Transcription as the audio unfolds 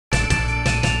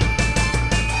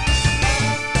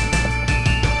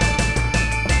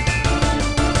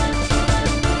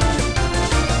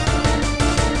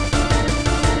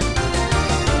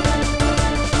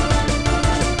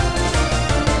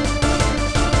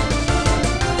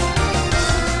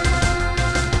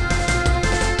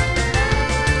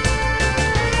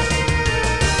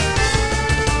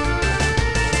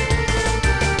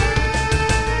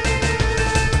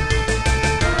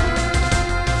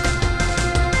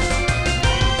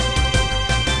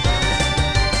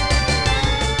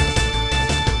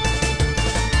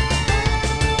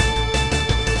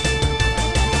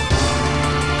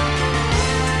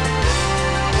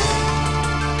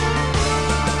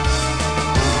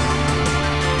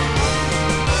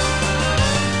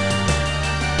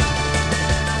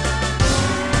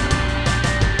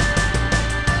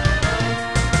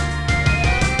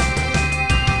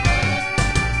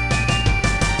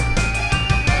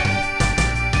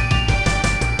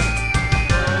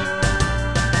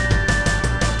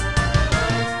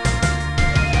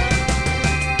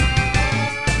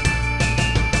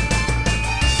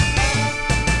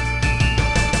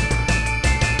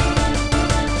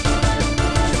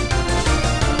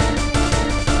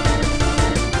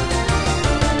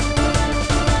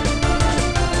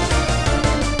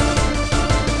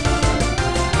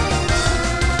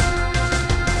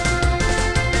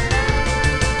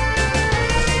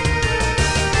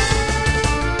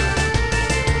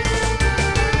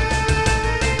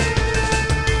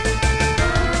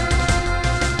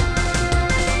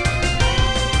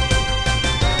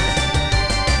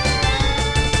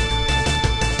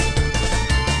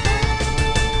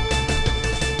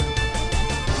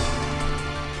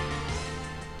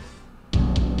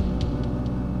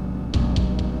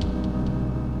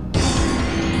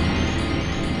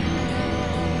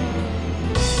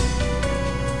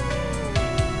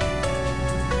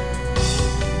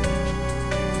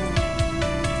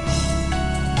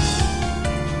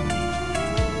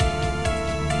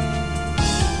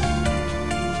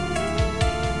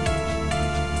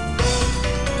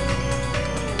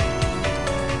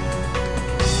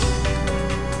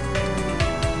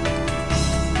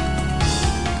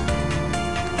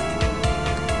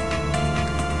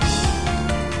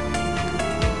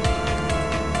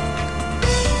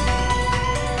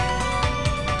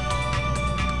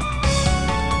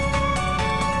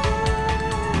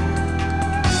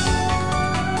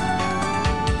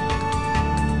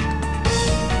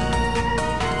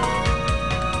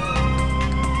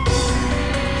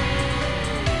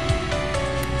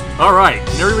Alright,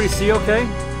 can everybody see okay?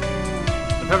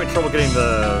 I'm having trouble getting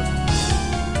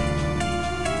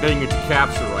it to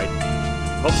capture right.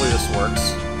 Hopefully this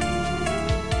works.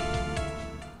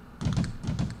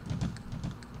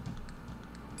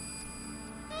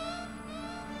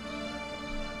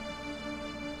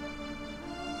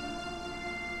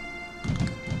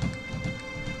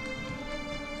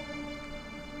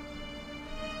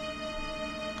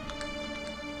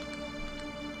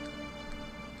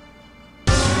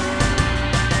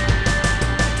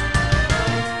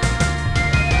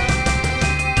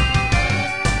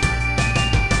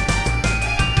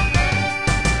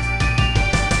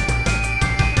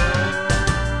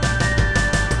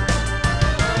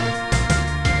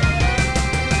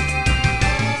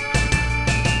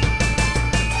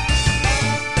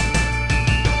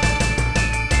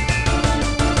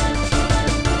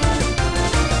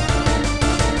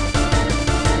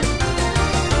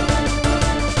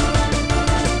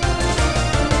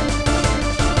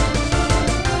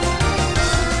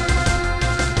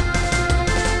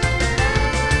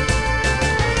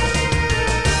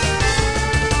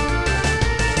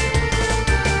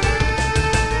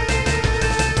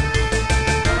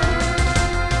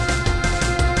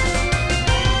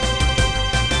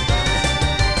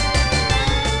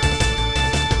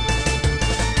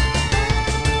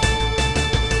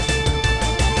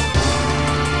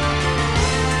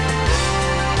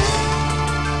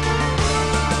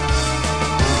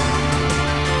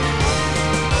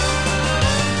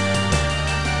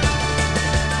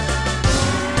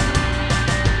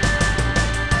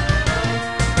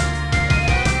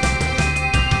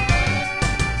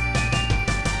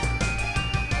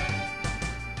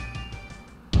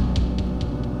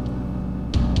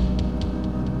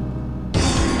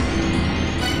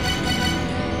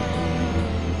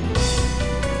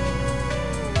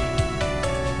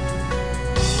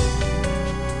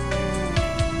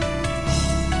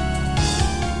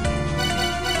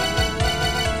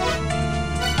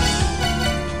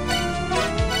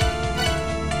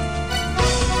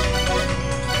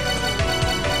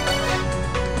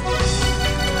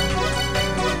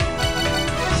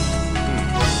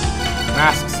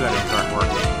 Mask settings aren't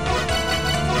working.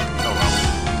 Oh well,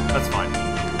 that's fine.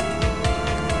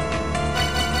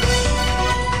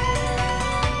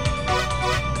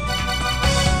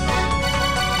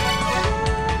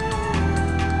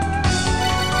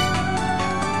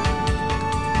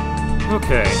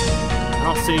 Okay, I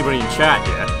don't see anybody in chat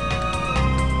yet.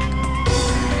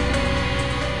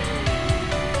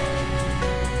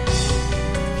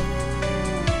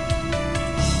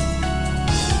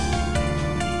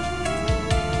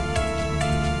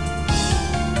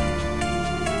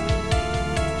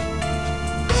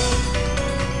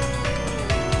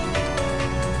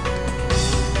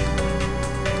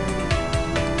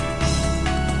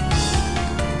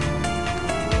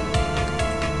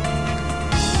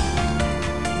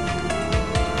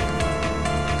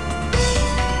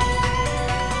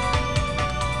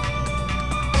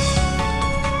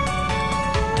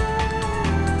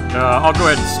 I'll go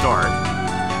ahead and start,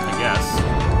 I guess.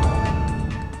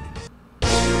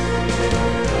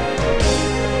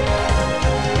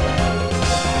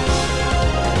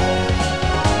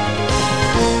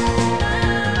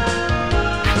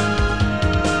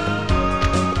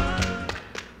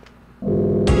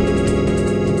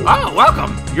 Oh,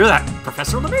 welcome! You're that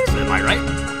Professor Lemaitre, am I right?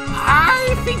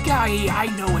 I think I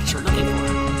know what you're looking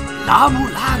for. La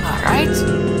Mulana, right?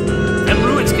 Them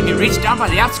ruins can be reached down by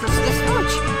the outskirts of this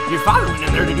village. Your father went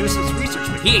in there to do some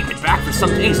research, but he ain't been back for some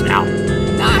days now.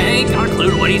 I ain't got a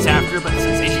clue what he's after, but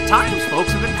since ancient times,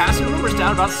 folks have been passing rumors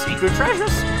down about secret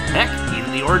treasures. Heck,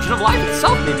 even the origin of life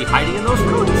itself may be hiding in those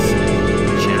ruins.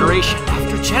 Generation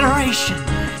after generation,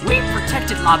 we've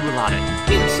protected La Mulana,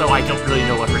 even so I don't really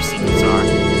know what her secrets are.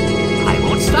 I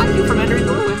won't stop you from entering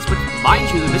the ruins, but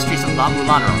mind you, the mysteries of La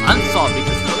Mulana are unsolved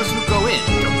because those who go in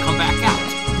don't come back out.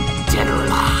 Dead or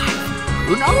alive.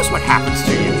 Who knows what happens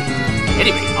to you?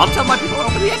 Anyway, I'll tell my people to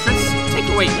open the entrance. Take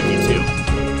a wait with you, too.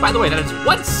 By the way, that is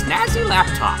one snazzy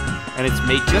laptop, and it's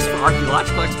made just for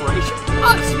archaeological exploration.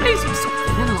 Oh, it's amazing, so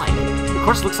thin and light. Of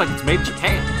course, it looks like it's made in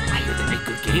Japan. I hear they make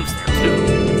good games there,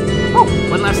 too. Oh,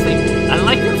 one last thing.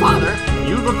 Unlike your father,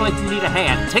 you look like you need a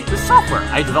hand. Take this software.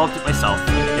 I developed it myself.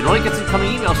 It only gets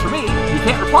incoming emails from me. You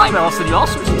can't reply, but I'll send you all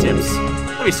sorts of tips.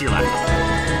 Let me see your laptop.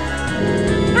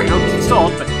 There you go, it's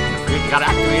installed, but don't forget you gotta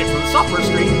activate it from the software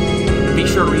screen. Be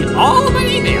sure to read all of my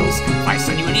emails. If I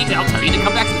send you an email telling you to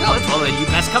come back to the village, well then you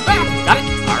best come back. Got it?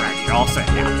 Alright, you're all set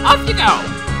now. Off you go!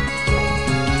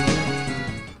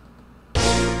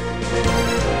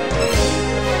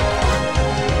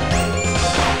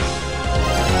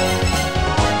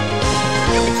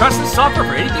 You can trust software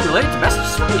for anything related to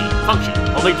messages from me. Function.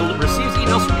 Only receives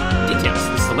emails from me. Details.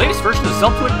 This is the latest version of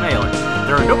Zeltwood Mailer.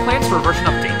 There are no plans for a version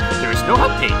update. There is no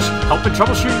help page. Help and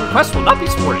troubleshooting requests will not be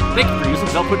supported. Thank you for using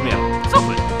Zeltwood Mailer.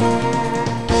 Zeltwood.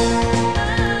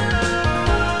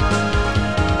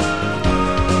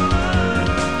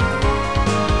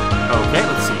 Okay,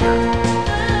 let's see here.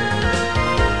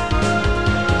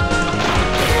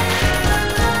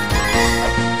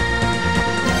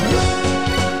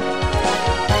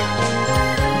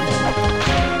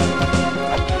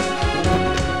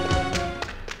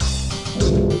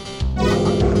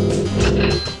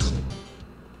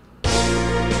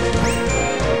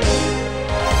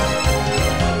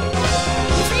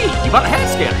 You bought a head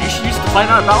scanner. You should use it to find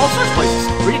out about all sorts of places.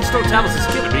 Reading stone tablets is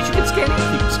given, but you can scan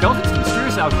anything from skeletons to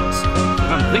mysterious objects.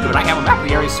 Come to think of it, I have a map of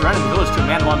the area surrounding the village to a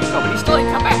man long ago, but he still ain't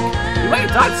come back. He might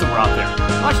have died somewhere out there.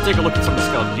 Well, I should take a look at some of the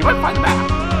skeletons. You might find the map.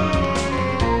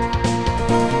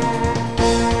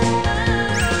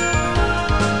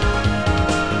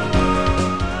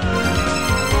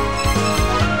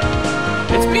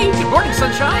 It's me. Good morning,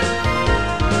 sunshine.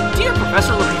 Dear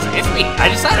Professor Louisa, it's me. I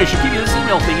decided I should give you this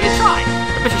email thingy a try.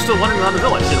 I bet you're still wandering around the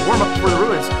village and warm up for the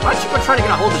ruins. Why don't you go try to get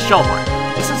a hold of the shell mark?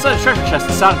 It's inside a treasure chest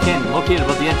in Sound Canyon, located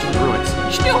above the entrance of the ruins. You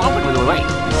should be able to open with a wait.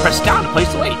 Press down to place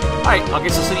the wait. Alright, I'll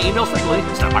guess I'll send you emails frequently.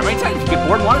 Stop by right time if you get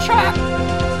bored and want to chat.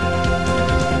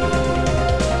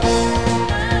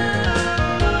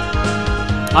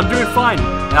 I'm doing fine.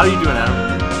 How are you doing, Adam?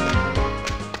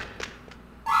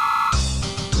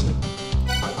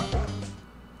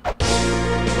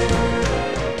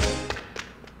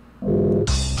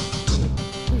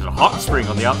 Hot spring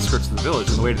on the outskirts of the village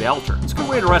on the way to the altar. It's a good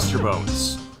way to rest your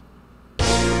bones.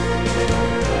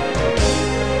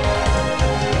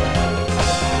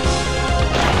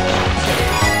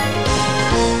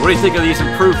 What do you think of these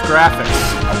improved graphics?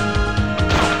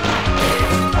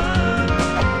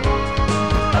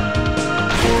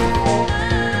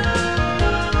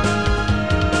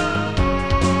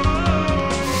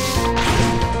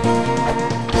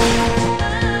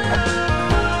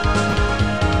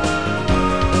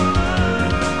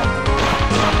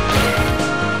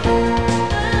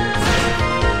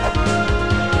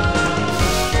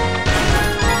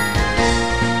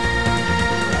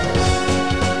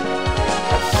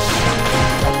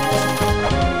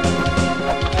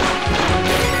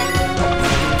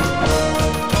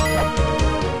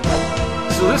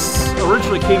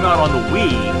 Originally came out on the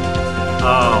Wii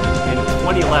in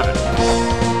 2011,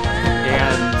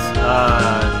 and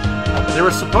there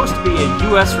was supposed to be a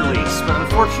US release, but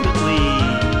unfortunately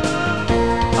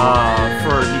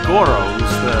for Nigoro,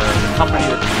 who's the company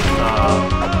that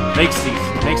makes the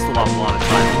Mulana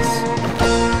titles,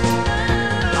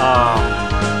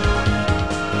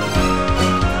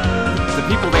 the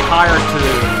people they hired to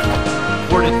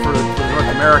port it for the North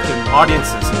American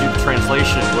audiences and do the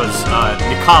translation was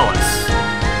Nicholas.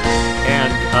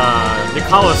 And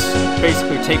Nicholas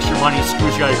basically takes your money,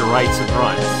 screws you out of your rights, and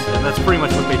runs. And that's pretty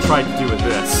much what they tried to do with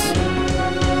this.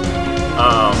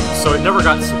 So it never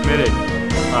got submitted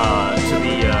to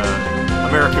the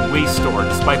American Wii store,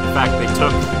 despite the fact they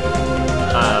took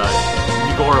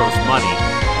Nigoro's money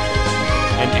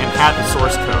and had the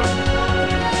source code.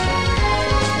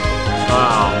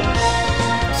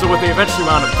 So what they eventually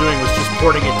wound up doing was just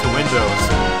porting it to Windows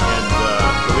and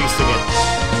releasing it,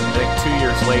 I think, 2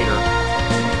 years later.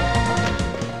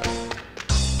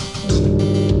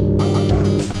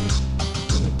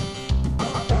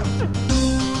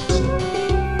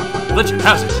 Legend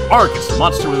has it, Argus, the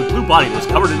monster with a blue body that was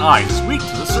covered in eyes, is weak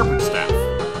to the serpent staff.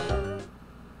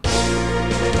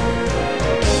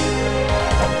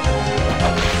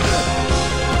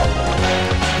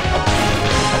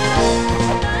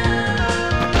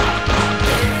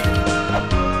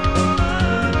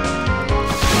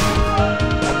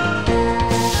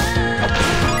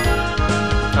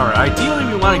 Ideally,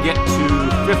 we want to get to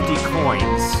 50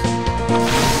 coins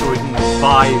so we can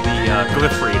buy the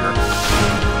glyph reader.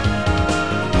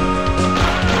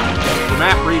 The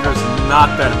map reader is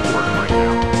not that important right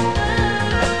now.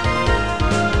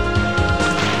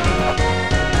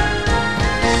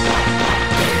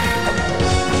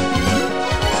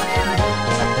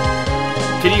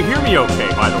 Can you hear me okay,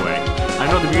 by the way? I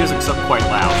know the music's up quite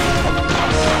loud.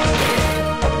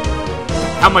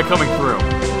 How am I coming through?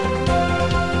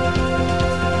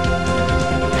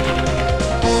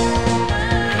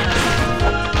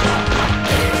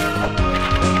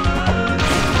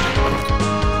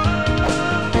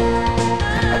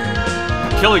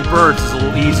 Killing birds is a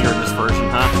little easier in this version,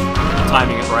 huh?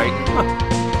 Timing it right.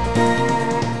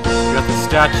 We got the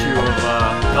statue of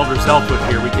Elder Zeltwood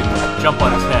here. We can jump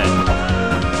on his head.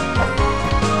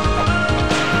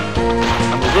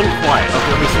 little quiet.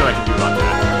 Okay, let me see what I can do about that.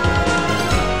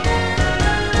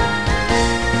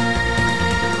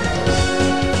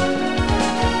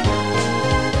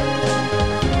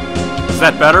 Is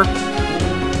that better?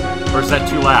 Or is that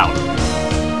too loud?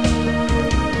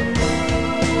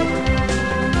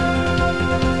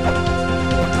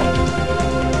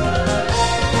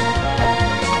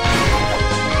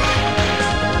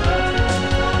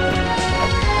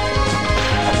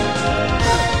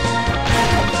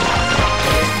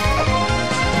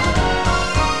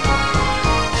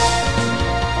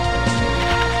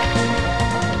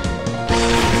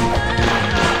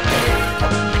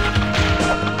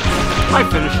 My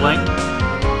finish lane.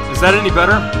 Is that any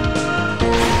better?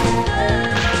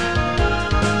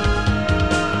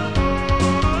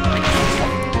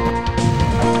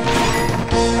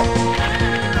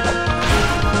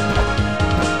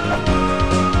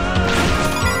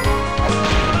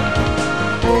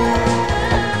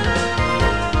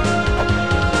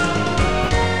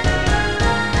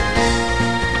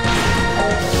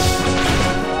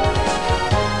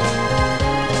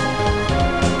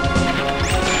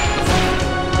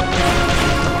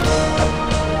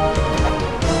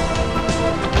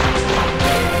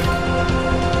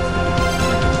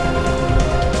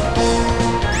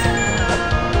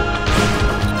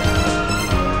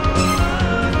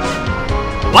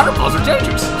 Waterfalls are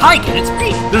dangerous. Hi, kid, it's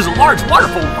me. There's a large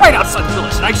waterfall right outside the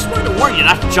village, and I just wanted to warn you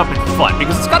not to jump in front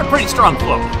because it's got a pretty strong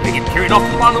flow. If you get carried off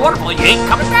the bottom of the waterfall, you ain't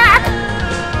coming back.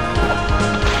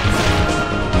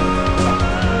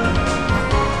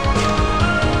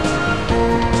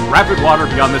 Rapid water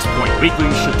beyond this point.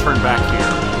 Weaklings should turn back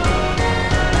here.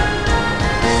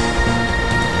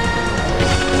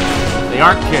 They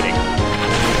aren't kidding.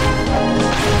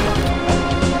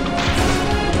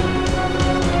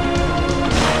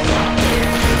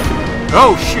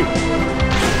 Oh, shoot.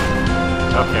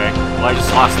 Okay. Well, I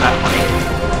just lost that money.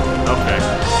 Okay.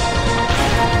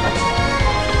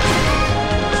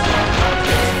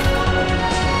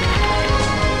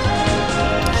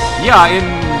 Yeah, in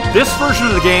this version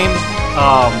of the game,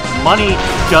 money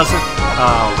doesn't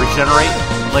regenerate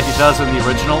like it does in the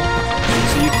original.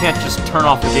 So you can't just turn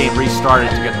off the game, restart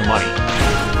it to get the money.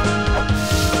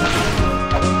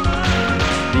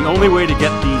 The only way to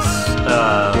get these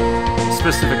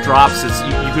specific drops is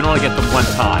you can only get them one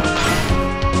time.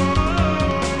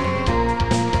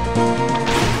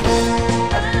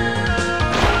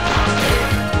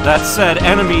 That said,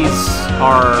 enemies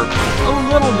are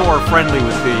a little more friendly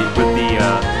with the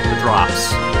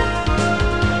drops.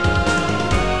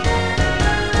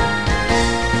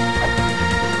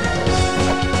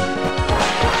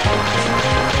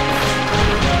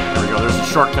 There we go. There's a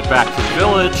shortcut back to the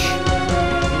village.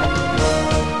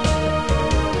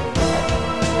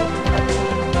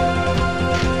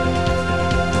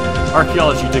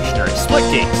 Archaeology Dictionary. Split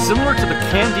gate, similar to the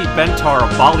Candy Bentar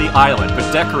of Bali Island,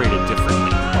 but decorated differently.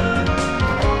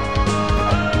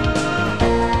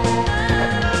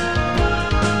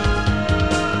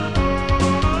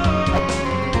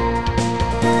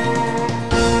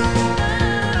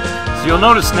 So you'll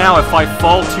notice now if I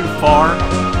fall too far,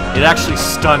 it actually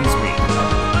stuns me.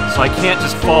 So I can't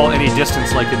just fall any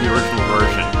distance like in the original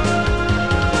version.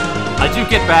 I do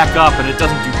get back up and it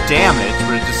doesn't do damage,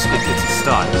 but it gets a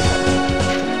stun.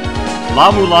 La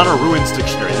Mulana Ruins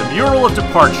Dictionary. The Mural of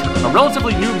Departure. A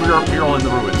relatively new mural in the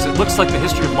ruins. It looks like the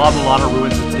history of La Mulana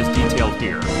Ruins is detailed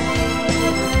here.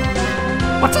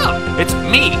 What's up? It's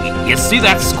me. You see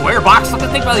that square box looking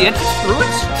thing by the entrance to the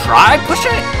ruins? Try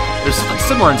pushing it. There's something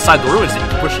similar inside the ruins that you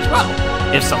can push as well.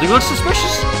 If something looks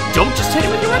suspicious, don't just hit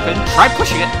it with your weapon. Try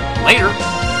pushing it. Later.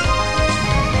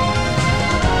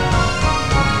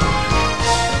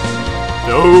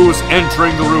 Those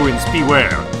entering the ruins,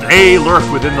 beware. They lurk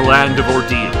within the land of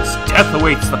ordeals. Death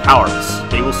awaits the powerless.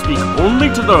 They will speak only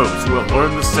to those who have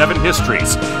learned the 7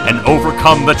 histories and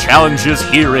overcome the challenges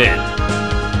herein.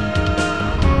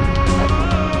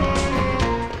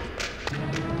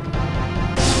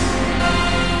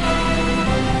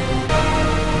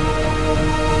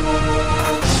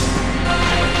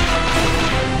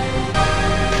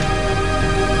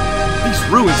 These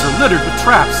ruins are littered with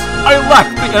traps. I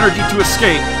lack the energy to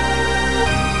escape.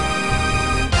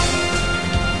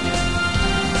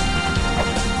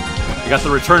 You got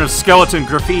the return of skeleton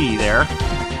graffiti there.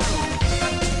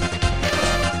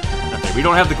 Okay, we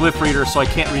don't have the glyph reader, so I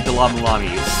can't read the La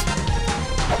Mulanites.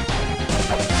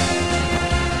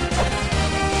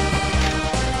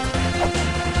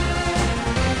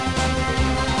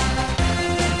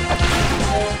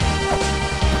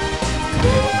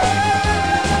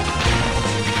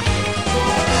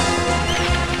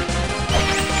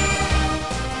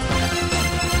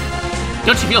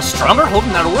 don't you feel stronger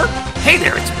holding that orb? Hey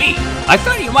there, it's me. I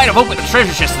thought you might have opened the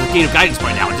treasure chest at the Gate of Guidance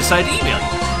by now and decided to email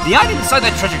you. The item inside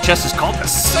that treasure chest is called the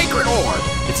Sacred Orb.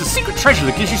 It's a secret treasure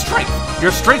that gives you strength.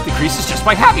 Your strength increases just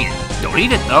by having it. Don't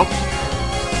eat it, though.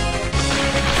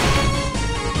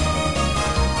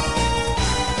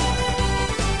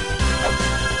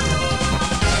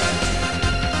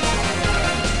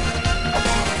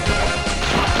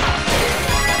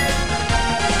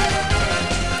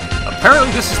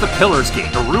 Apparently this is the Pillar's Gate,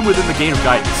 a room within the Gate of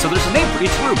Guidance, so there's a name for each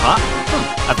room, huh?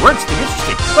 I've learned something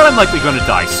interesting, but I'm likely going to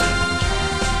die soon.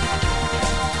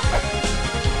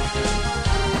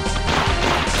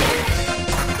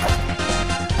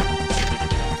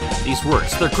 These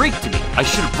words, they're Greek to me. I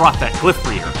should have brought that glyph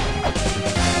reader.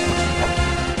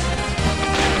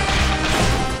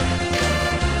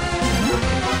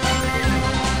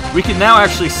 We can now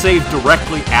actually save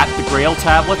directly at the Grail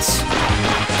tablets.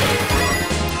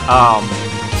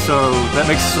 So that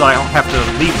makes it so I don't have to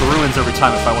leave the ruins every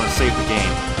time if I want to save the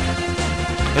game.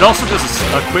 It also does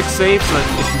a quick save, so that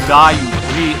if you die, you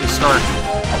immediately start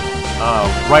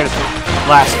right at the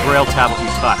last Grail tablet you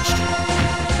touched.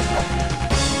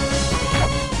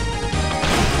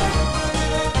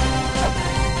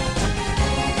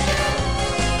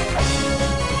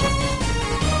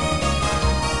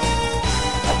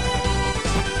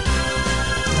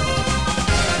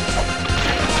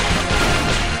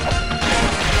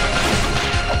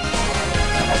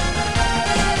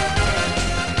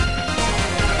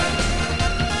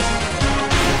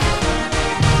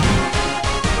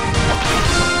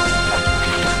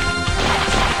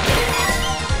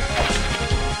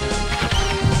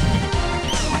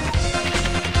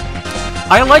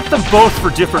 I like them both for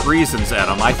different reasons,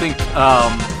 Adam. I think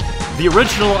the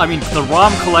original, I mean, the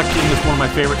ROM collecting is one of my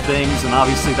favorite things, and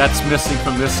obviously that's missing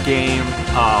from this game.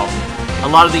 A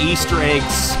lot of the Easter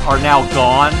eggs are now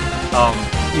gone,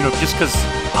 you know, just because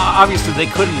obviously they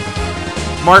couldn't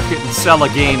market and sell a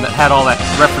game that had all that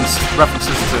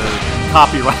references to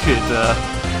copyrighted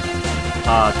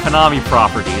Konami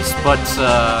properties. But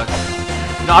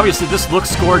you know, obviously this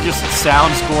looks gorgeous, it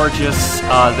sounds gorgeous,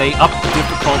 they upped the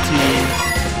difficulty,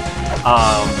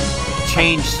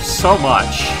 changed so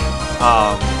much,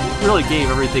 really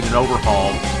gave everything an overhaul,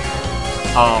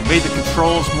 made the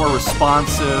controls more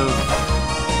responsive.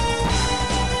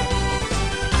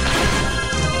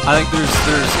 I think there's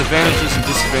advantages and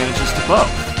disadvantages to both.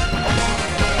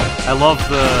 I love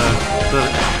the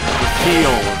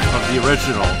feel of the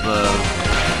original, the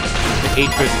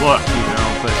 8-bit look, you know,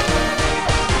 but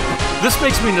this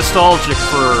makes me nostalgic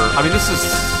for, I mean, this is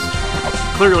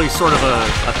clearly sort of a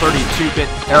 32-bit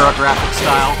era graphic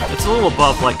style. It's a little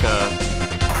above like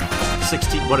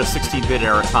what a 16-bit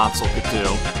era console could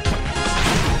do.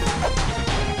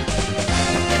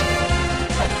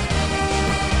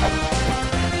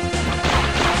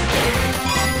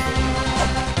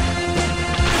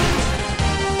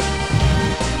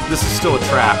 This is still a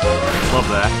trap. Love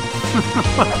that.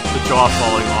 The jaw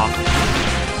falling off.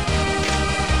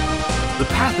 The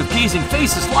path of gazing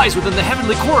faces lies within the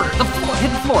heavenly corridor, the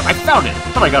hidden floor. I found it,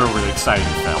 but I got really excited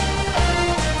and fell.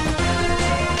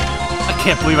 I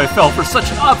can't believe I fell for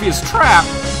such an obvious trap.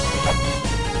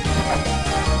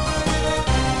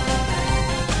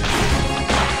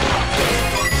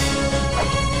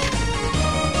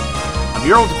 A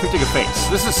mural depicting a face.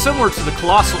 This is similar to the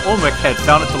colossal Olmec head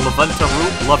found at the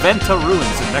La Venta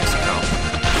ruins in Mexico.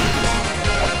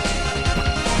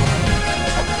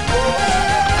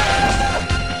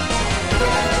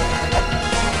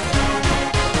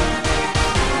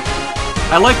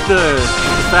 I like the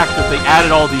fact that they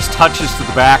added all these touches to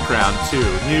the background, too.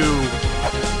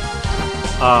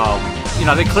 You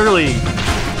know, they clearly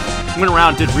went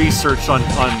around and did research on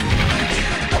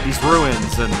these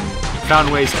ruins and found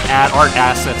ways to add art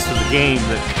assets to the game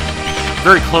that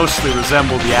very closely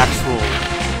resemble the actual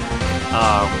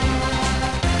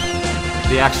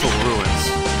ruins.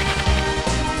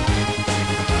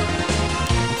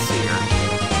 Let's see here.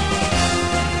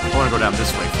 I want to go down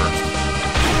this way first.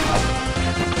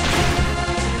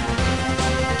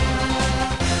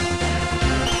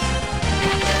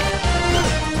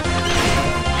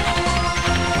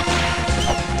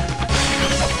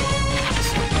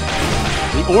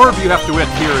 The orb you have to whip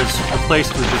here is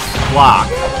replaced with this block.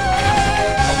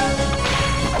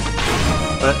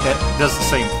 But it does the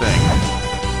same thing.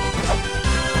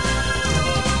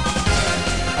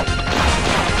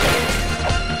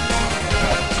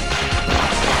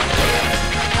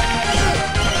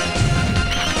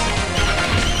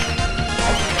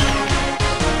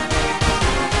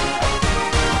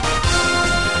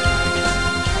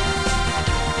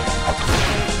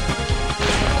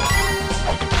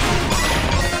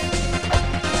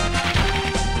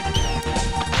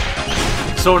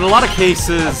 So in a lot of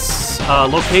cases,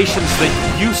 locations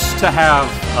that used to have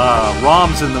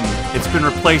ROMs in them, it's been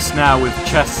replaced now with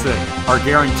chests that are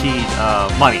guaranteed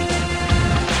money.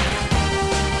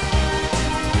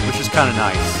 Which is kind of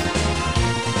nice.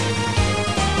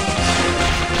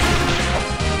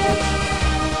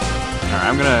 Alright,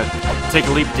 I'm gonna take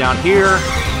a leap down here.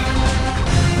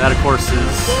 That, of course,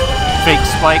 is fake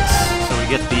spikes, so we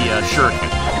get the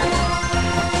shuriken.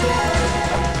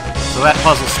 So that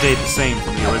puzzle stayed the same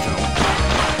from the original.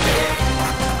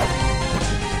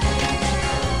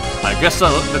 I guess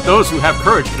that those who have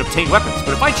courage can obtain weapons,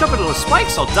 but if I jump into the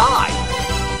spikes, I'll die.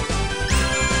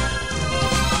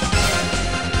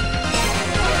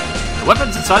 The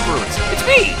weapons inside the ruins. It's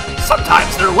me!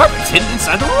 Sometimes there are weapons hidden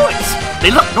inside the ruins. They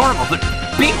look normal, but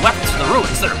being weapons from the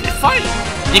ruins, they're a bit funny.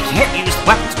 You can't use the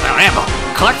weapons without ammo.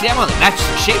 Collect ammo that matches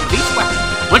the shape of each weapon.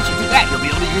 Once you do that, you'll be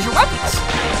able to use your weapons.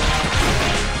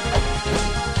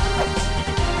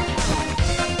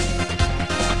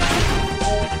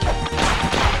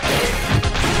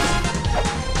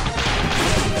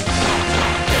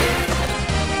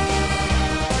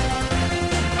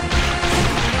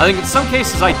 I think in some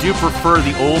cases I do prefer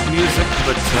the old music,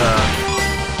 but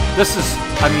this is,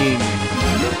 I mean,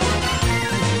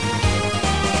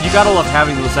 you gotta love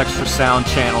having those extra sound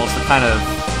channels, the kind of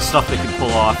stuff they can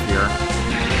pull off here.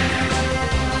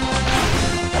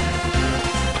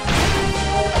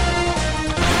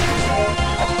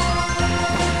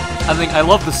 I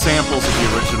love the samples of the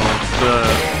original.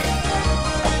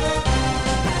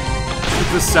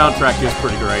 This soundtrack is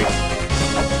pretty great.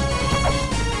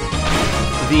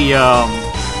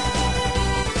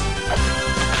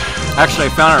 Actually, I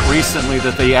found out recently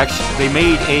that they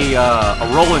made a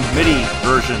Roland MIDI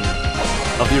version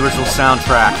of the original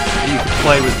soundtrack that you could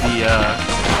play with the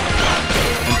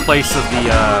in place of the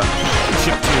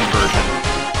chiptune version.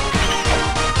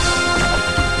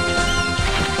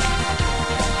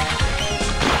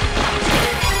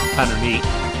 Kind of neat.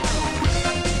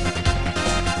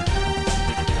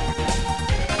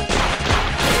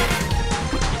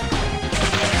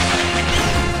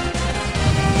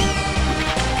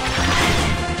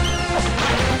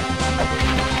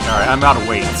 Alright, I'm out of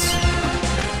weights.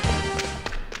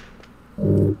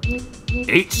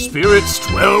 8 spirits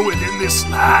dwell within this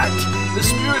land. The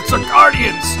spirits are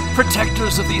guardians,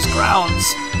 protectors of these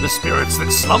grounds. The spirits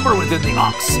that slumber within the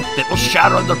ox, that will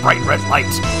shatter under bright red light.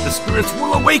 The spirits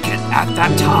will awaken at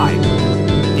that time.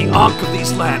 The Ankh of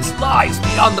these lands lies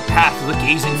beyond the path of the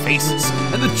gazing faces,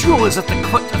 and the jewel is at the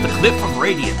foot of the Cliff of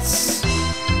Radiance.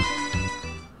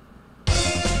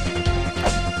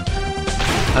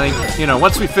 I think, you know,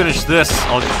 once we finish this,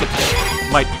 I'll get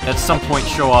might at some point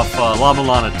show off La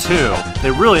Mulana 2. They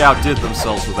really outdid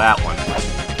themselves with that one.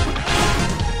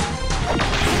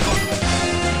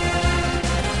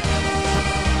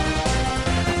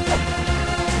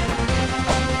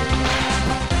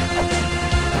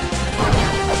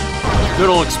 Good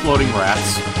old exploding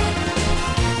rats.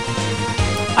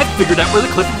 I figured out where the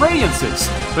Cliff of Radiance is,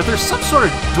 but there's some sort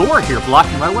of door here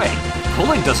blocking my way.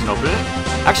 Pulling doesn't open it.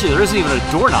 Actually, there isn't even a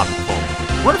doorknob to pull.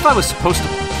 What if I was supposed to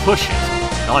push it?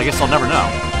 Well, I guess I'll never know.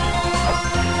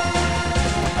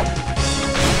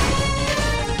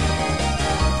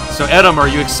 So, Edom, are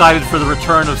you excited for the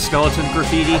return of skeleton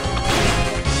graffiti?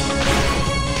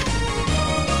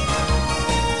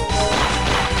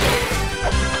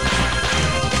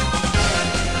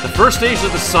 The first age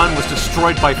of the sun was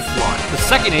destroyed by flood. The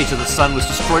second age of the sun was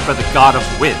destroyed by the god of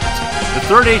wind. The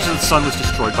third age of the sun was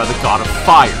destroyed by the god of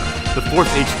fire. The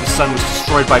fourth age of the sun was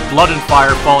destroyed by blood and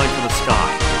fire falling from the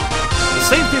sky.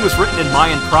 The same thing was written in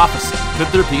Mayan prophecy.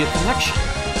 Could there be a connection?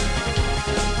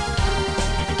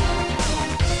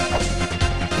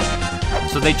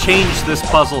 So they changed this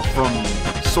puzzle from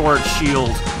sword,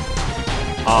 shield,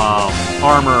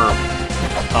 armor,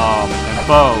 and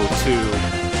bow to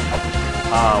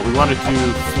we want to do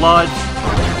flood,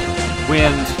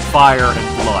 wind, fire, and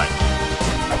blood.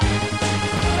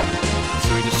 So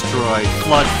we destroy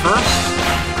flood first,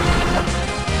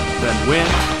 then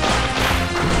wind,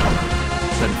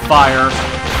 then fire,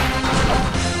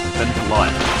 then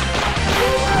blood.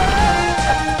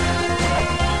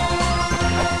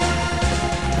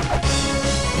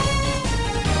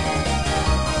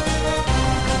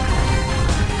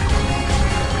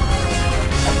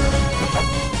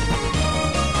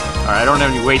 Alright, I don't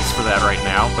have any weights for that right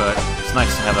now, but it's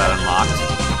nice to have that unlocked.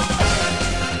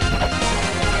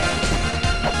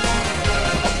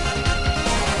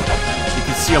 You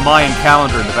can see a Mayan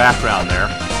calendar in the background there.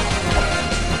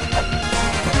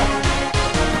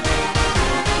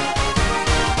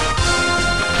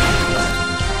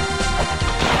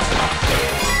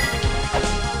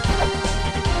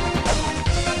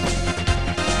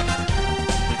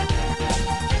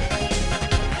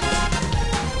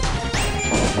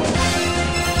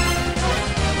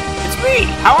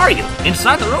 How are you?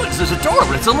 Inside the ruins, there's a door,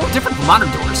 but it's a little different from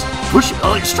modern doors. Push it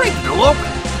while you're straight and it'll open.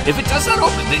 If it does not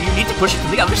open, then you need to push it to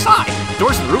the other side.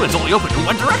 Doors in the ruins only open in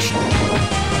one direction.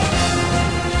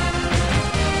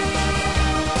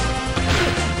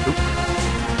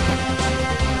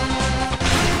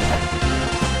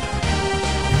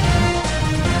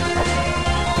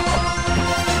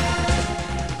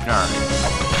 Alright.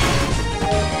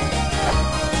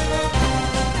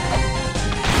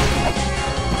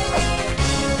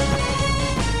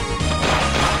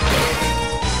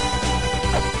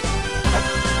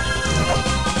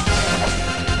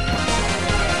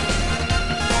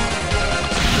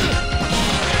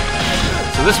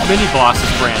 So this mini-boss is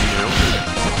brand new.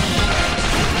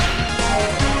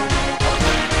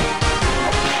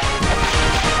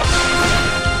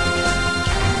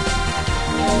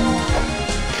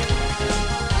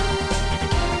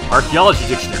 Archaeology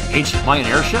Dictionary. Ancient Mayan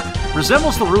airship?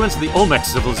 Resembles the ruins of the Olmec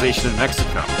civilization in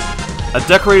Mexico. A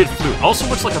decorated flute. Also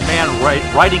looks like a man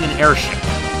riding an airship.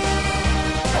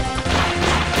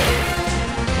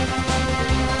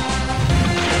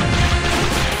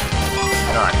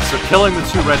 Alright, so killing the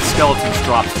 2 red skeletons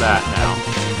drops that now.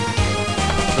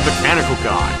 The Mechanical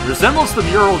God. Resembles the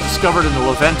mural discovered in the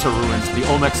La Venta ruins of the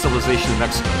Olmec civilization in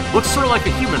Mexico. Looks sort of like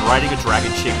a human riding a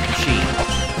dragon-shaped machine.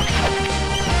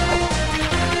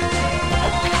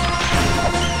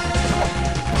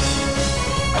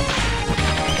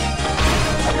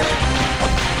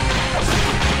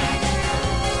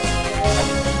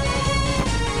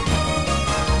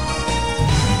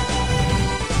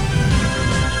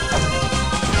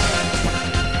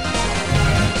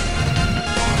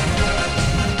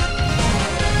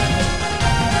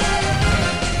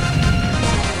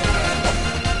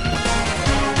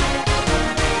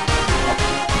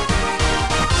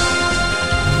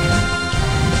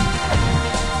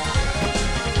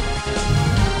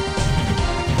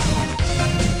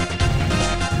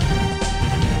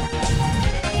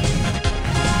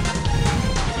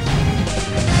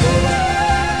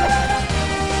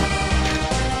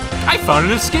 I found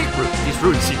an escape route. These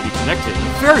ruins seem to be connected in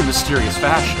a very mysterious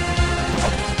fashion.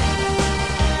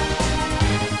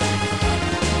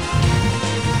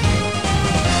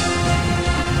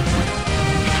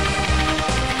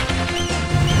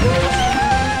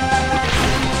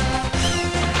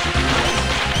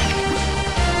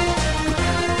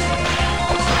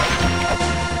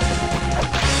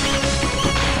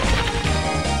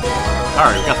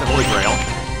 Alright, we got the Holy Grail.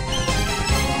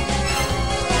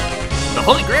 The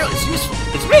Holy Grail is useful.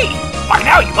 It's me! By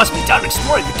now you must be done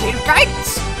exploring the Cave of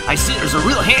Guidance. I see there's a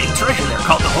real handy treasure there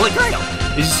called the Holy Grail.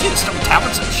 Did you see the stone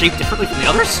tablets that are shaped differently from the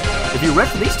others? If you read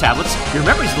from these tablets, your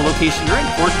memories of the location you're in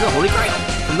forward to the Holy Grail.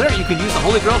 From there, you can use the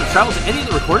Holy Grail to travel to any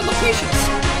of the recorded locations.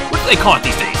 What do they call it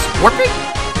these days? Warping?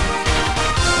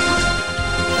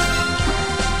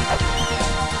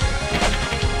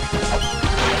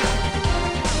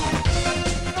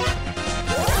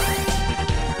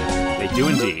 Do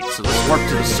indeed. So let's warp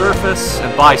to the surface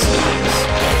and buy some things.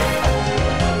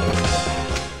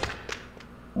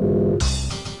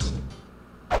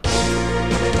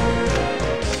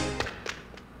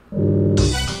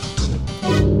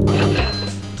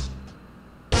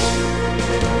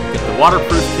 Get the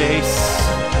waterproof case.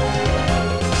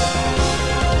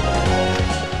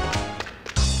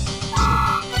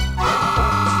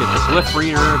 Get the glyph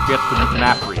reader, get the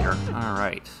map reader.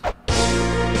 Alright.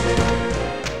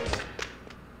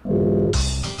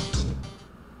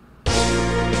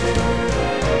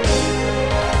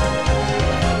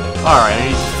 Alright, I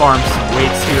need to farm some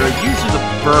weights here. Usually the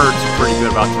birds are pretty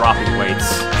good about dropping weights.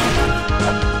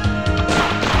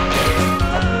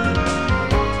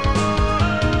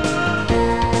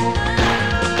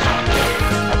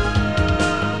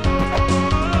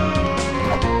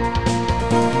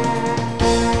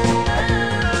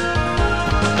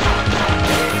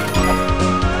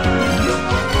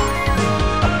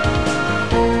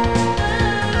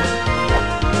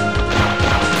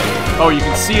 Oh, you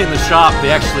can see in the shop they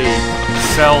actually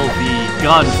sell the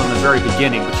gun from the very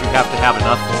beginning, but you have to have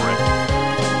enough for it.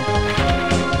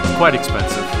 It's quite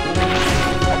expensive.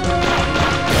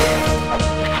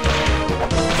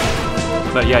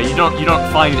 But yeah, you don't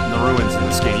find it in the ruins in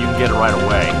this game. You can get it right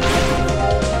away.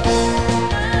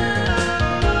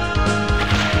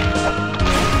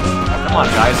 Come on,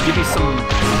 guys, give me some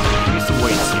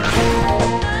weights here.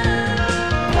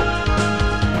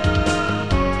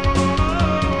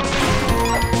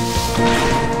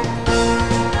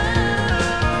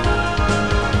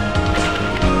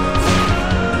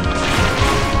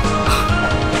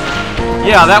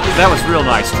 Yeah, that was real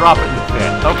nice. Drop it in the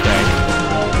pit. Okay.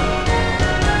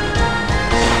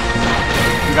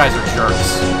 You guys are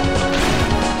jerks.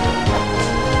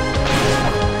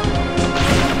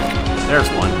 There's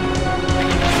one.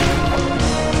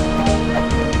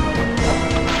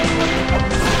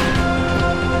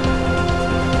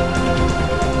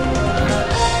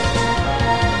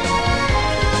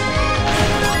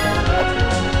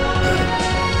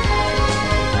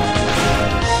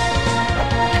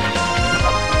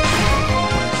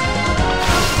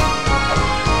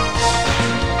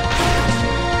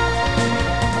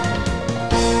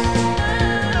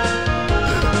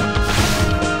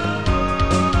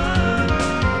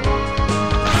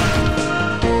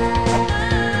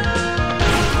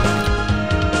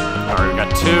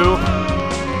 Two.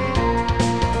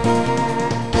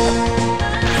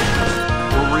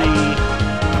 Three.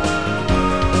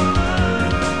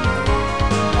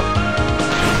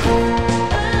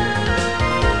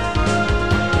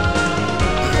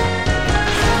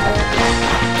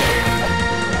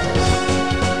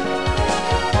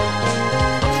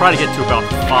 I'll try to get to about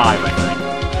 5, I think.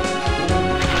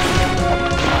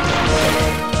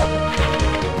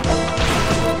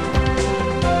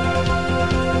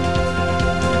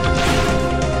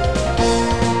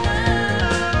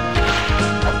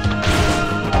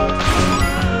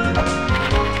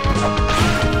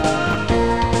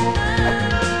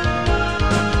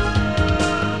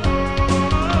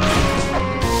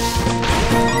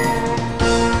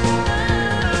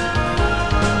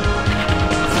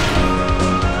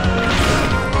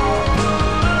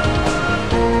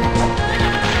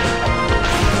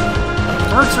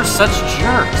 Birds are such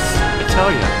jerks, I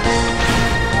tell you.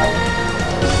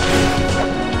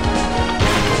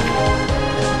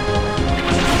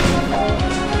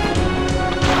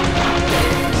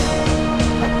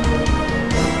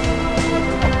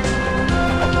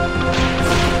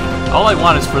 All I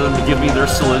want is for them to give me their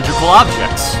cylindrical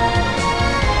objects.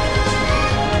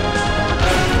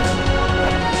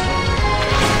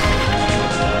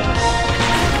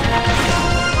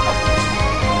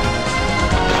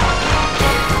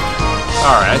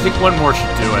 Alright, I think one more should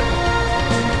do it.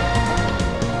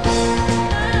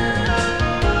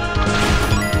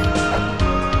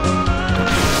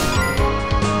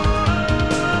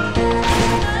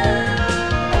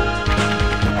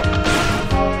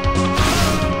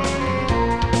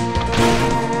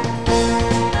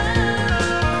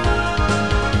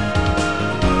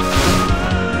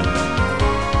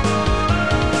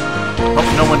 Hope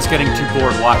no one's getting too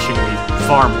bored watching me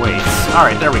farm weights.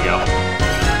 Alright, there we go.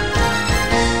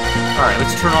 Alright,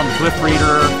 let's turn on the glyph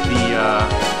reader,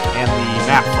 and the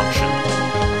map function.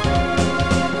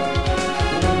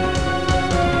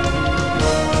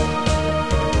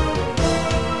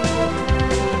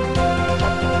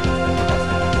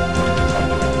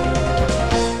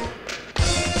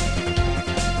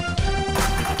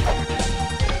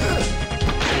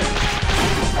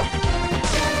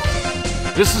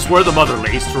 This is where the mother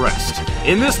lays to rest.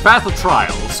 In this path of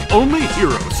trials, only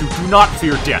heroes who do not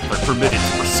fear death are permitted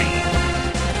to proceed.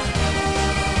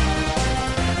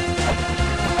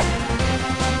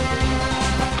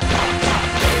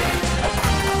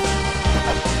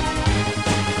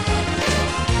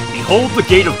 Behold the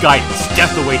Gate of Guidance.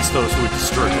 Death awaits those who would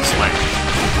disturb this land.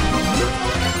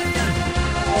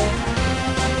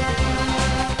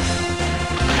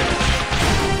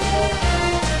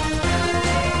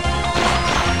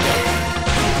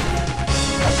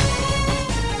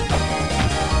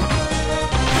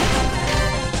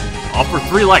 Offer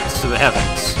 3 lights to the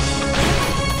heavens.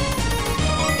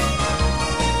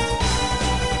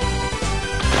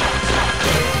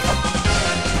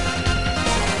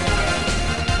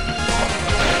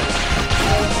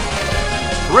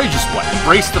 Courageous one,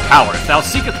 embrace the power. If thou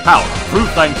seeketh power,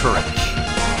 prove thine courage.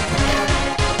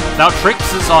 If thou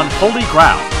traipsest on holy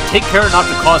ground, take care not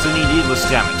to cause any needless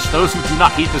damage. Those who do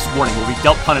not heed this warning will be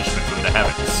dealt punishment from the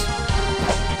heavens.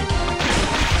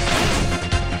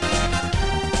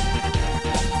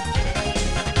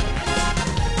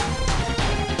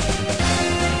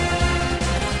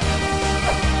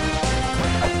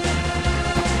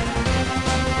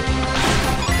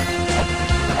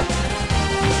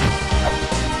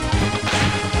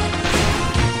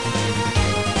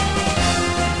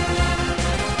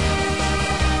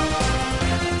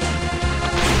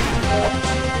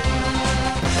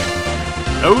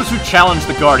 Those who challenge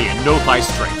the Guardian know thy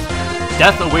strength.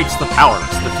 Death awaits the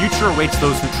powerless. The future awaits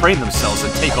those who train themselves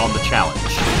and take on the challenge.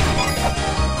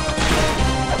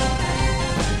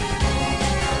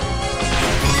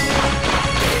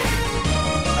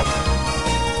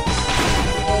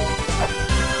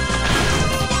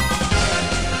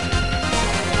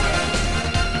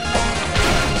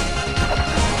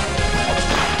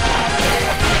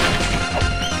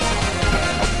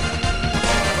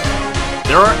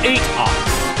 There are 8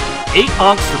 Ankhs. 8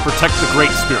 Ankhs to protect the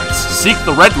Great Spirits. Seek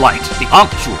the red light, the Ankh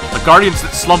Jewel. The guardians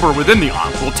that slumber within the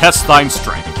Ankh will test thine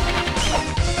strength.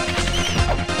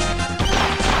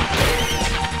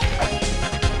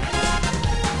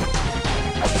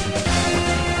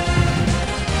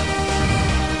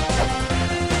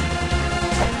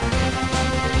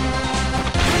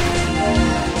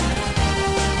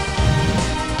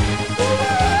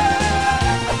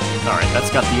 Alright,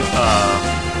 that's got the,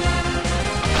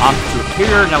 Ankh to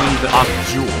appear. Now we need the Ankh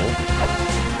Jewel.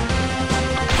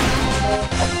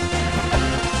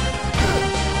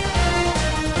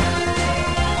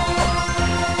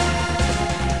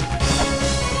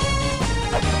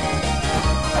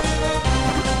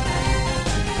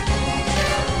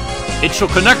 It shall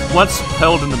connect once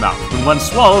held in the mouth. When one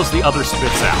swallows, the other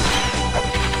spits out.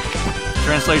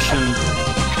 Translation,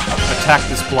 attack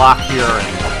this block here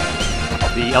and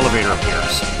the elevator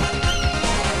appears.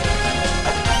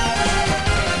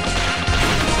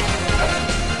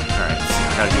 Alright, let's see, I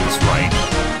gotta do this right.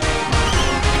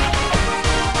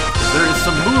 There is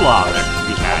some moolah to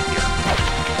be had here.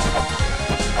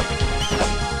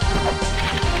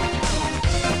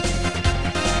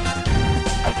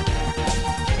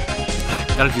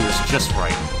 Gotta do this just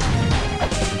right.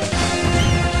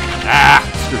 Ah!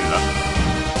 Screwed it up.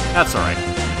 That's alright.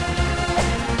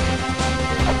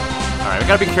 Alright, I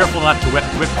gotta be careful not to whip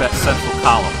that central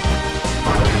column.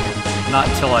 Not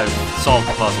until I've solved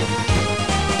the puzzle.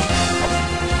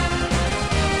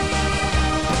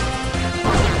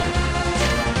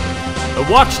 The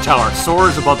watchtower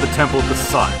soars above the Temple of the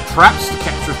Sun. Traps to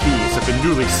capture thieves have been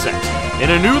newly set.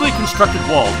 In a newly constructed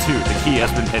wall, too, the key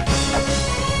has been hidden.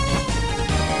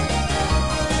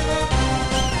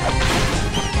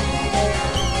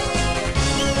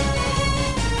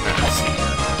 Let's see here.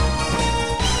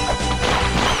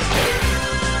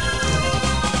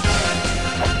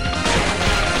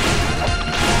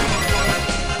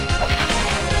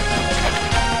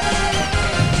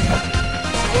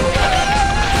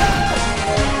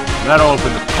 That'll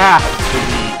open the path to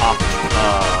the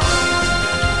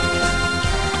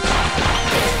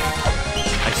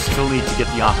I still need to get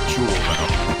the Ankh Jewel, though.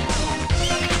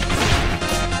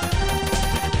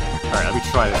 Alright, let me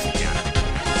try this again.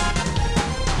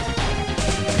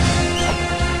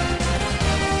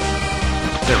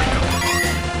 There we go.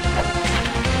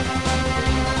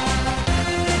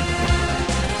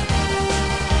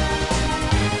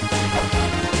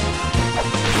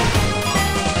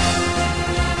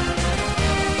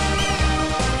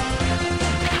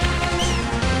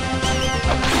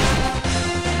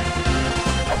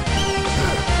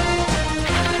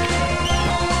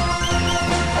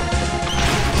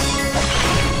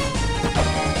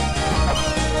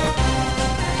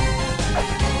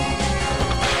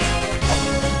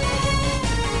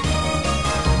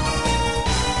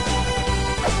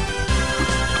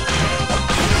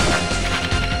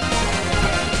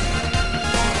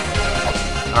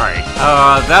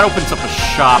 Alright, that opens up a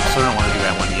shop, so I don't want to do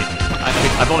that one yet.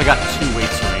 I've only got 2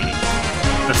 weights remaining.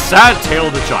 The sad tale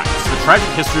of the giants. The tragic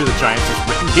history of the giants is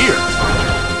written here.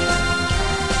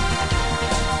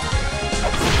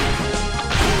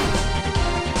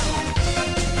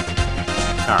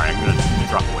 Alright, I'm gonna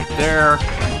drop a weight there.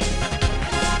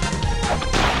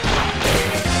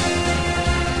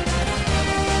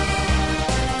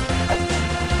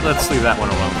 Let's leave that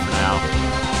one alone for now.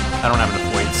 I don't have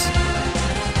enough weights.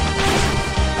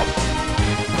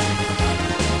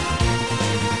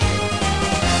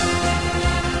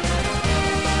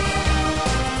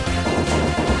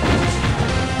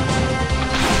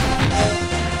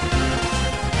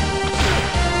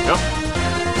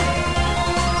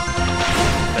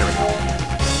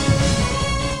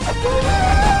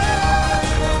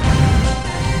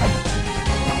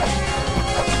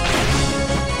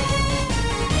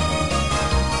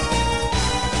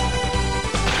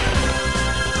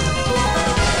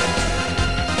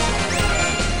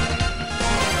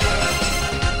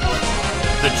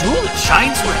 The jewel that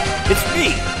shines red. It's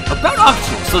me. About Ankh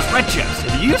jewels, those red gems.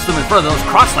 If you use them in front of those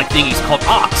cross-like thingies called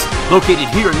Ankhs, located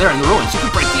here and there in the ruins, you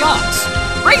can break the Ankhs.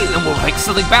 Breaking them will make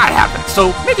something bad happen, so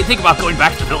maybe think about going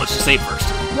back to the village to save first.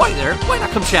 Why there? Why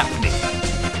not come chat with me?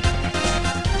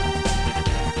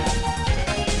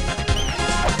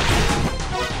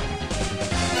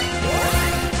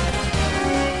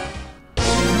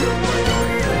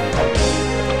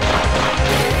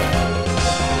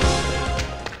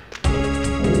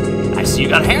 You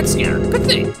got a hand scanner. Good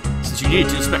thing. Since you needed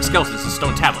to inspect skeletons and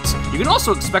stone tablets, you can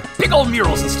also expect big old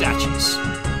murals and statues.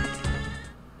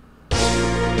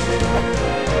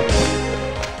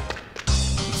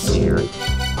 Let's see here.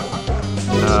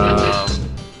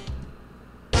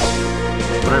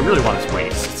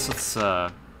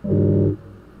 Let's,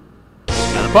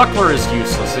 Now, the buckler is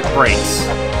useless. It breaks.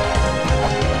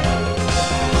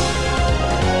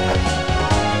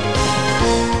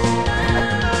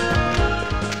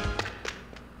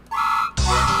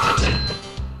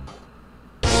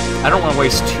 I don't want to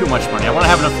waste too much money. I want to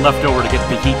have enough left over to get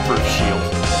the heat-proof shield.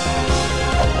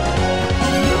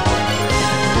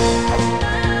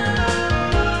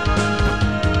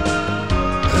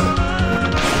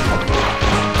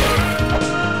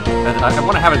 I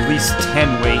want to have at least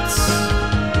 10 weights.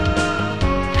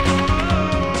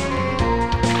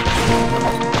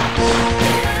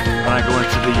 When I go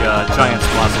into the Giant's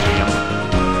Mausoleum.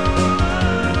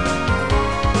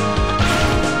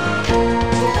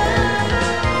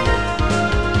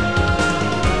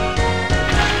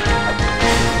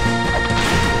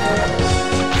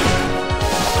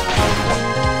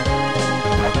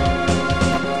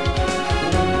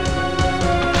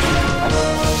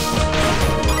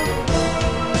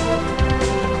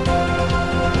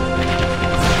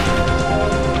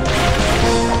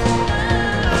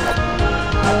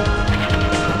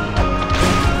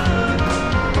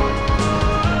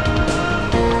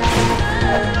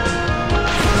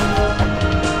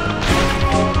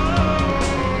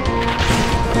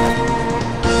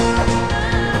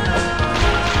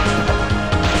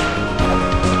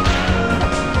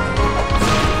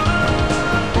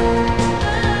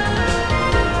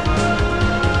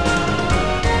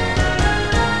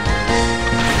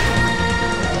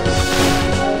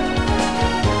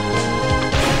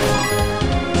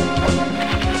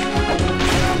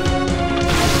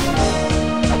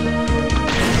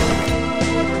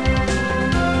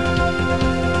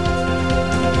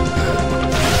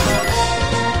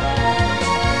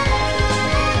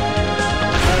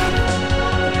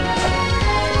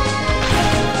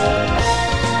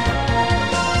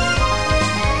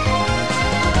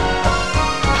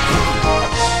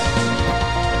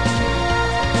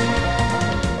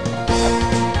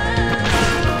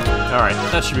 Alright,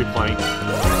 that should be plenty.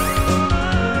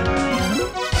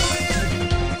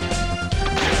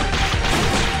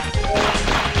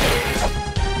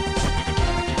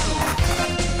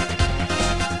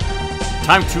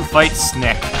 Time to fight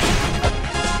Snick.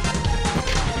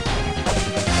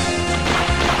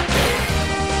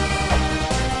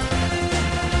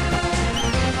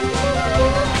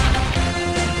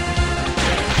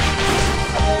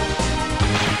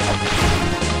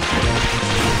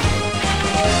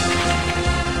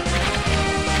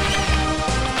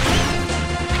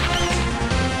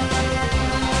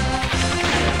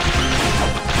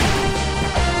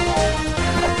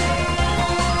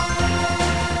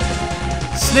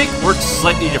 Snake works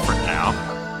slightly different now.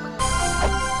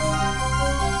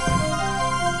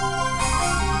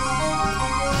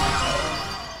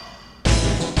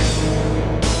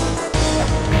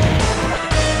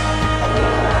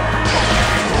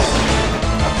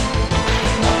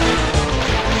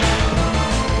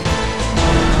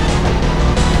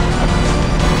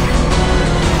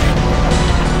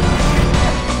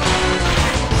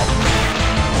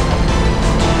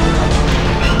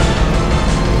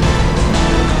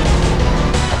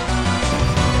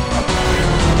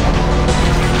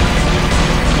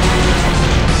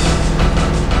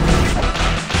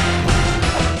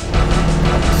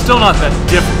 Still not that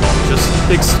difficult, just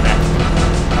big smack.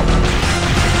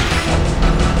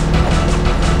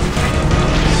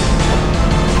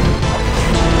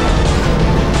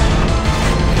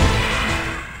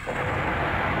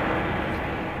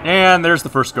 And there's the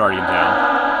first Guardian down.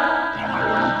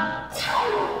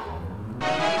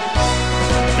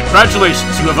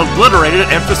 Congratulations, you have obliterated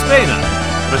Amphisbaena,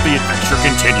 but the adventure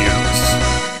continues.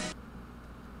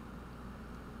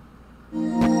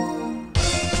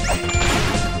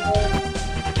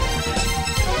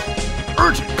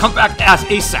 Urgent, come back as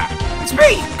ASAP. It's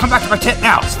me! Come back to my tent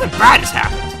now. Something bad has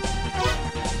happened.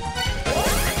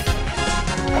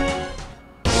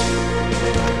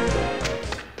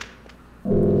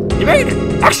 You made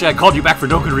it! Actually, I called you back for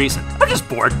no good reason. I'm just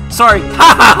bored. Sorry.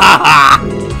 Ha ha ha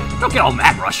ha! Don't get all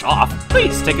mad and rush off.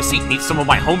 Please, take a seat and eat some of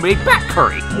my homemade bat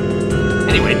curry.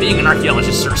 Anyway, being an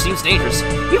archaeologist sure seems dangerous.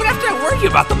 Even after I warned you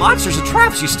about the monsters and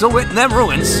traps, you still went in them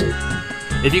ruins.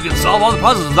 If you can solve all the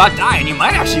puzzles without dying, you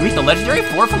might actually meet the legendary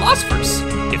 4 philosophers.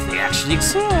 If they actually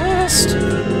exist.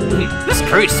 This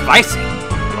curry's spicy.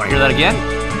 You want to hear that again?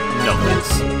 No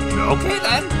thanks. Okay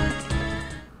then.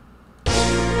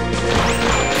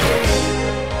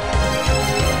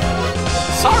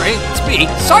 Sorry, it's me.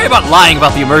 Sorry about lying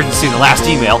about the emergency in the last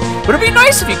email, but it'd be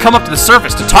nice if you come up to the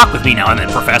surface to talk with me now and then,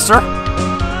 Professor.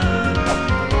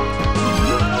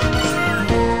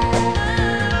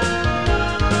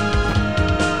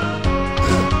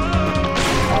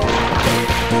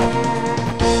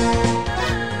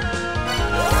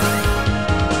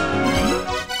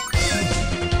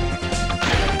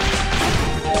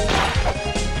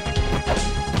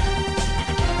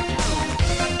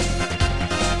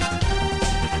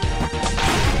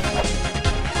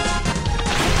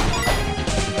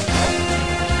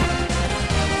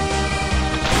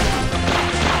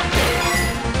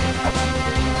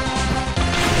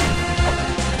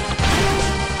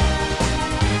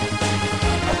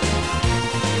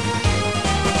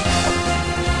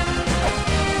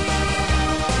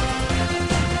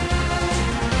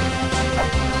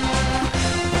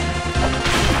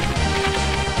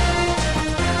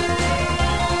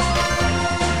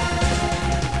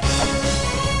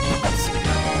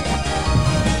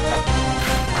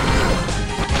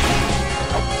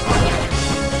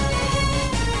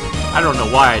 I don't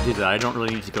know why I did that. I don't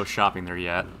really need to go shopping there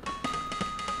yet.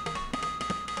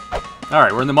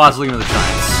 Alright, we're in the Mausoleum of the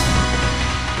Giants.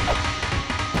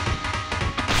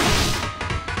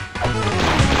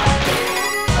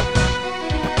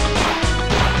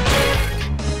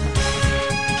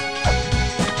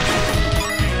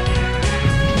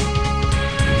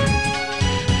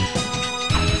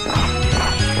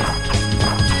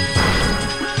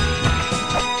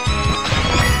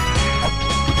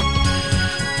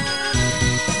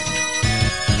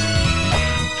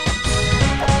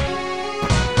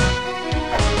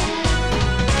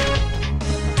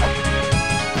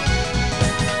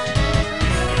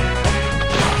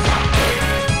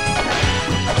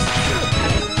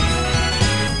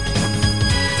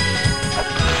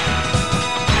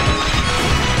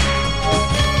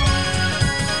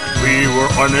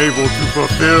 Unable to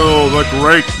fulfill the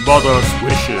Great Mother's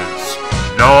wishes.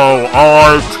 Now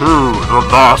I too, the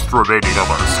last remaining of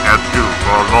us, am due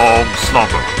for a long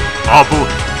slumber.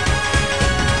 Abu.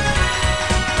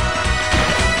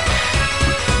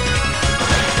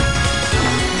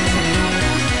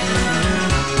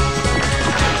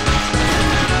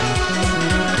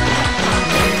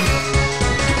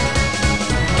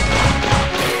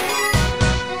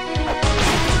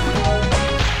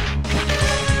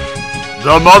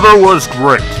 The mother was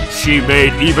great. She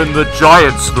made even the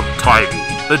giants look tiny.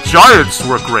 The giants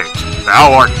were great.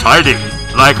 Thou art tiny,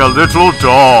 like a little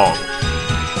dog.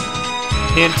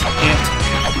 Hint, hint.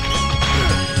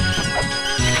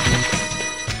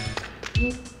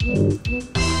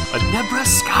 A nebra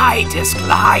sky disk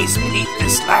lies beneath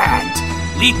this land.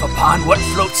 Leap upon what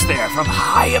floats there from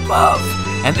high above,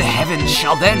 and the heavens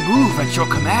shall then move at your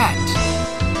command.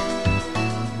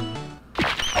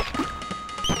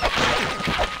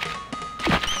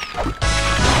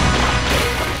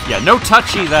 Yeah, no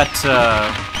touchy that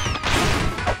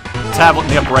tablet in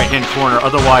the upper right-hand corner,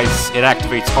 otherwise it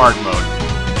activates hard mode.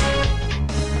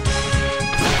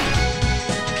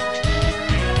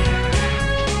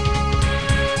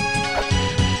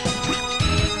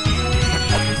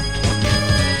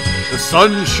 The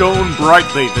sun shone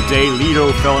brightly the day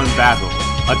Leto fell in battle.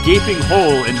 A gaping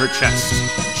hole in her chest.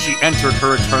 She entered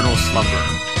her eternal slumber.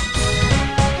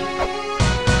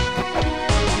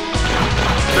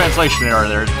 Translation error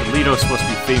there. Leto's supposed to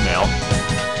be female.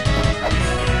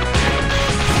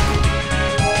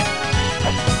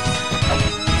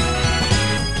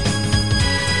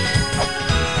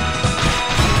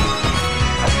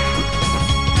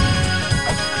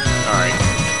 Alright.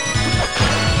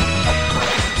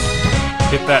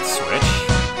 Hit that switch.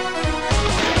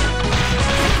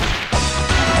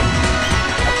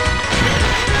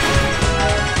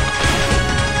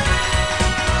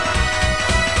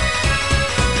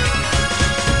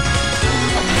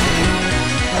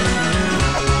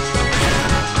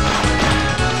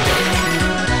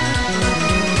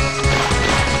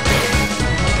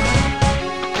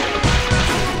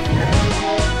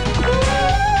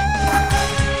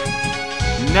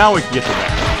 Now we can get to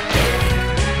that.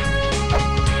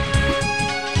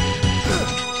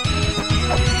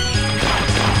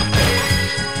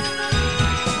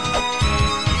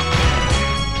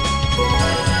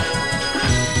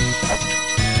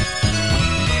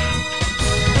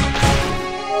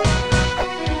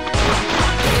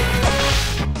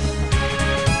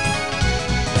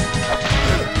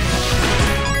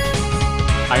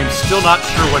 I am still not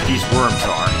sure what these worms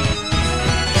are.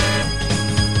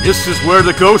 This is where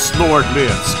the Ghost Lord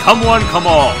lives. Come one, come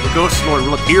all. The Ghost Lord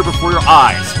will appear before your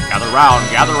eyes. Gather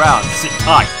round, sit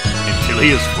tight, until he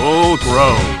is full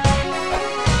grown.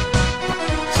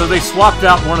 So they swapped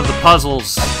out one of the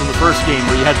puzzles from the first game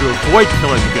where you had to avoid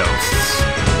killing the ghosts.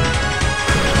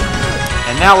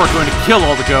 And now we're going to kill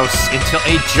all the ghosts until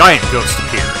a giant ghost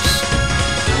appears.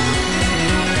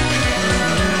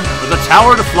 For the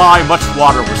tower to fly, much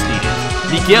water was needed.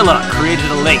 Miguela created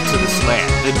a lake to this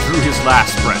land, then drew his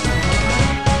last breath.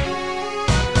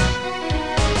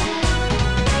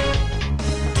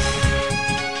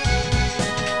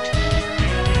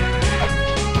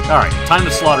 Alright, time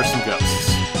to slaughter some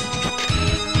ghosts.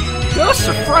 Ghosts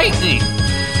are frightening!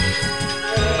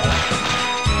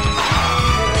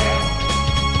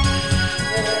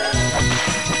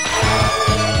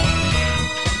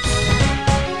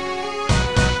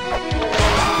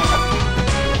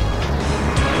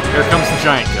 Here comes the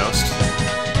giant ghost.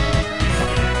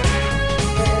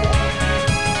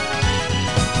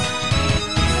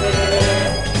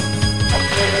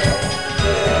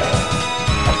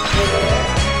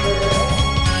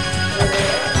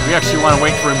 We actually want to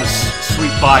wait for him to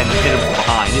sweep by and then hit him from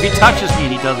behind. If he touches me,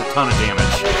 he does a ton of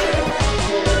damage.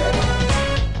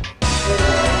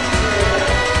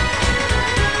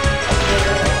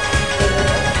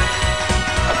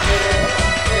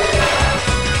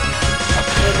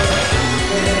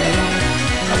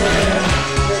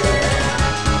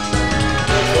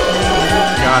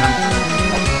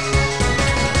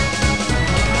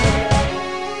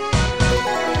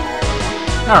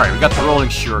 Alright, we got the rolling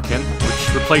shuriken,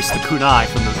 which replaced the kunai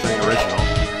from the original.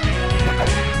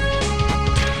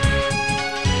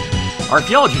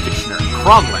 Archaeology Dictionary,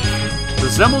 Kromlech.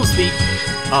 Resembles the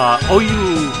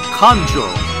Oyu Kanjo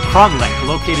Kromlech,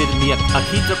 located in the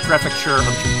Akita Prefecture of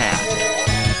Japan.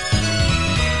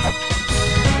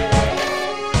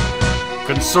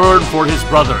 Concerned for his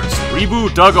brothers, Ribu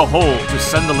dug a hole to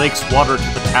send the lake's water to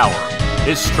the tower.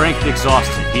 His strength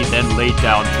exhausted, he then laid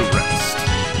down to rest.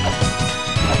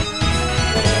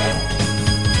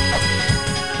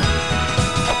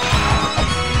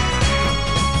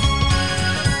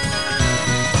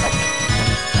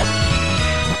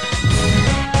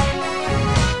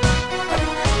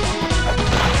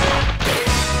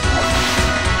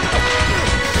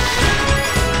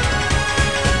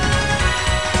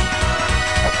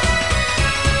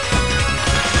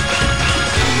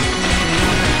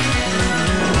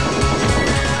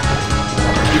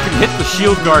 Hit the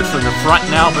shield guards from the front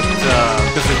now, but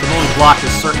because they can only block a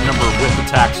certain number of whip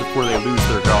attacks before they lose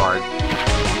their guard.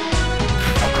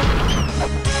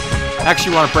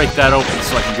 Actually want to break that open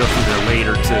so I can go through there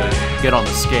later to get on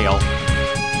the scale.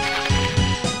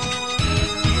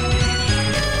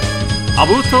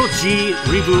 Abuto, Ji,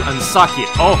 Ribu, and Saki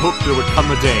all hoped there would come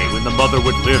a day when the mother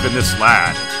would live in this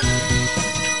land.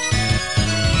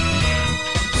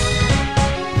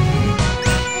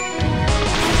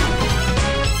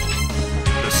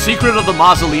 Secret of the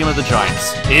Mausoleum of the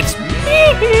Giants. It's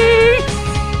me!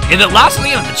 In the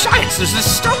Mausoleum of the Giants, there's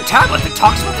this stone tablet that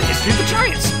talks about the history of the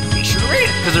Giants. Be sure to read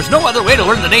it, because there's no other way to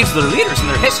learn the names of their leaders and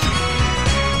their history.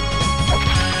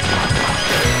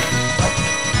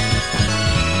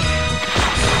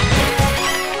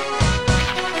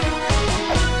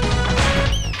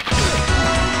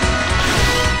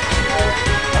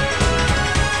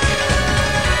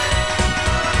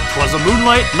 It was a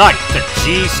moonlight night that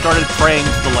G started praying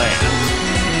to the land.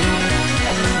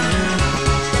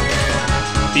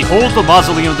 Behold the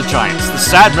Mausoleum of the Giants. The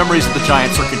sad memories of the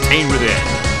Giants are contained within.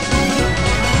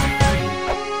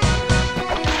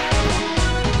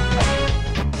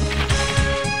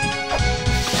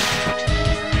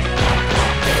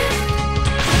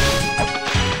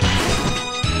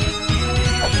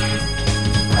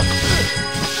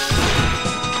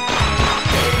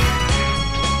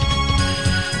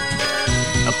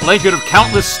 A blanket of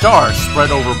countless stars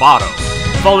spread over Bato,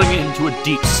 falling into a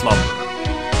deep slumber.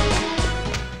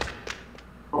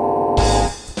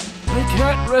 I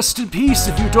can't rest in peace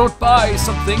if you don't buy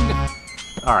something.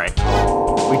 Alright.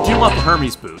 We do want the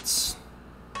Hermes boots.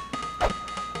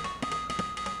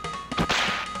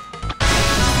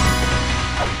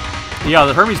 Yeah,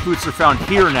 the Hermes boots are found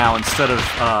here now instead of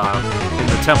in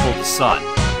the Temple of the Sun.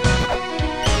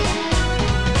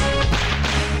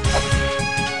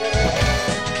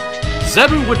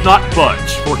 Zebu would not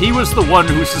budge, for he was the one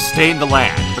who sustained the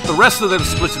land, but the rest of them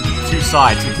split into two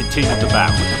sides and continued the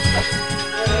battle.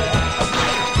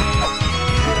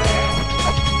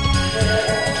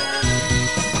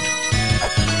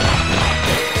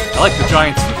 I like the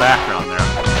giants in the background there.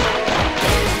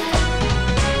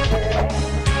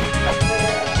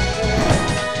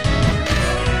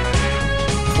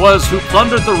 'Twas who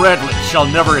plundered the redlet shall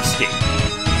never escape.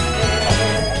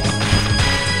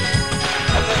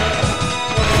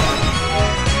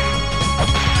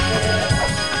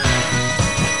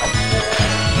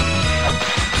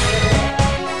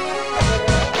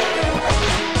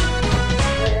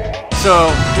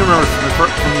 So, you remember from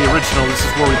the original, this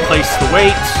is where we place the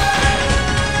weight,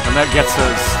 and that gets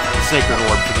us the Sacred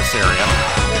Orb for this area.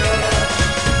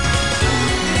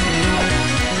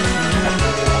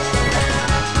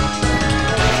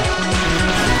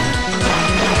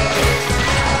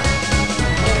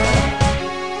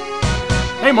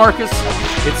 Hey Marcus,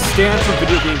 it's Stan from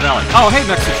Video Game Valley. Oh, hey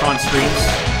Mexitron Streams.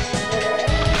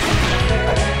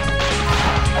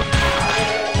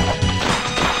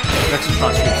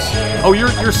 Mexitron Streams. Oh,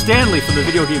 you're Stanley from the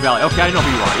Video Game Valley. Okay, I know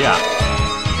who you are, yeah.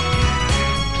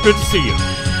 Good to see you.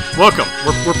 Welcome.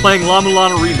 We're playing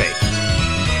Mulana Remake.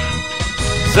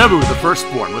 Zebu, the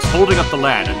firstborn, was holding up the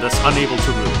land and thus unable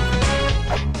to move.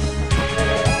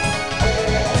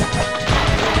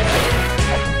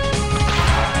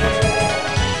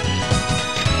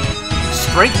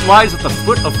 Strength lies at the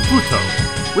foot of Futo.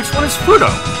 Which one is Futo?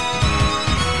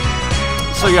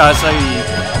 So yeah, as I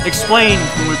explained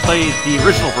when we played the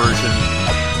original version,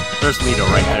 there's Lido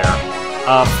right there.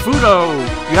 Futo,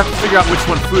 you have to figure out which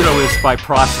one Futo is by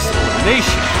process of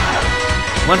elimination.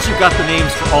 Once you've got the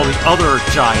names for all the other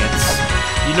giants,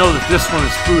 you know that this one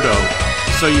is Futo,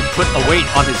 so you put a weight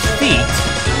on his feet,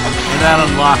 and that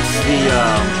unlocks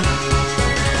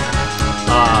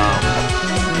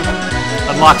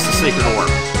unlocks the sacred orb.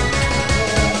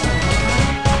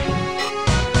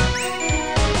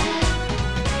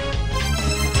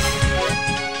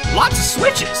 Lots of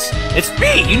switches! It's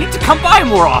me! You need to come by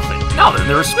more often! Now then,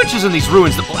 there are switches in these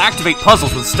ruins that will activate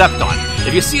puzzles when stepped on.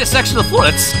 If you see a section of the floor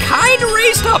that's kinda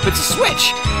raised up, it's a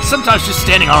switch. Sometimes just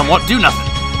standing on them won't do nothing,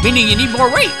 meaning you need more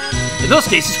weight. In those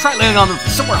cases, try landing on them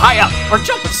somewhere high up, or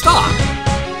jump and stop.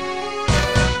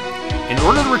 In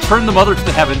order to return the mother to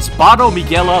the heavens, Bado,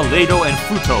 Miguela, Ledo, and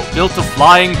Futo built a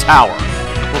flying tower.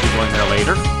 We'll be going there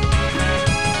later.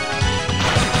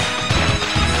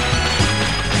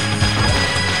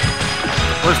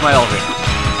 Where's my elevator?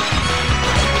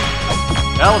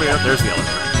 Elevator, there's the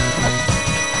elevator.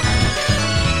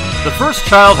 The first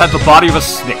child had the body of a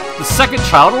snake. The second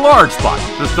child a large body.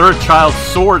 The third child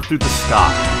soared through the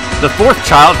sky. The fourth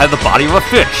child had the body of a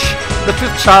fish. The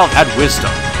fifth child had wisdom.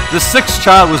 The sixth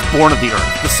child was born of the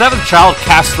earth. The seventh child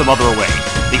cast the mother away.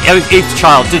 The eighth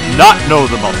child did not know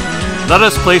the mother. Let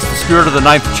us place the spirit of the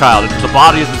ninth child into the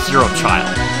body of the 0th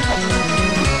child.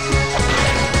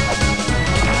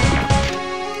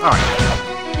 Alright.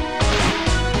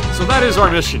 So that is our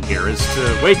mission here, is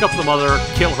to wake up the mother,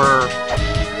 kill her,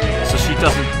 so she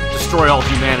doesn't destroy all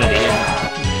humanity.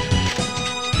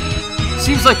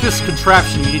 Seems like this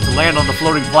contraption you need to land on the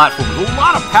floating platform with a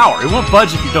lot of power. It won't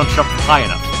budge if you don't jump high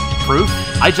enough. Proof?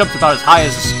 I jumped about as high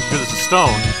as good as a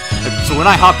stone, so when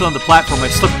I hopped on the platform I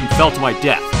slipped and fell to my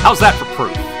death. How's that for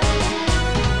proof?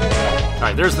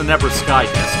 Alright, there's the Nebra Sky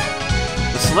Disc.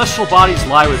 The celestial bodies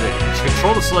lie within. To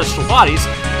control the celestial bodies,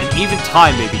 and even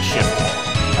time may be shifted.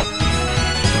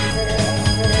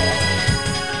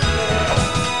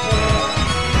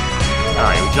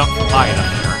 Alright, we jumped from high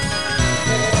enough there.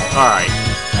 Alright.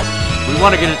 We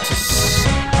want to get it to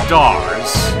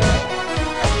stars.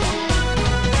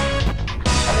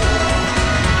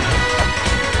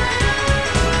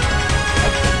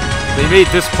 They made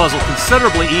this puzzle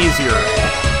considerably easier.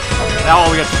 Now all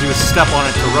we have to do is step on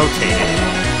it to rotate it.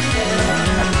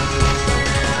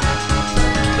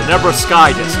 The Nebra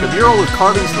Sky Disc, a mural with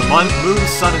carvings of the moon,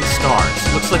 sun, and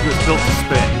stars. Looks like it was built to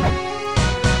spin.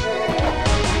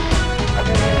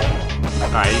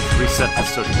 Alright, you can reset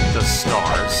this so it does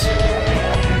stars.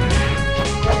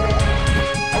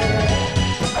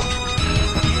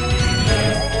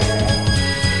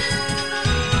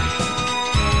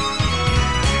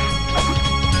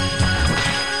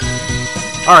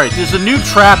 Alright, there's a new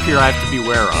trap here I have to be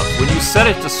aware of. When you set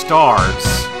it to stars,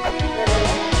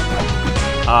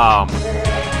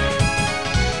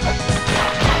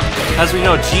 as we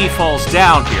know, G falls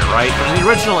down here, right? But in the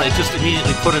original, it just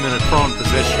immediately put him in a prone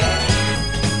position.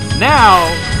 Now,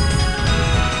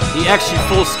 he actually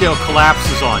full-scale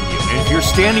collapses on you, and if you're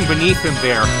standing beneath him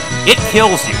there, it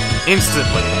kills you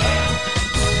instantly.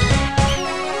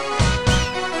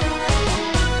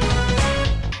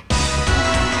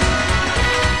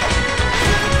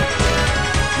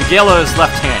 Miguela is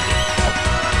left-handed,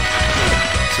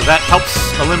 so that helps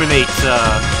eliminate,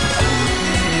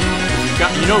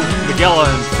 you know Miguela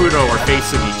and Futo are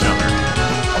facing each other,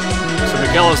 so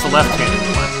Miguela's the left-handed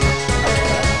one.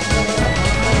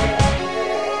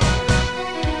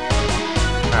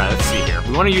 Alright, let's see here.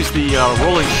 We want to use the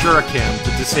rolling shuriken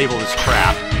to disable this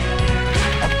trap.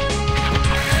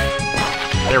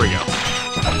 There we go.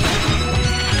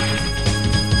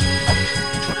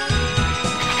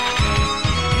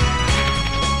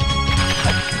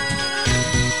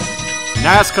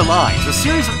 Nazca Lines, a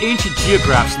series of ancient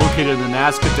geographs located in the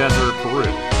Nazca Desert of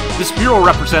Peru. This mural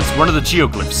represents one of the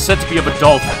geoglyphs, said to be of a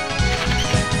dolphin.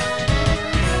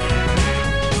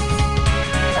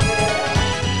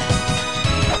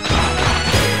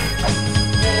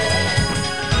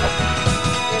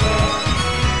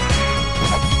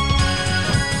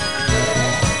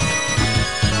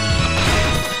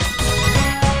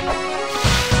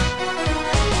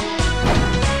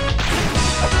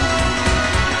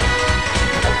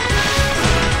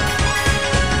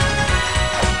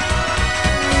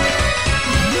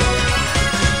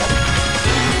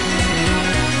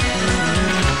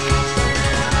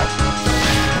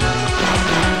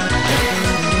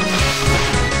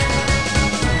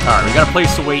 Alright, we gotta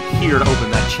place the weight here to open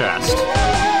that chest.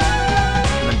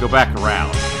 And then go back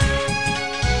around.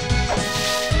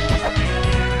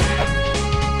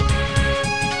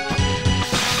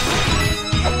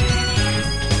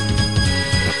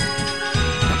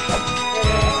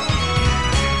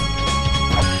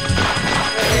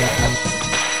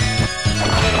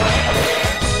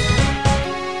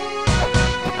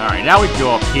 Alright, now we can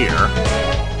go up here.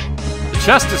 The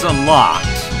chest is unlocked.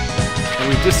 And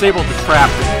we've disabled the trap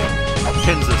that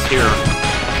pins us here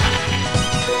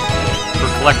for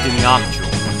collecting the Omni Jewel.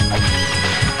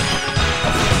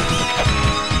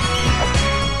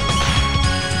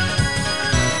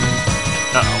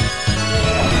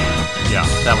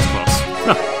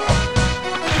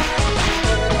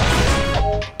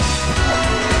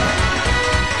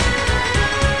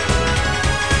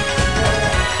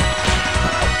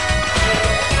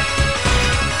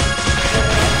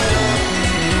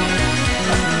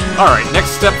 Alright, next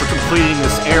step for completing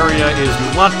this area is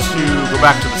we want to go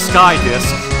back to the sky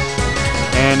disk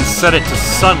and set it to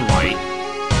sunlight.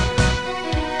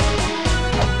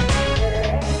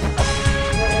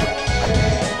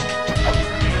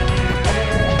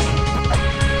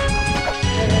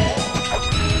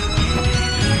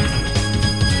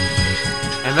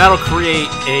 And that'll create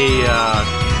a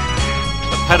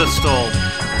pedestal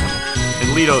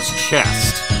in Lito's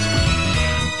chest.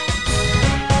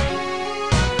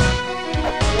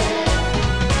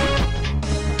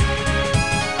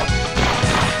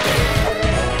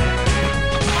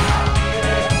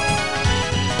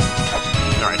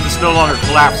 Alright, this no longer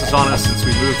collapses on us since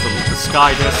we moved from the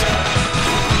sky disk.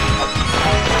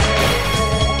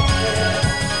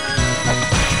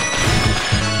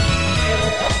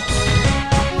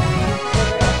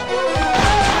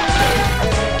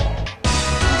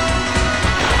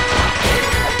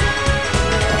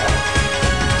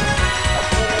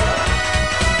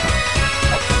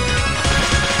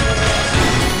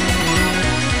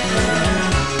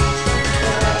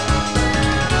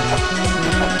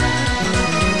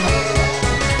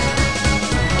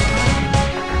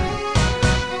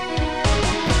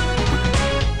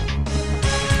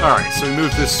 Alright, so we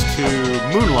move this to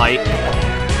Moonlight.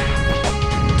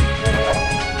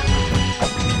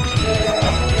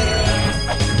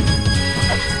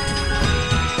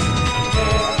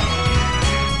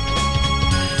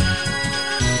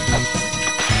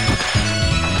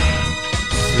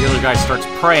 So the other guy starts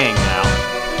praying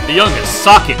now. The youngest,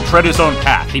 Socket, tread his own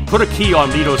path. He put a key on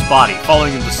Lito's body,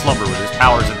 falling into slumber with his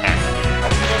powers in hand.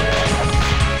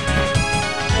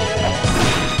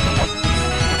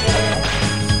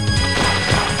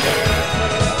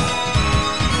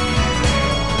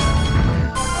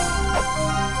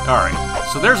 Alright,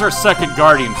 so there's our second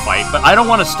Guardian fight, but I don't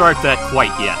want to start that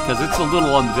quite yet, because it's a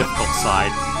little on the difficult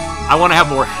side. I want to have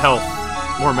more health,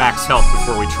 more max health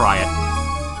before we try it.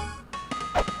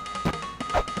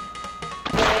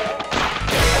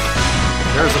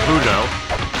 There's a Budo.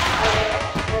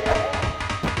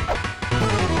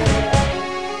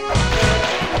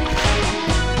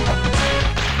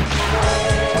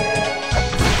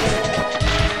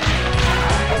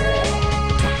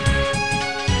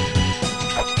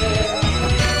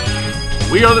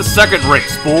 We are the second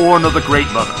race, born of the Great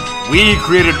Mother. We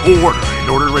created order in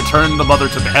order to return the Mother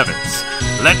to the heavens.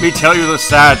 Let me tell you the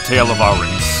sad tale of our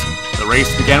race. The race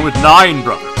began with 9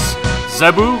 brothers.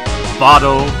 Zebu,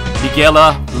 Bado,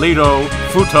 Miguela, Lito,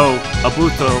 Futo,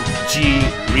 Abuto, Ji,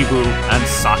 Ribu, and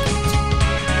Socket.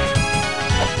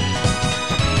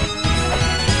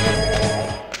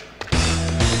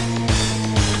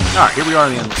 Alright, here we are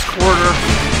in the Endless Corridor.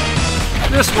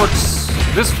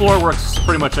 This floor works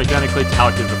pretty much identically to how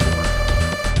it did before.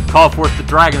 Call forth the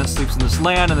dragon that sleeps in this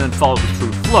land, and then follow the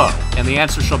true flow, and the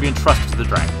answer shall be entrusted to the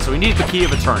dragon. So we need the Key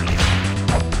of Eternity.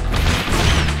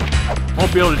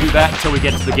 Won't be able to do that until we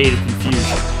get to the Gate of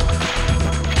Confusion.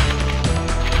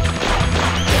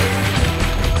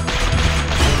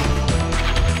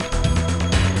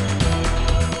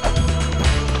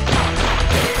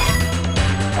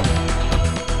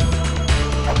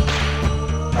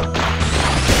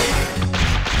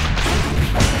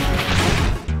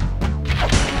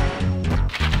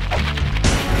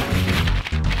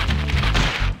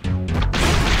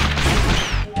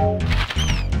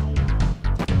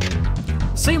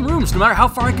 Same rooms no matter how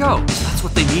far I go. So that's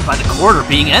what they mean by the corridor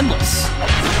being endless.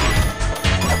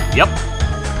 Yep.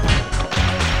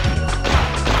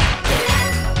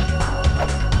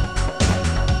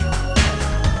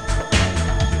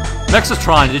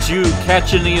 Nexustron, did you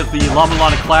catch any of the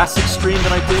Mulana Classic stream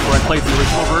that I did where I played the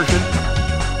original version?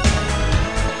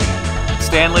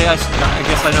 Stanley, I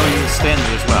guess I know you as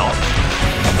Stanley as well.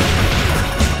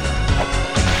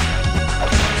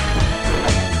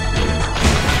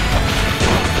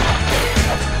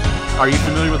 Are you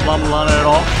familiar with Mulana at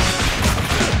all?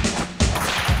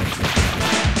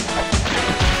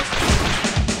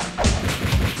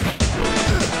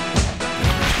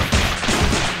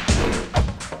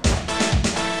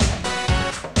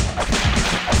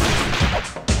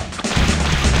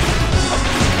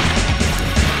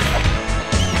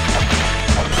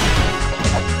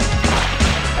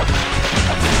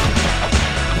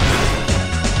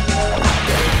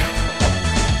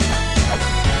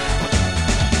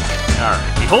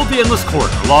 Hold the endless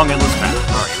corridor, long endless path.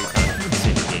 Alright, let's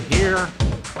see if we get here.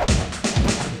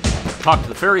 Talk to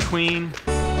the Fairy Queen.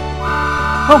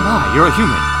 Oh my, you're a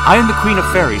human. I am the Queen of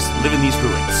Fairies that live in these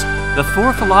ruins. The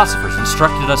 4 philosophers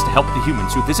instructed us to help the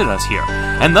humans who visit us here,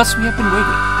 and thus we have been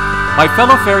waiting. My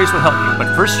fellow fairies will help you,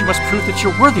 but first you must prove that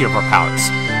you're worthy of our powers.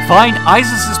 Find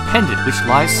Isis's pendant, which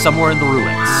lies somewhere in the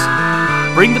ruins.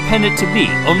 Bring the pendant to me,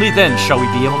 only then shall we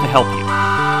be able to help you.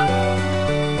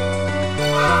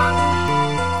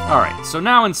 Alright, so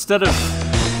now instead of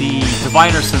the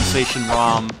Diviner Sensation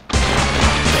ROM,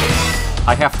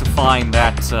 I have to find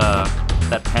that,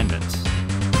 that pendant.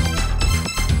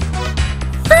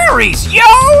 Fairies, yo!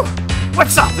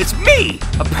 What's up? It's me!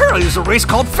 Apparently there's a race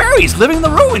called Fairies living in the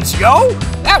ruins, yo!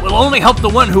 That will only help the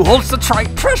one who holds the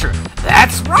treasure.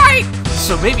 That's right!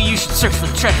 So maybe you should search for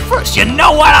the treasure first, you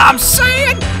know what I'm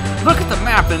saying? Look at the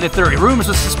map, and if there are rooms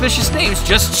with suspicious names,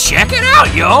 just check it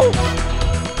out, yo!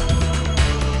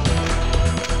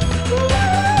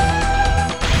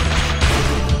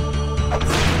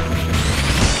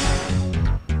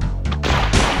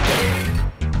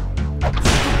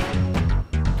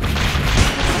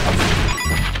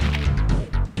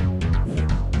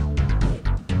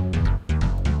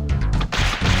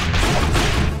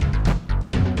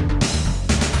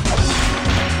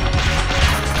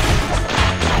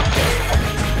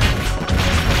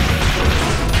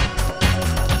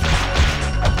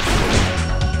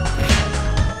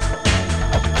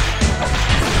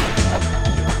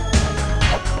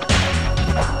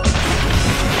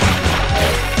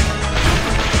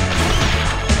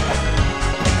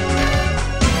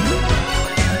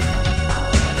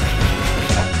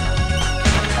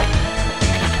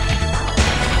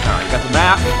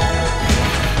 Map.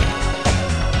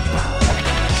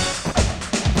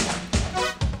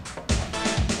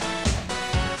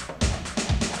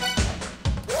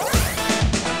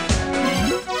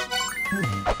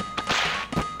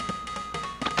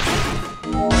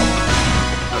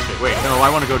 Okay, wait, no, I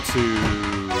want to go to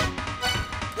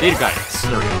data guidance.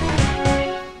 There we go.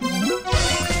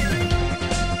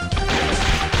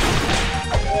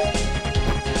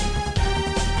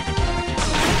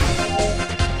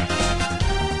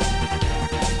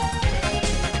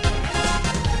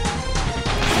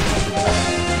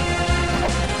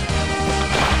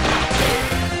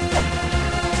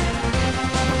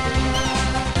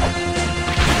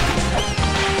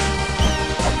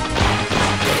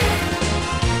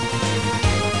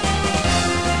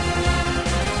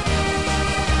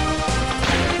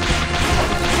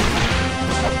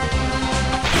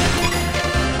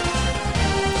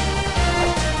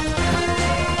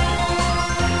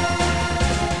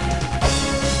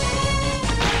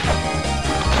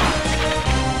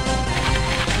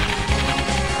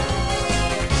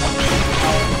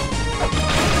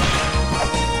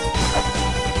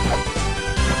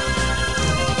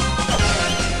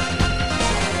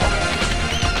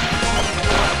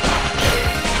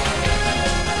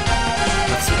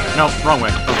 No, wrong way.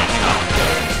 Okay, hang on.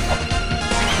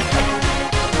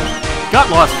 Got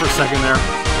lost for a second there.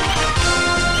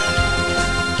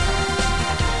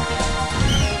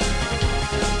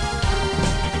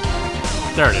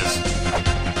 There it is.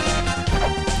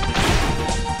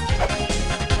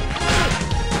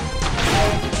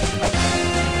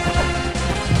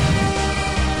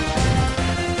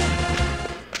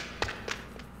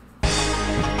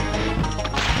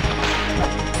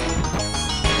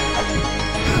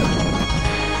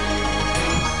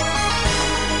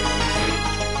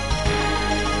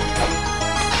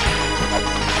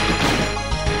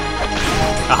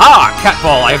 Aha!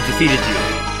 Catball, I have defeated you.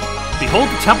 Behold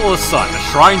the Temple of the Sun, a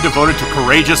shrine devoted to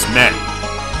courageous men.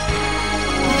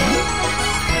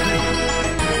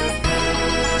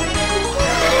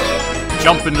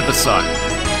 Jump into the sun.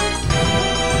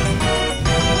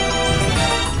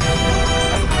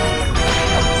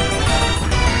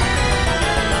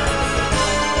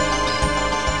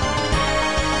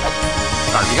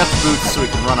 Alright, we got the boots so we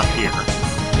can run up here.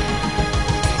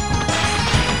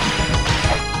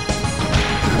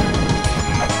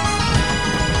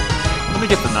 Let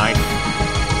me get the knife.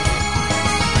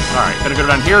 Alright, gotta go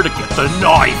down here to get the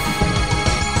knife!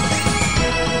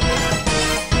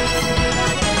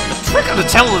 The trick of the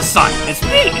Temple of the Sun. It's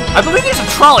me! I believe there's a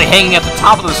trolley hanging at the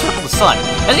top of the Circle of the Sun.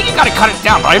 I think you gotta cut it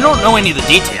down, but I don't know any of the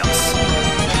details.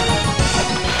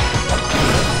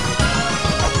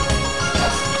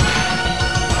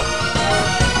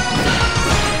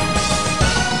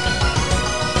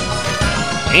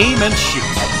 Aim and shoot.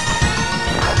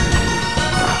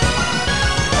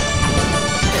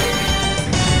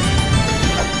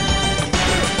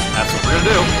 That's what we're gonna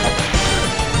do.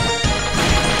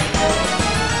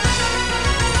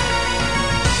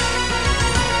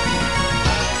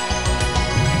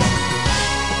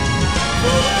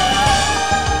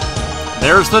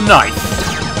 There's the knife.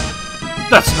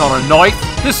 That's not a knife.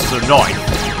 This is a knife.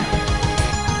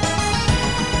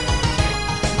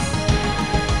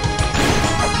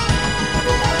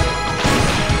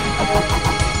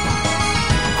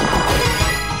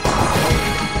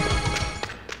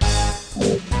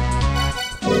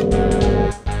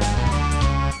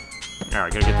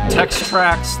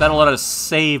 contracts. That'll let us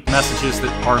save messages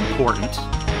that are important,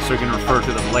 so we can refer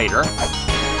to them later.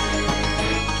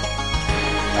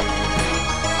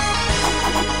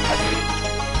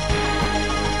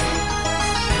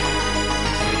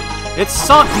 It's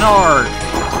Sontnard!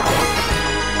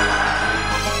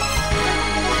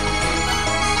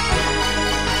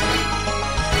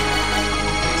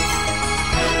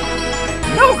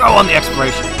 No go on the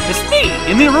exploration. It's me!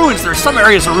 In the ruins, there are some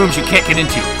areas or rooms you can't get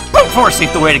into. Brute force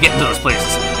ain't the way to get into those places.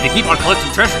 If you keep on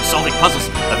collecting treasure and solving puzzles,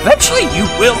 eventually you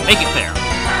will make it there.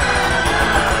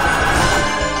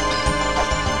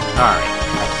 Alright.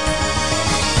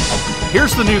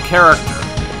 Here's the new character.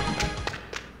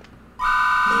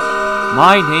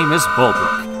 My name is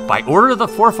Bulbrook. By order of the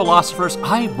four philosophers,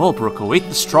 I, Bulbrook, await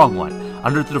the Strong One.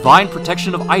 Under the divine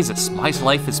protection of Isis, my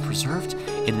life is preserved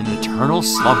in an eternal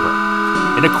slumber.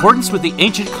 In accordance with the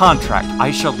ancient contract,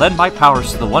 I shall lend my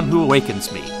powers to the one who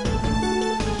awakens me.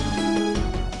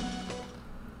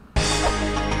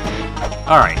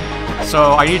 Alright,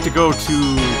 so I need to go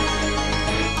to...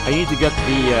 I need to get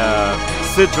the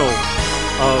sigil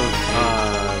of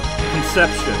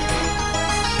conception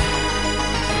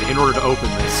in order to open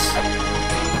this.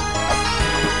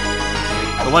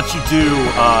 But once you do,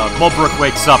 Mulbrook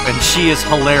wakes up and she is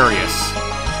hilarious.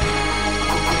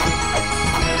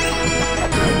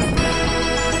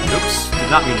 Oops, did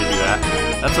not mean to do that.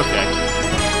 That's okay.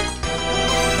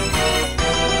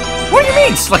 What do you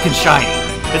mean, slick and shiny?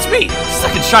 It's me,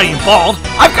 slick and shiny and bald.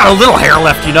 I've got a little hair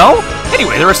left, you know?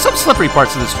 Anyway, there are some slippery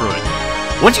parts of this ruin.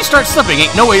 Once you start slipping,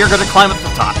 ain't no way you're gonna climb up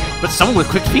the top. But someone with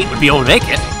quick feet would be able to make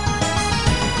it.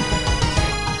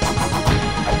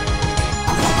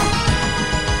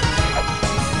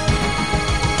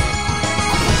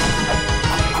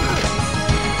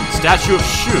 Statue of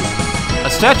Shu. A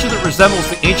statue that resembles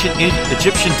the ancient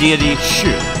Egyptian deity Shu,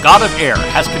 god of air,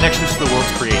 has connections to the world's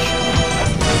creation.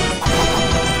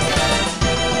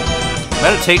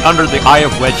 Meditate under the Eye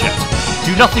of Wedget.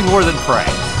 Do nothing more than pray.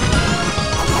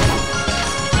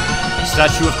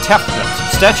 Statue of Tefnut.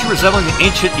 Statue resembling the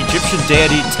ancient Egyptian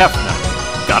deity Tefnut,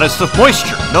 goddess of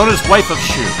moisture, known as wife of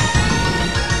Shu.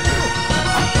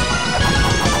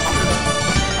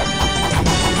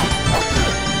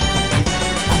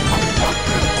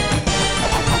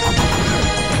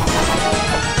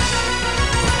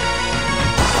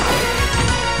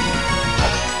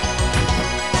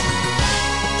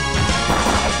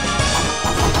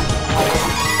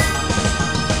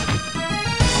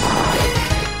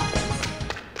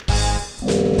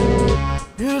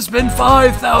 It's been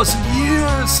 5,000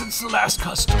 years since the last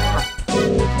customer.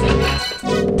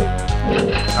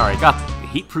 Alright, got the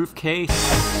heat-proof case.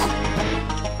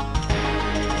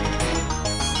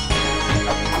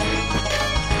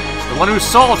 The one who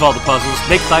solved all the puzzles,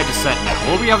 make thy descent now.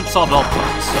 Well, we haven't solved all the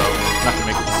puzzles, so I'm not going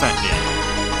to make a descent yet.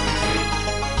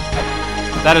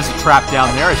 That is a trap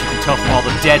down there, as you can tell from all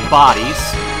the dead bodies.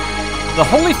 The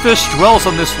holy fish dwells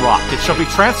on this rock. It shall be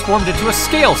transformed into a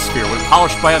scale sphere when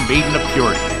polished by a maiden of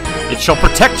purity. It shall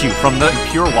protect you from the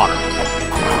impure water.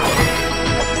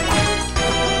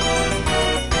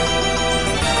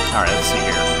 Alright, let's see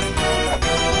here.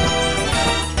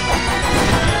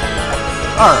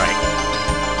 Alright.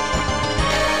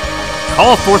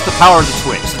 Call forth the power of the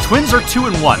twins. The twins are 2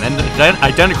 and 1, and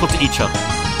identical to each other.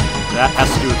 That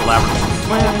has to do with the labyrinth of the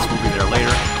twins. We'll be there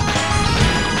later.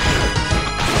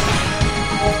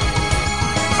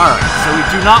 Alright, so we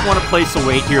do not want to place a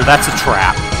weight here. That's a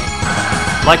trap.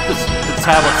 Like the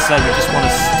tablet said, you just want to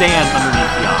stand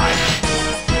underneath the eye.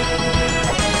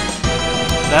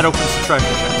 That opens the treasure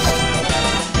chest.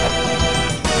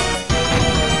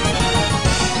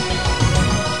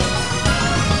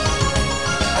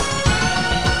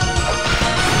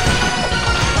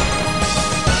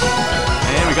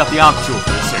 And we got the Ankh Jewel for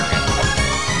this area.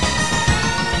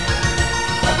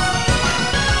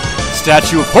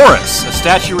 Statue of Horus, a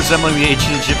statue resembling the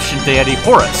ancient Egyptian deity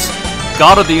Horus,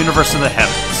 god of the universe and the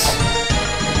heavens.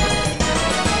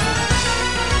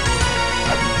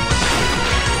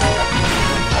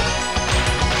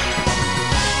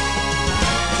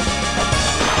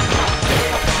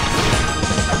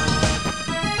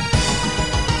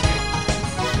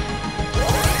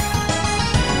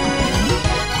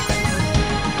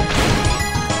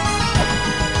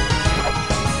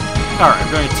 Alright,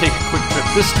 I'm going to take a quick trip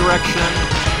this direction.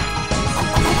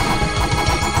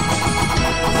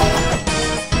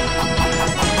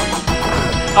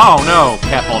 Oh no,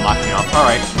 cat ball knocked me off.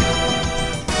 Alright.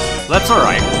 That's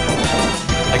alright.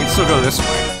 I can still go this way.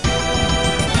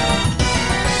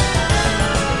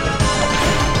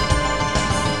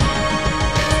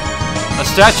 A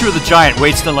statue of the giant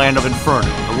waits in the land of Inferno.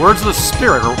 The words of the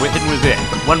spirit are hidden within,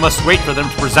 but one must wait for them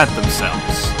to present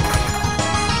themselves.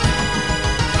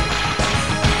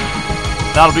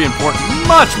 That'll be important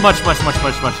much later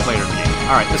in the game.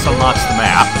 Alright, this unlocks the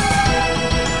map.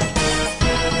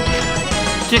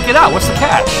 Kick it out, what's the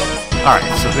catch? Alright,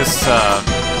 so this,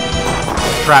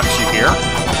 traps you here.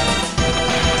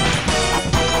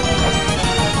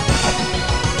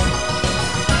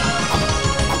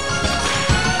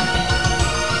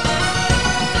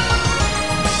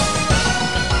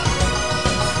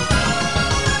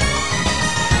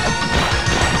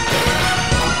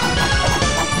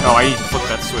 Oh, I need to flip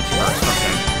that switch first,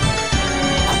 okay.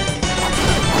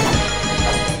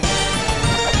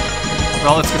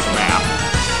 Well, let's get the map.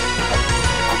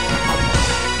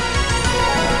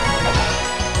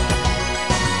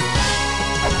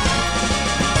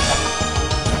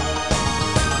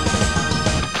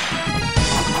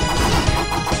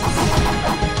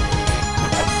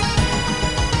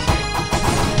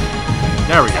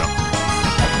 There we go.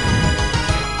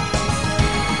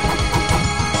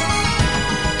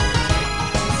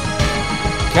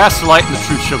 Cast a light and the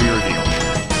truth shall be revealed.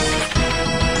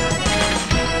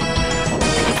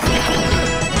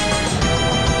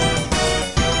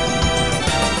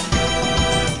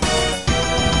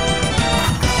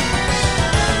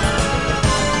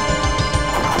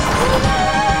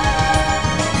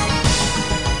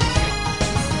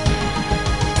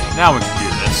 Now we can do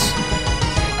this.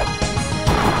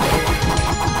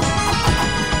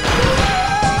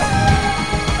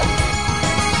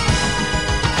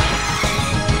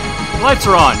 Lights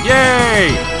are on!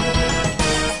 Yay!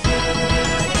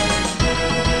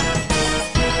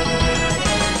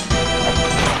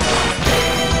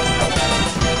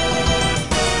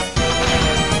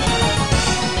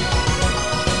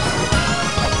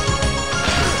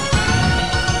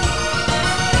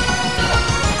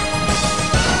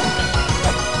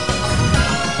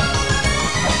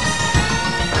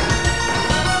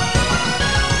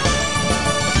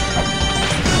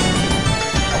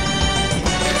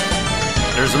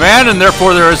 There's a man, and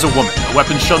therefore there is a woman. A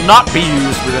weapon shall not be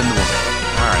used within the woman.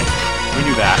 Alright, we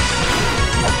knew that.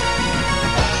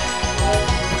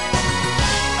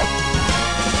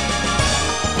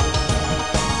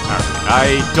 Alright,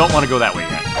 I don't want to go that way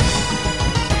yet.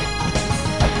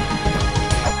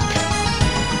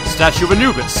 Statue of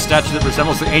Anubis. Statue that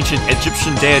resembles the ancient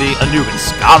Egyptian deity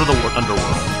Anubis, god of the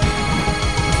underworld.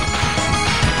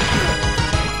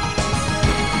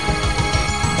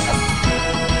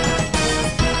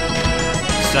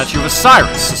 Statue of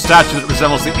Osiris, a statue that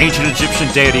resembles the ancient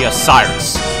Egyptian deity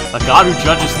Osiris, a god who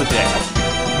judges the dead.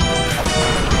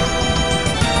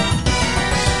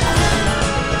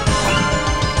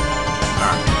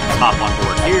 Alright, let's hop on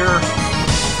board here.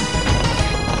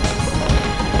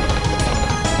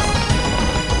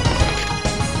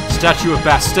 Statue of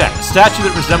Bastet, a statue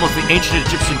that resembles the ancient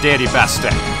Egyptian deity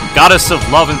Bastet, goddess of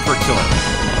love and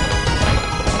fertility.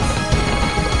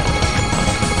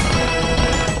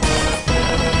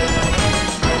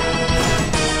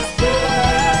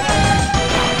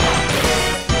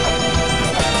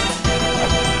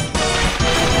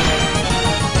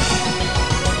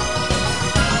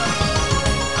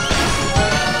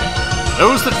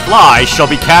 Those that fly shall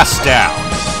be cast down.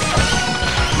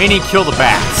 Meaning kill the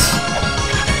bats.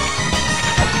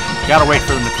 Gotta wait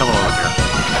for them to come over here.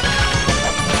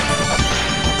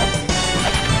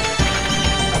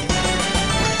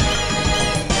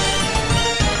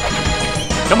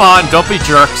 Come on, don't be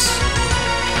jerks.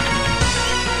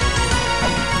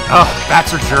 Oh,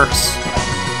 bats are jerks.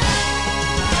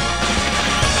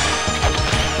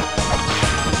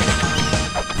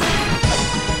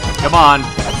 Come on.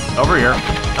 Over here.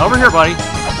 Over here, buddy.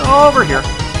 Over here.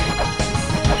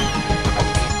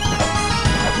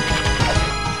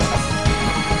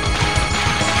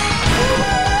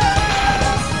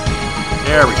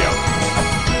 There we go.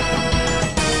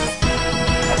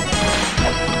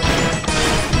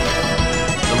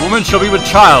 The woman shall be with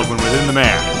child when within the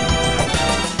man.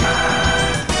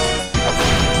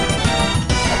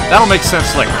 That'll make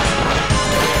sense later.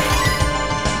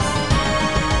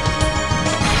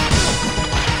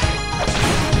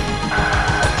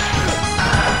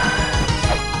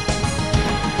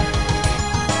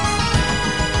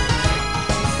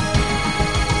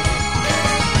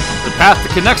 Path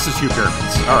that connects the two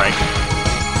pyramids. Alright.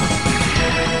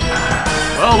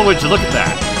 Well, would you look at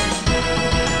that?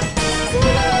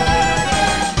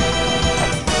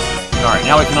 Alright,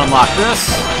 now we can unlock this.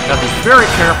 Gotta be very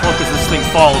careful because this thing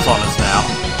falls on us now.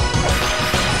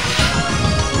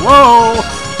 Whoa!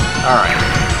 Alright.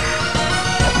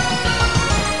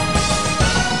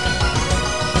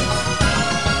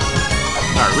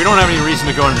 Alright, we don't have any reason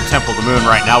to go into the Temple of the Moon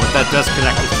right now, but that does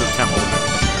connect us to the Temple of the Moon.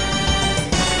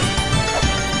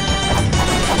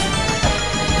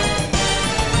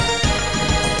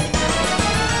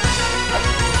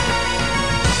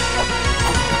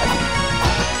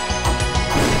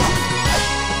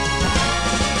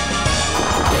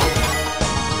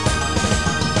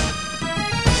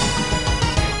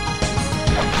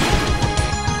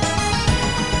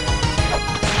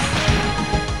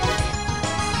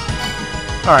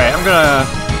 Alright, I'm gonna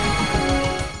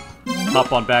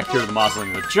hop on back here to the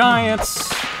Mausoleum of the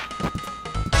Giants.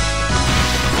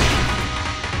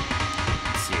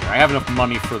 Let's see here. I have enough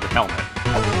money for the helmet.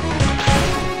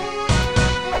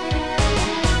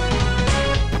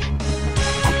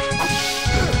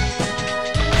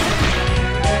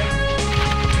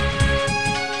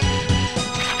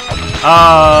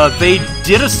 They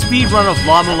did a speedrun of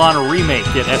La Mulana Remake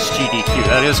at SGDQ.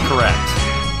 That is correct.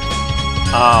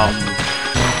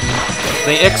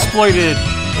 They exploited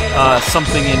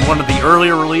something in one of the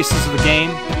earlier releases of the game,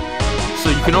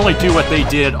 so you can only do what they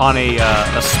did on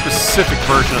a specific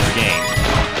version of the game,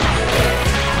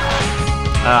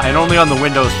 and only on the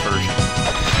Windows version.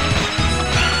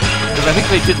 Because I think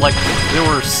they did there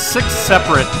were 6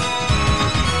 separate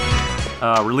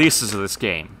releases of this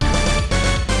game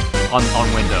on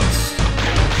Windows.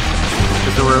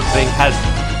 Because they had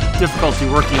difficulty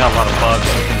working out a lot of bugs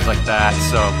and things like that,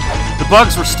 so the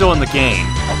bugs were still in the game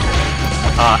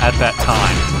at that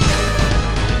time.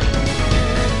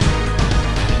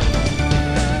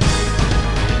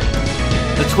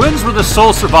 The twins were the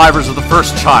sole survivors of the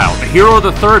first child. The hero of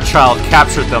the third child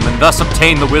captured them and thus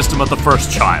obtained the wisdom of the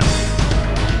first child.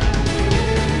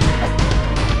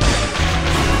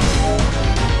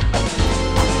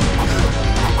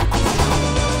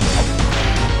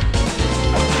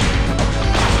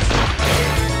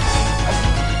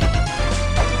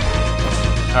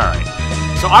 Alright,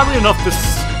 so oddly enough,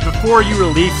 before you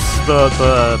release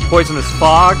the poisonous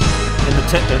fog in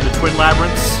the Twin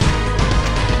Labyrinths,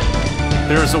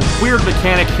 there's a weird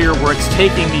mechanic here where it's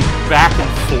taking me back and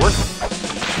forth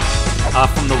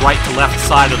from the right to left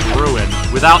side of the ruin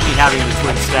without me having the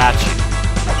twin statue.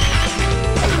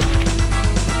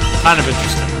 Kind of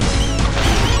interesting.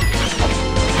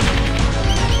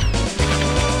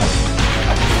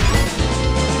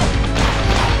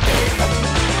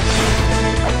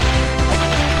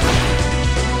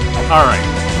 Alright.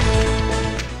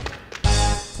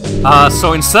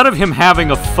 So instead of him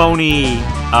having a phony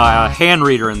hand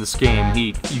reader in this game,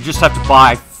 you just have to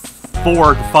buy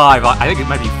 4 to 5, I think it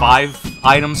might be 5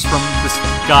 items from this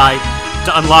guy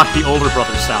to unlock the older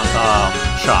brother shop.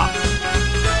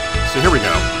 So here we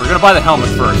go. We're gonna buy the helmet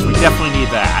first. We definitely need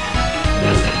that.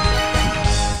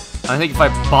 I think if I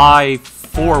buy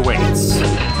 4 weights.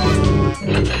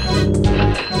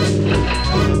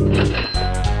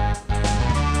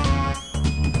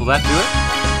 Will that do it?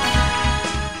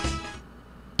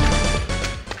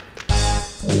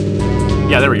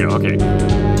 Yeah, there we go, okay.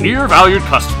 Dear valued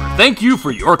customer, thank you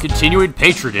for your continued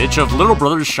patronage of Little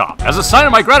Brother's shop. As a sign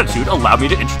of my gratitude, allow me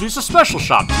to introduce a special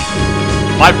shop to you.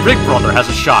 My big brother has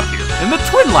a shop here, in the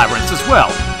Twin Labyrinths as well.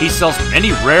 He sells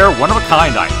many rare,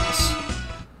 one-of-a-kind items.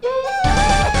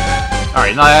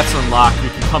 Alright, now that's unlocked. We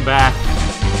can come back.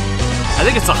 I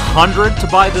think it's 100 to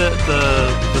buy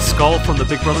the skull from the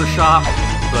Big Brother shop.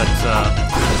 But,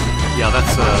 yeah,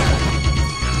 that's,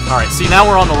 Alright, see, now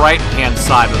we're on the right-hand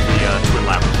side of the Twin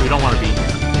Labyrinth. We don't want to be here.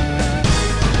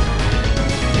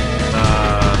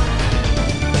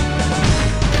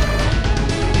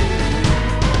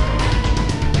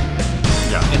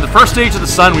 Yeah, in the first age of the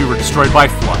sun, we were destroyed by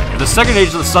flood. In the second age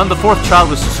of the sun, the fourth child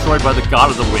was destroyed by the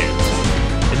god of the wind.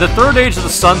 In the third age of the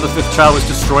sun, the fifth child was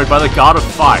destroyed by the god of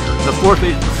fire. In the fourth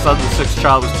age of the sun, the sixth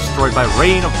child was destroyed by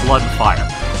rain of blood and fire.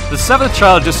 The seventh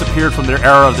child disappeared from their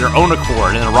era of their own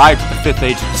accord and arrived at the fifth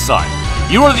age of the sun.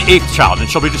 You are the eighth child and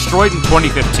shall be destroyed in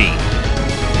 2015.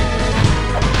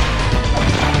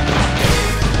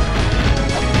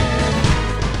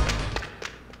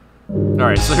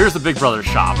 Alright, so here's the Big Brother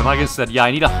shop, and like I said, yeah,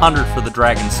 I need 100 for the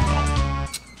Dragon Skull.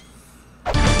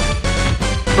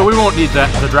 But we won't need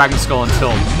the Dragon Skull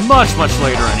until much, much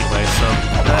later anyway, so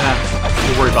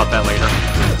we'll worry about that later.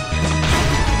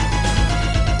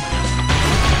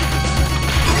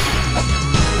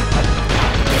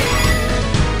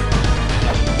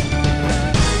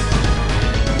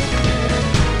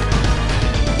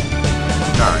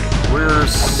 Alright, we're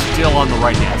still on the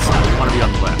right-hand side. We want to be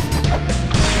on the left.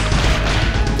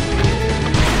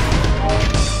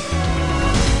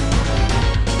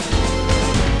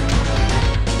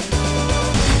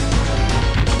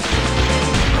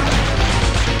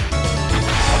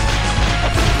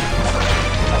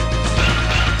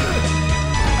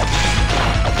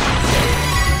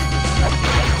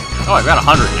 Oh, I've got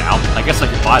 100 now. I guess I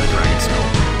could buy the Dragon Skull.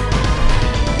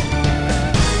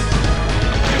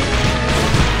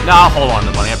 No, I'll hold on to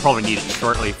the money. I probably need it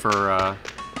shortly for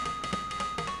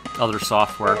other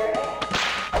software.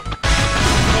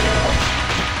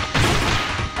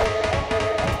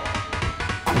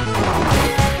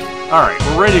 Alright,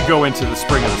 we're ready to go into the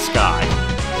Spring of the Sky.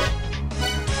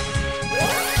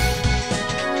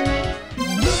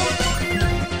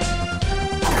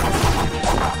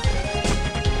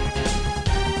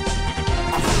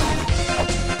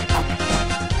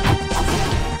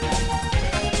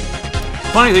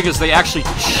 Funny thing is, they actually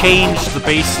changed the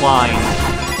bass line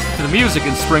to the music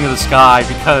in Spring of the Sky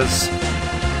because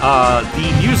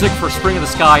the music for Spring of the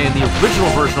Sky in the original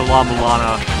version of La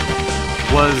Mulana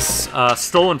was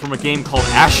stolen from a game called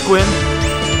Ashquin.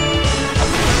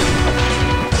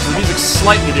 So the music's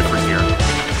slightly different here.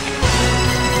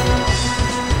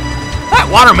 That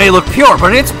water may look pure,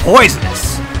 but it's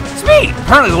poisonous. It's me!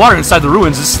 Apparently the water inside the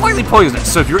ruins is slightly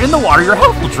poisonous, so if you're in the water, your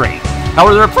health will drain.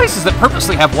 However, there are places that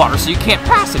purposely have water so you can't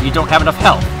pass it if you don't have enough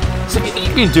health. So if you think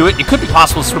you can do it, it could be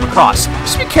possible to swim across.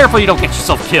 Just be careful you don't get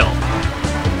yourself killed.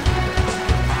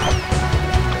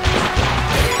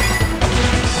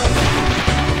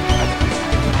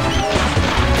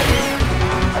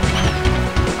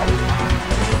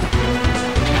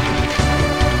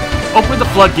 Open the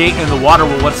floodgate and the water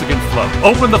will once again flow.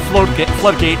 Open the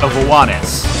floodgate of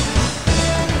Oanes.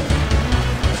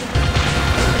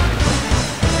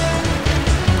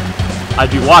 I'd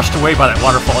be washed away by that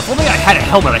waterfall. If only I had a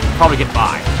helmet, I could probably get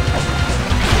by.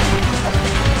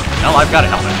 Well, I've got a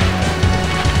helmet.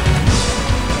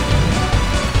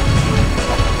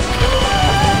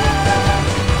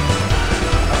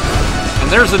 And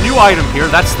there's a new item here.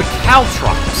 That's the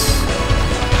caltrops.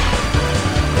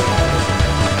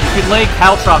 You can lay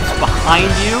caltrops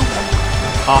behind you,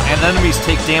 and enemies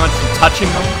take damage from touching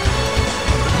them.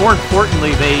 More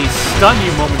importantly, they stun you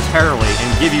momentarily and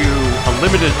give you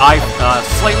a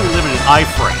slightly limited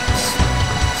iframes.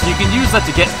 So you can use that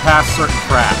to get past certain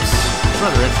traps. It's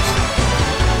rather interesting.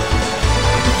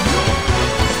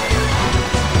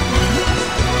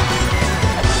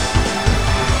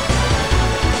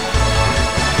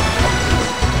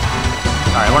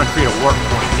 Alright, I want to create a warp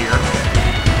point here.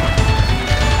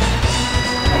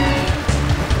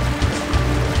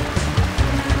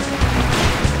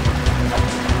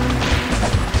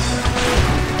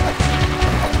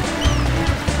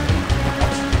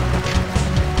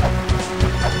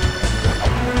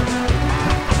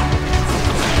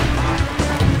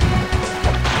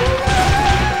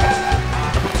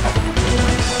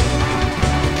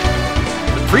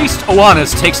 Priest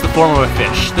Oanes takes the form of a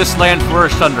fish. This land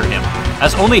flourished under him,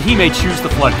 as only he may choose the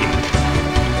floodgate.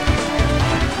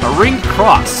 A ringed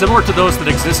cross, similar to those that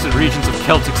exist in regions of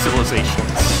Celtic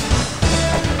civilizations.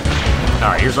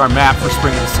 Alright, here's our map for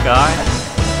Spring of the Sky.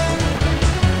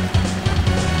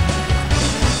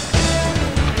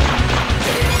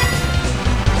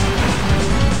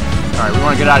 Alright, we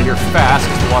want to get out of here fast,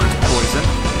 because the water's poison.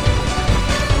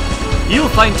 Heal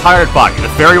thine tired body. The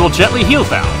fairy will gently heal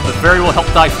thou. The fairy will help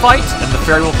thy fight, and the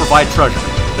fairy will provide treasure.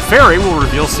 The fairy will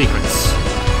reveal secrets.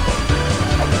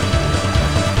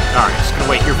 Alright, just gonna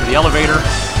wait here for the elevator.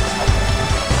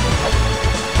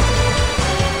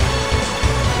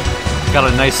 Got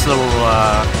a nice little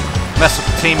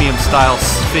Mesopotamian-style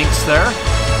sphinx there.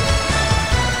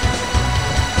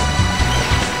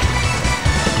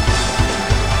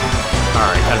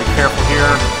 Alright, gotta be careful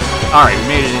here. Alright, we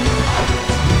made it in.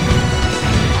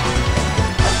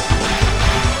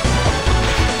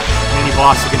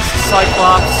 Boss against the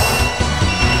Cyclops.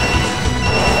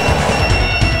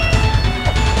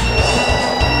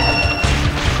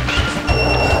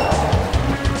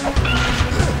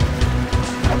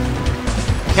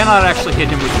 Cannot actually hit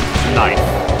him with the knife, so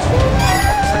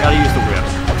I gotta use the whip.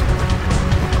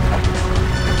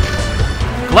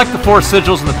 Collect the 4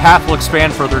 sigils and the path will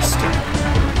expand further still.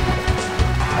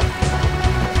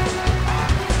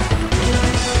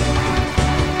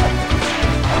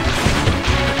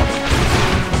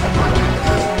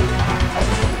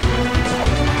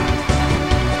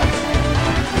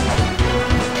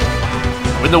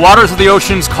 When the waters of the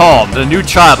oceans calmed, a new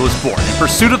child was born. In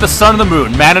pursuit of the sun and the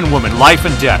moon, man and woman, life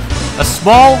and death, a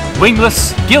small,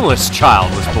 wingless, gillless child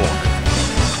was born.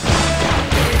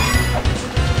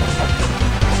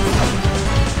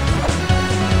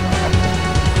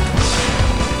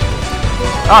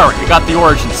 Alright, we got the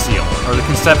origin seal, or the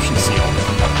conception seal.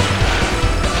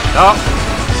 Oh,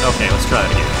 okay, let's try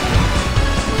that again.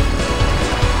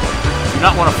 Do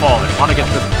not want to fall there. I want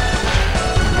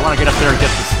to get up there and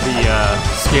get the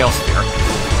scale sphere.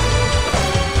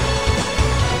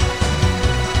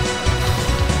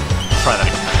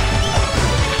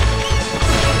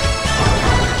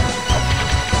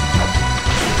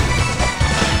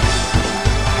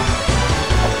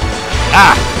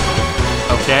 Ah!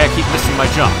 Okay, I keep missing my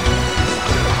jump.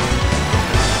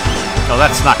 Oh,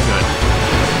 that's not good.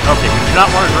 Okay, we do not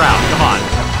want to drown. Come on.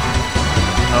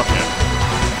 Okay.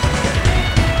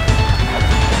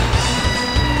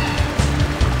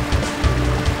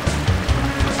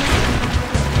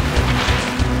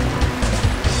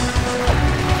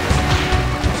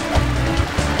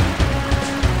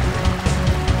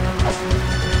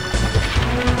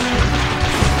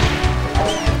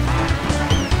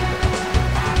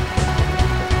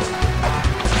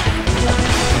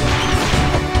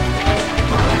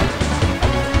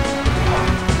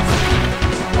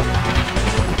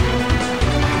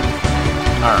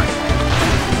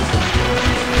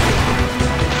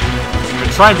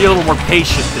 Try and be a little more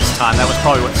patient this time. That was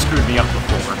probably what screwed me up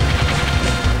before.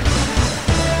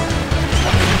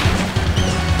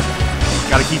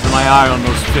 Gotta keep my eye on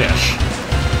those fish.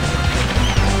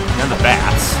 And the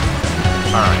bats.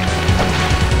 Alright.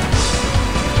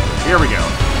 Here we go.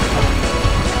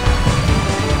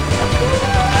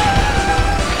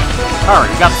 Alright,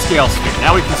 we got the scale sphere.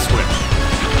 Now we can swim.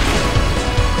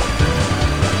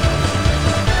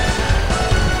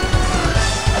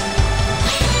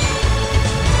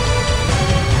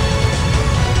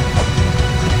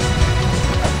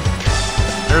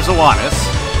 There's Awanis,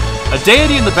 a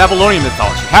deity in the Babylonian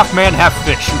mythology, half man, half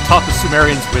fish, who taught the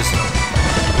Sumerians wisdom.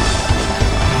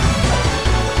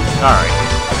 Alright.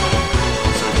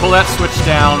 So we pull that switch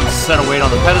down, set a weight on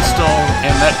the pedestal,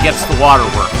 and that gets the water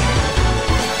working.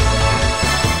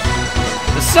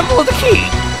 The symbol of the key!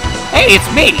 Hey,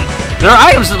 it's me! There are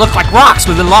items that look like rocks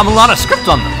with the La Mulana script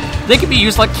on them. They can be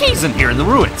used like keys in here in the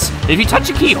ruins. If you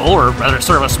touch a keyhole, or rather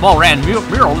sort of a small random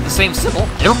mural with the same symbol,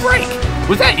 it'll break.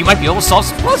 With that, you might be able to solve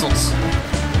some puzzles.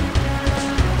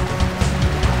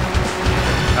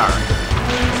 Alright.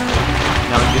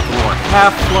 Now we get the lower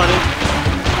half flooded.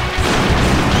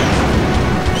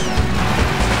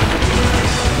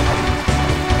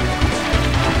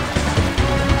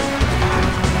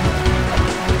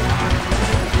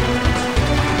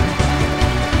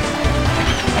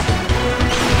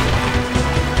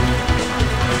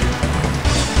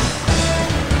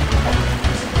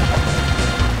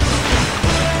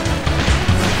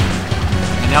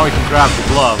 Now we can grab the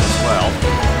glove as well.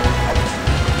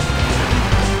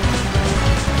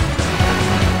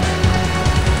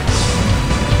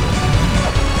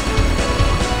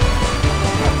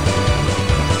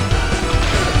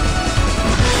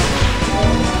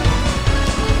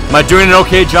 Am I doing an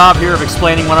okay job here of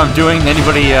explaining what I'm doing?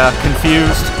 Anybody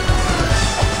confused?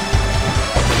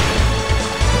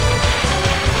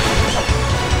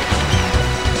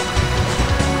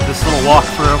 This little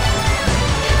walkthrough.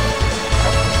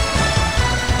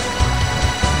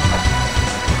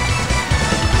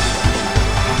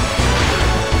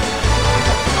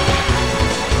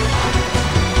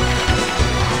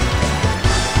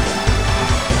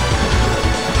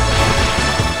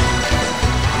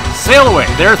 Sail away,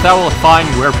 there thou wilt find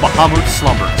where Bahamut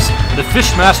slumbers. The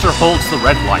Fishmaster holds the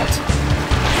red light.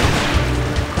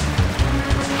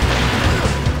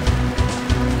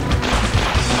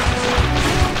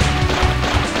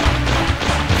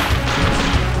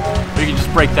 We can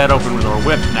just break that open with our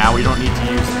whip now, we don't need to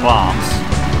use the bombs.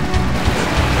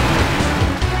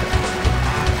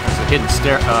 There's a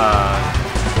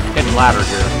hidden ladder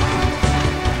here.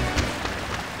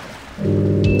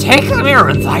 Take the mirror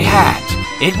in thy hand.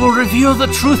 It will reveal the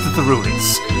truth of the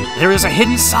ruins. There is a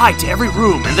hidden side to every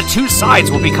room, and the two sides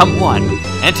will become one.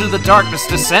 Enter the darkness,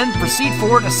 descend, proceed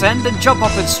forward, ascend, and jump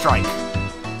up and strike.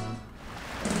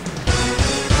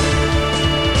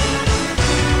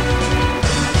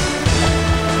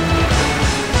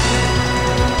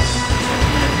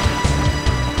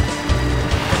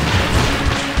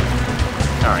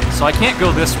 Alright, so I can't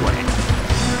go this way.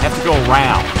 I have to go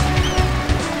around.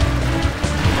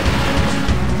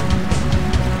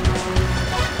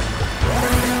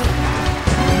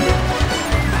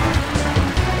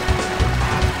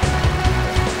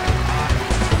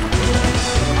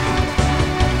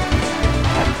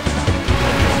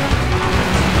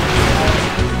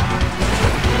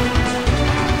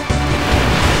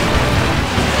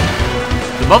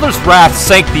 Mother's wrath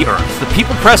sank the earth. The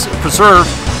people persevered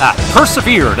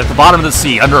at the bottom of the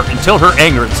sea until her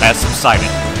anger has subsided.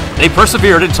 They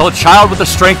persevered until a child with the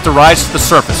strength to rise to the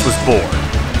surface was born.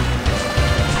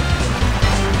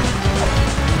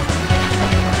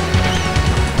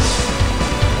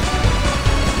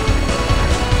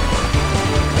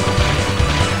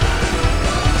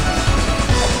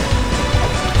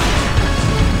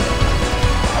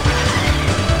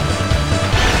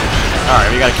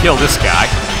 Alright, we gotta kill this guy.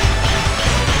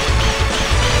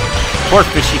 Poor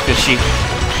fishy.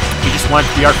 He just wanted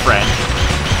to be our friend.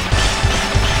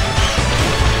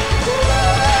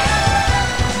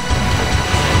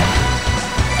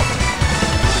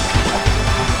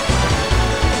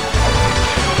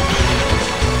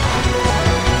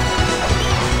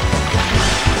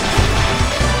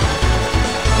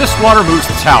 This water moves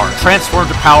the tower. Transformed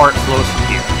to power, it flows from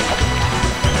here.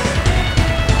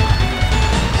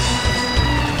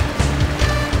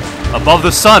 Above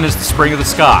the sun is the spring of the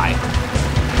sky.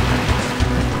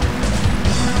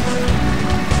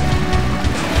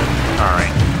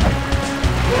 Alright.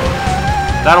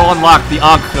 That'll unlock the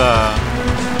Ankh,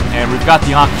 and we've got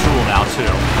the Ankh Jewel now, too.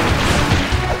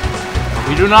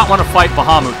 We do not want to fight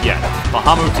Bahamut yet.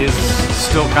 Bahamut is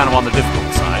still kind of on the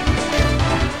difficult side.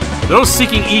 Those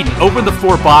seeking Eden, open the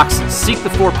 4 boxes, seek the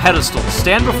 4 pedestals,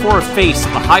 stand before a face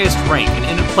of the highest rank, and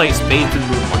in a place bathed in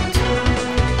moonlight.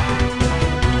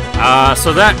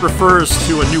 So that refers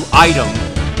to a new item,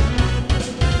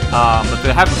 but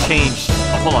they haven't changed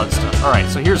a whole lot of stuff. Alright,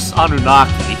 so here's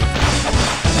Anunnaki.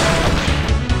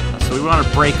 So we want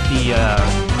to break the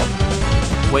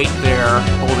weight there,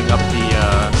 holding up the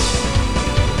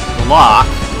lock.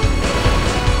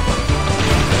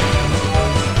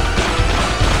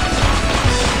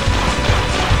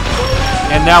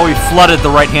 And now we've flooded the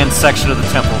right-hand section of the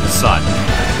Temple of the Sun.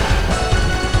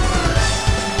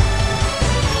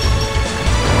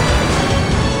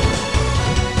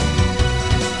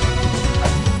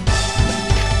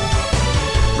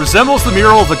 Resembles the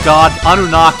mural of the god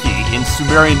Anunnaki in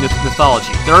Sumerian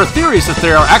mythology. There are theories that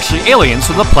they are actually aliens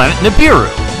from the planet Nibiru.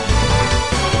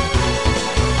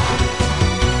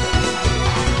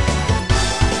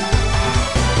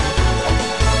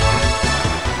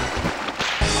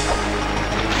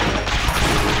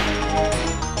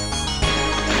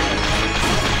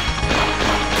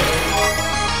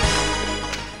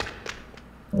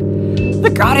 The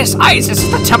goddess Isis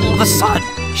is the Temple of the Sun.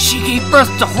 She gave birth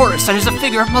to Horus and is a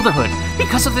figure of motherhood.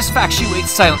 Because of this fact, she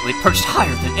waits silently, perched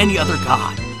higher than any other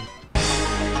god.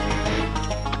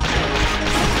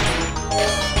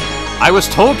 I was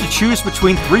told to choose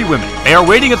between 3 women. They are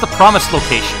waiting at the promised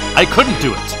location. I couldn't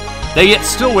do it. They yet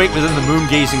still wait within the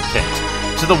moon-gazing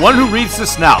pit. To the one who reads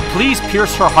this now, please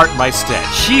pierce her heart in my stead.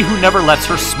 She who never lets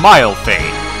her smile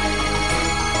fade.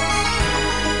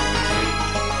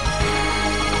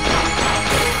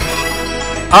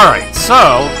 Alright,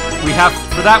 so,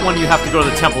 for that one you have to go to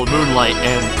the Temple of Moonlight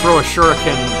and throw a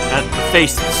shuriken at the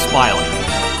face that's smiling.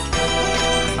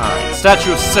 Alright,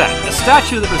 Statue of Set. A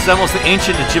statue that resembles the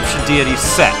ancient Egyptian deity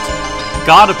Set,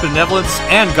 god of benevolence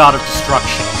and god of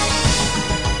destruction.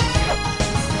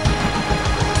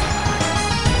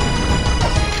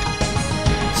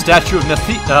 Statue of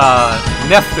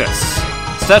Nephthys.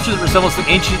 Statue that resembles the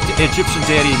ancient Egyptian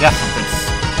deity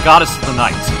Nephthys, goddess of the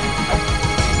night.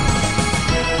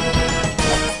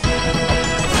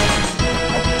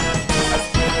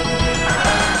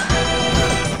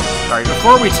 Alright,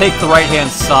 before we take the right-hand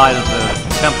side of the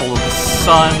Temple of the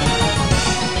Sun,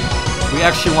 we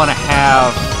actually want to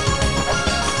have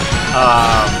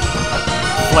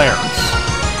flares,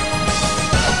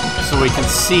 so we can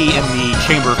see in the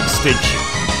Chamber of Extinction.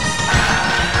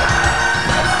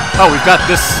 Oh, we've got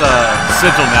this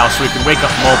sigil now, so we can wake up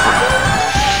Mulbrook.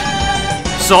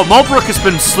 So Mulbrook has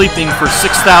been sleeping for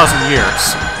 6,000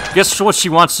 years. Guess what she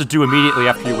wants to do immediately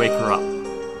after you wake her up?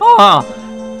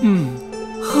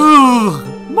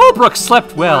 Mulbrook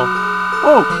slept well.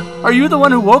 Oh, are you the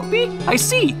one who woke me? I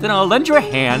see. Then I'll lend you a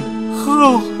hand.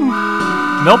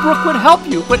 Mulbrook would help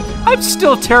you, but I'm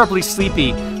still terribly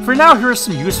sleepy. For now, here is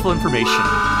some useful information.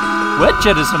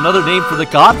 Wedjet is another name for the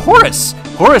god Horus.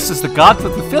 Horus is the god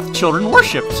that the 5th children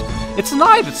worshipped. It's an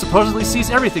eye that supposedly sees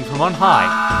everything from on high.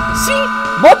 See?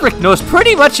 Mulbrook knows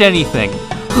pretty much anything.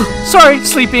 Sorry,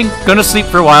 sleeping. Gonna sleep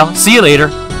for a while. See you later.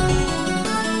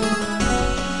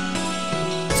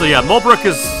 So yeah, Mulbrook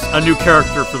is a new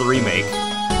character for the remake.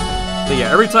 But yeah,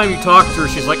 every time you talk to her,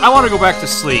 she's like, I want to go back to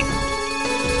sleep.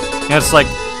 And it's like,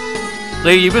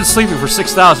 lady, you've been sleeping for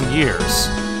 6,000 years.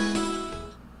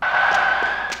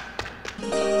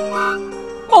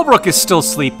 Mulbrook is still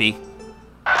sleepy.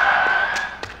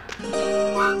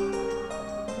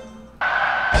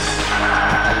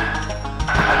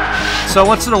 So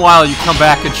once in a while you come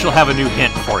back and she'll have a new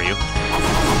hint for you.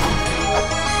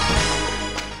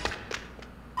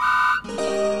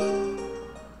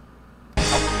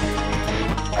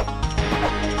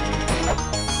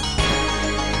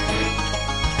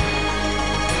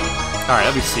 Alright,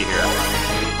 let me see here.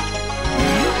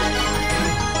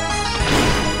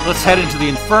 Let's head into the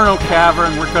Inferno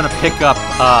Cavern. We're going to pick up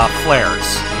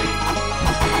flares.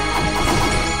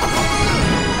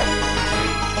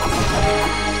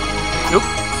 Nope,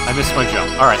 I I missed my jump.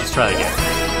 Alright, let's try that again.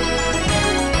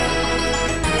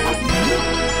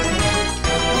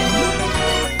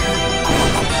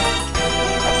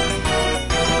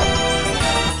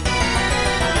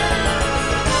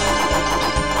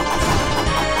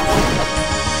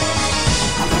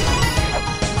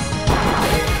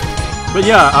 But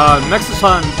yeah,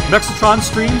 Mexitron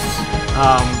streams,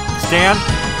 Stan,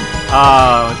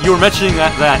 you were mentioning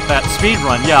that speed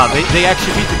run. Yeah, they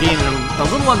actually beat the game in a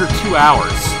little under 2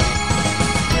 hours.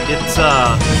 It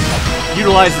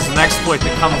utilizes an exploit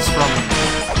that comes from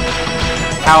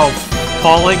how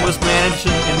falling was managed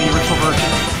in the original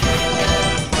version.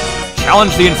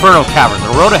 Challenge the Inferno Cavern.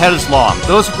 The road ahead is long.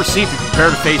 Those who proceed be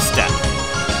prepared to face death.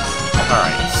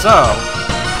 Alright, so...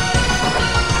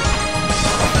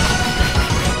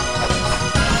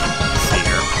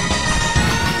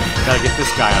 Gotta get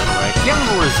this guy out of the way. I can't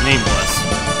remember what his name was.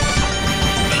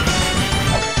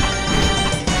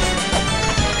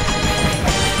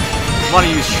 You want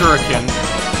to use Shuriken,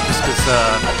 just because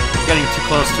getting too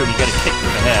close to him, you get a kick to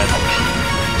the head.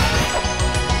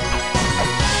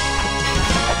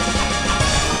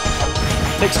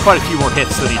 Takes quite a few more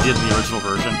hits than he did in the original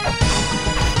version.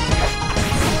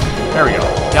 There we go.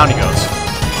 Down he goes.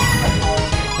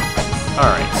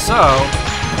 Alright, so...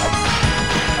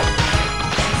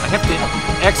 I have to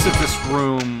exit this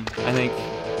room, I think,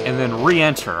 and then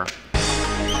re-enter.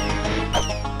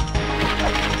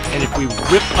 And if we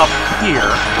whip up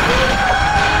here,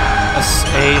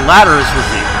 a ladder is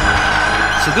revealed.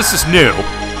 So this is new.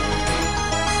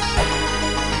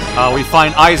 We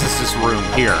find Isis' room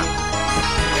here.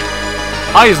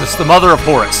 Isis, the mother of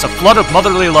Horus, a flood of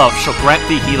motherly love shall grant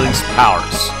thee healing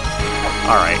powers.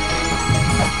 Alright.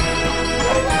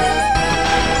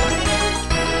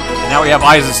 Now we have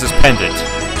Isis' pendant.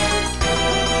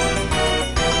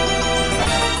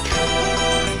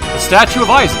 A statue of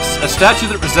Isis. A statue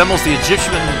that resembles the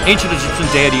ancient Egyptian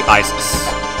deity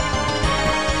Isis.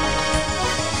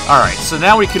 Alright, so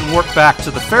now we can warp back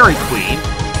to the Fairy Queen.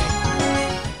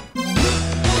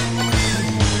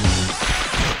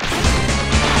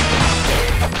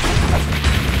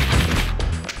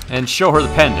 And show her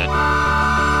the pendant.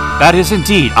 That is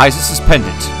indeed Isis'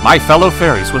 pendant. My fellow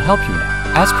fairies will help you now.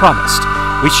 As promised,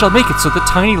 we shall make it so that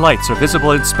tiny lights are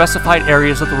visible in specified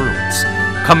areas of the ruins.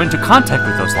 Come into contact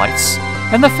with those lights,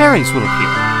 and the fairies will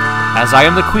appear. As I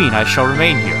am the queen, I shall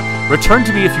remain here. Return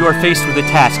to me if you are faced with a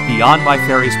task beyond my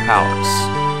fairies' powers.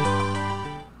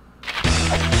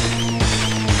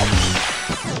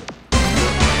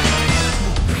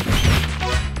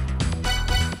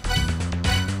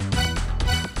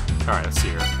 Alright, let's see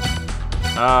here.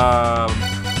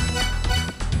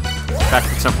 Back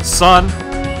to Temple Sun.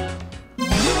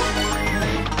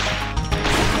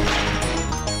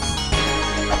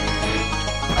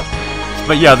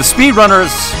 But yeah, the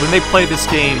speedrunners, when they play this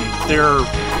game, they're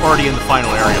already in the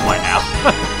final area by now.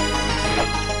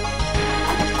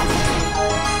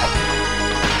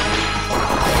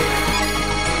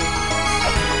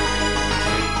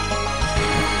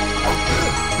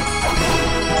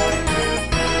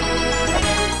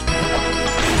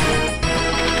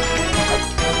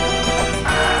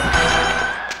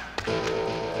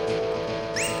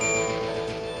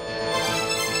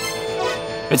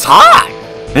 It's hot!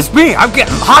 It's me! I'm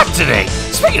getting hot today!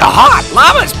 Speaking of hot,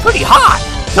 lava is pretty hot!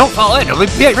 Don't fall in, it'll be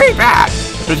very bad!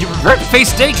 But if you're prepared to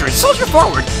face danger and soldier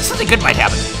forward, something good might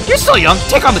happen. You're still young,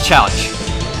 take on the challenge.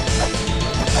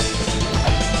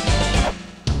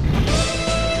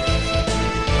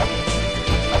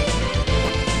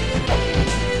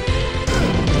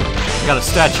 Got a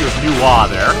statue of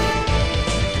Nuwa there.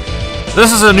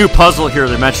 This is a new puzzle here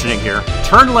they're mentioning here.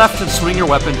 Turn left and swing your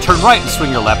weapon, turn right and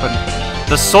swing your weapon.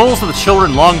 The souls of the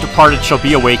children long departed shall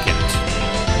be awakened.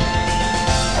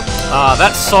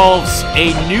 That solves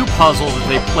a new puzzle that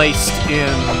they placed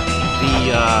in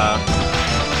the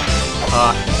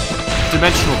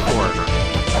dimensional corridor.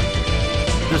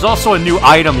 There's also a new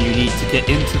item you need to get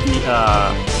into the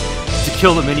to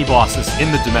kill the mini bosses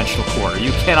in the dimensional corridor.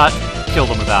 You cannot kill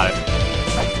them without it.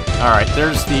 All right,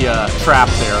 there's the trap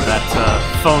there, that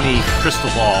phony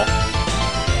crystal ball.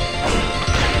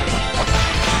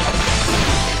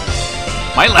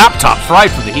 My laptop fried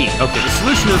from the heat. Okay, the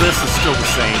solution to this is still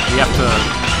the same. We have to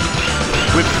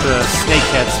whip the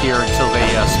snakeheads here until they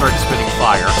start spitting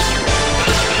fire.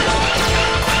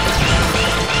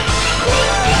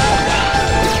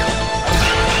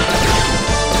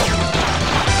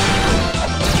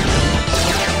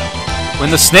 When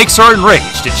the snakes are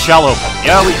enraged, it shall open.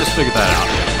 Yeah, we just figured that out.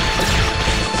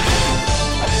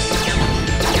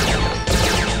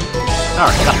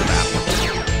 Alright, got the map.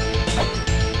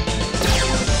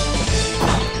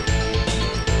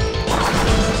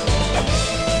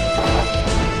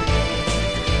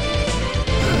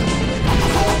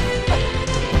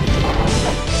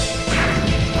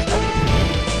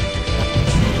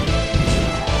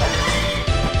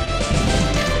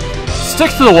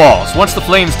 Stick to the walls. Once the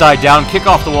flames die down, kick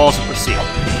off the walls and proceed.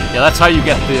 Yeah, that's how you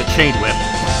get the chain whip.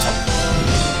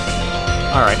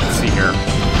 Alright, let's see here.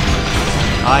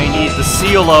 I need the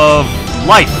seal of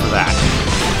life for that.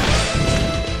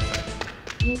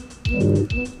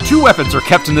 2 weapons are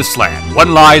kept in this land.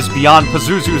 One lies beyond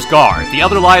Pazuzu's guard. The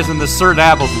other lies in the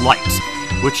Serdab of Light,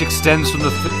 which extends from the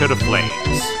pit of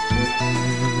flames.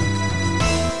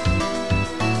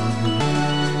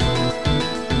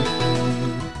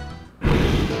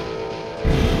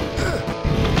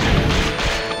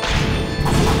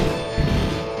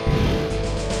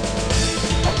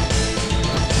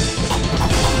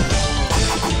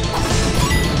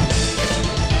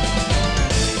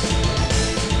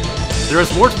 There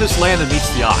is more to this land than meets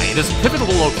the eye. It is a pivotal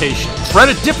location. Tread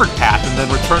a different path and then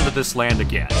return to this land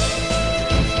again.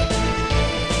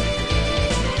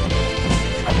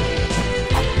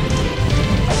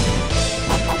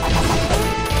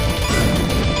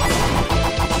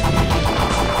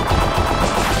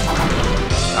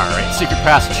 Alright, secret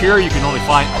passage here. You can only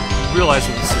realize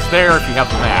that this is there if you have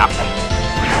the map.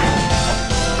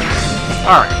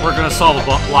 Alright, we're gonna solve a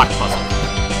block puzzle.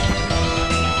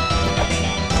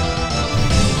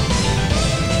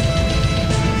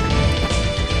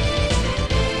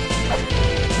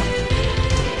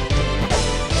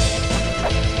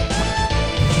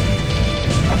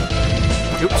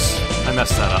 Oops, I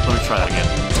messed that up. Let me try that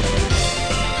again.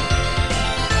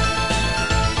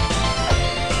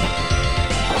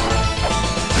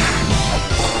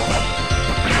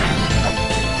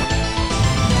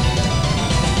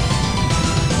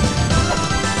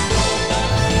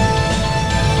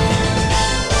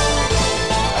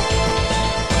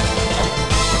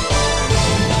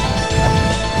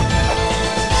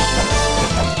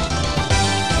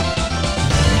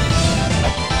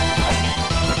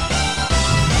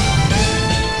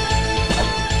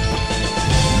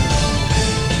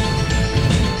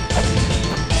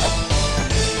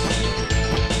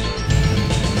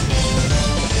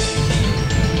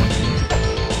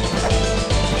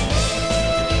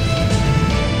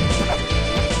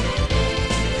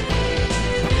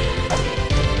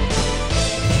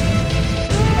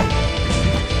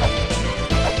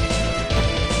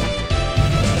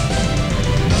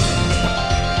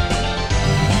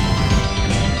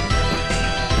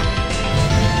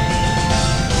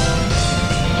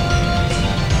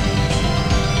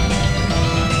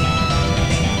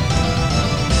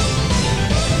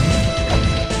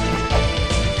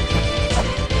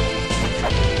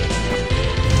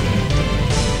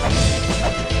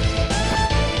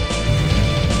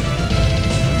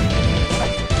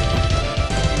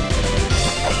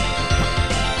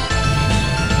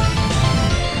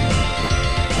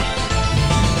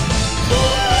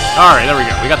 Alright, there we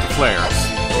go. We got the flares.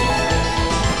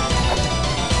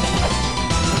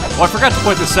 Oh, I forgot to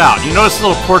point this out. You notice the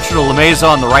little portrait of Lameza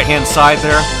on the right-hand side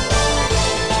there?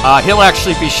 He'll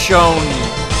actually be shown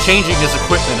changing his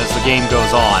equipment as the game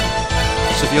goes on.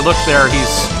 So if you look there,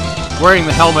 he's wearing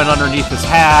the helmet underneath his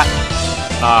hat.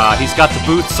 He's got the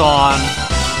boots on.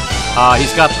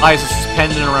 He's got Isis'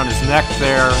 pendant around his neck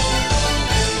there.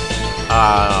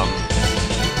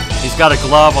 He's got a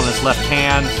glove on his left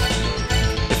hand.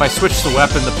 If I switch the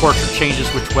weapon, the portrait changes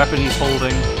which weapon he's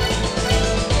holding.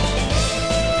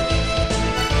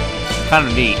 Kind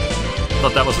of neat.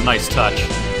 Thought that was a nice touch.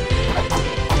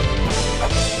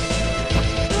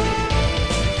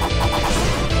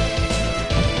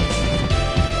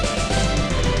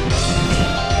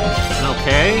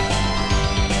 Okay.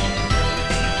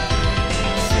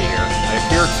 Let's see here. I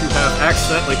appear to have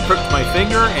accidentally pricked my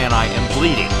finger, and I am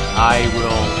bleeding. I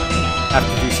will have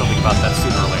to do something about that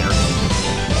sooner or later.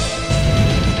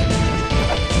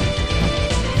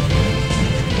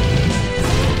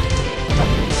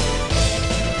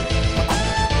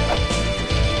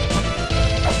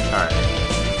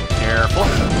 Careful.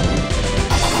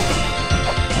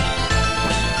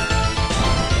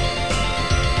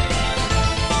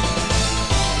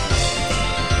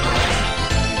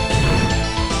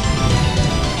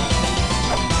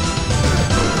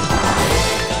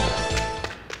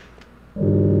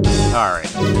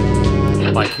 Alright.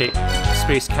 By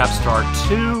Space Capstar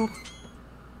 2.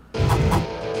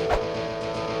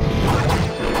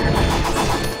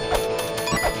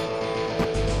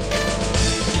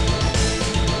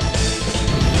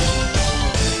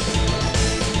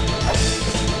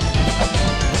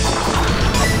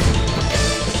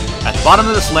 At the bottom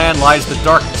of this land lies the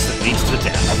darkness that leads to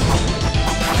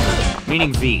death.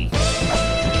 Meaning V.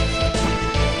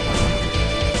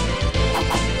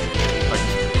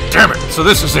 Damn it! So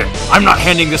this is it. I'm not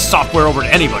handing this software over to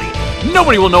anybody.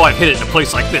 Nobody will know I've hid it in a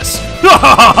place like this.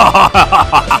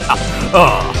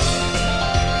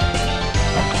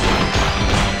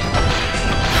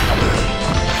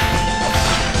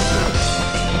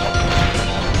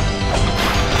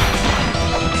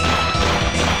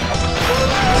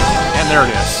 And there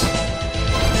it is.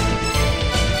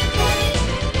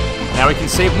 Now we can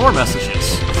save more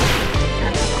messages.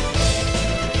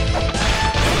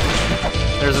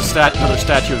 There's another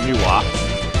statue of Nuwa.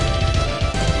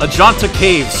 Ajanta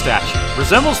Cave statue.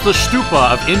 Resembles the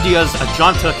stupa of India's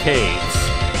Ajanta Caves.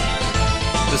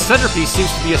 The centerpiece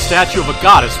seems to be a statue of a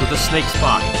goddess with a snake's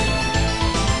body.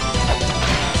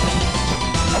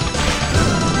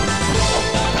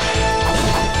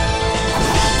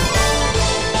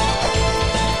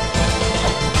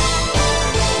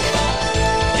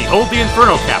 Behold the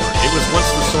Inferno Cavern. It was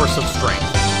once the source of strength.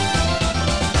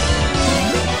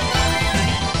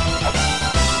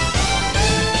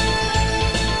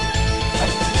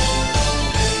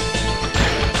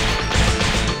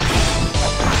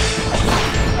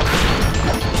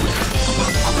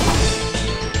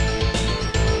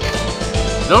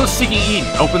 Those seeking Eden,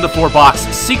 open the 4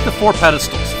 boxes, seek the 4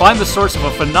 pedestals, find the source of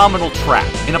a phenomenal trap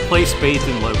in a place bathed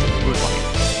in moonlight.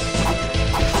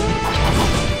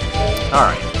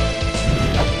 Alright.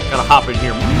 Gotta hop in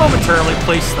here momentarily,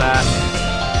 place that,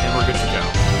 and we're good to go.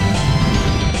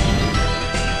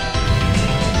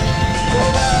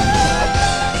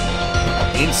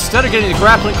 Instead of getting the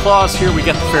grappling claws here, we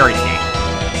get the fairy key.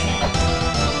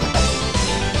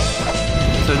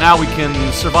 So now we can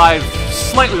survive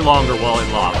slightly longer while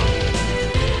in lava.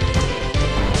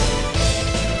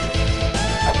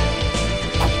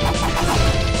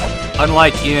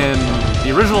 Unlike in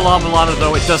the original La Mulana,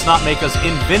 though, it does not make us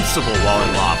invincible while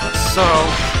in lava. So,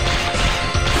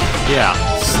 yeah,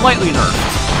 slightly nerfed.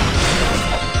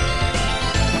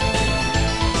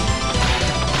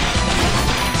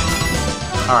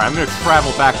 Alright, I'm gonna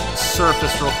travel back to the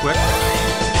surface real quick.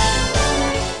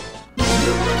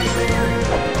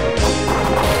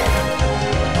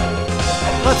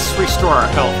 Let's restore our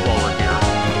health while we're here.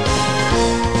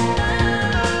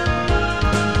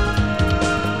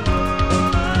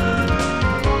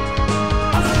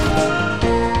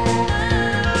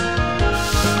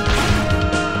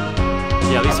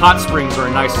 Yeah, these hot springs are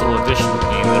a nice little addition to the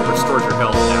game that restores your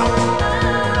health now.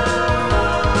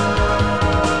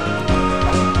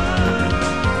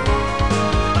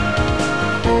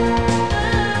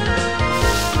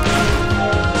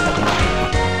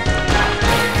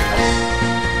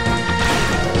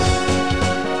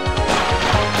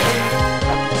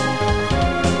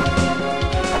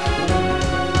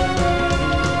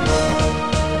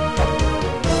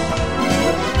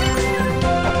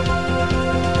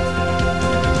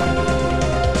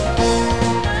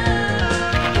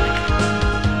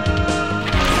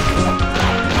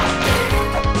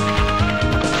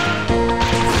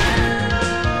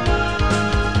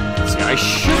 I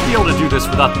should be able to do this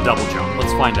without the double jump.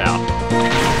 Let's find out.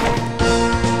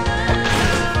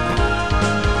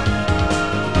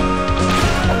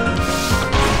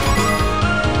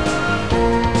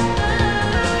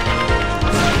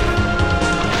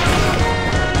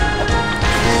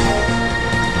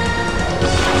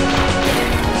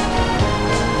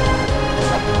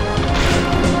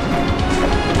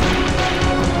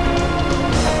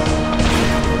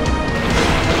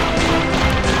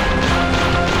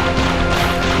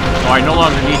 I no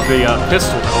longer need the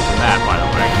pistol to open that, by the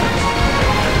way.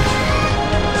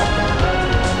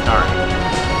 Alright.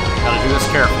 Gotta do this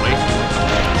carefully.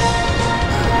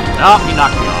 Oh, he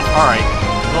knocked me off. Alright.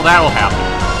 Well, that'll happen.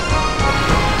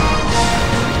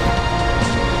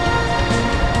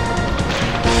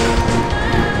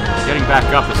 Getting back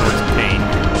up is always a pain.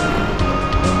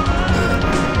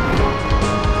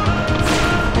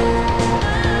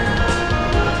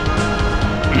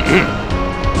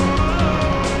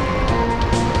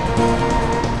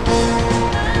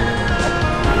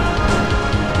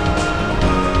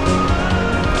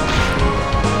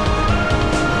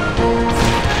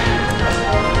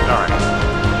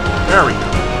 There we go.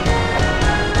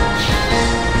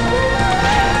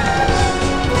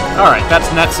 Alright, that's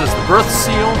Netz's the birth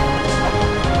seal.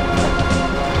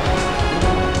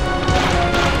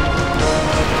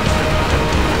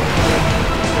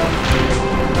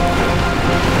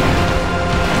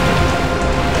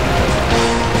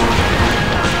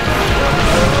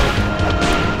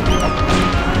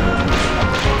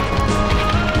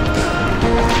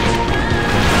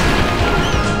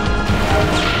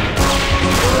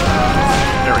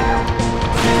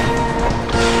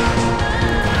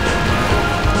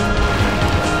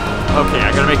 Okay,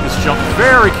 I gotta make this jump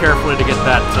very carefully to get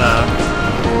that,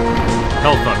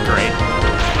 health upgrade.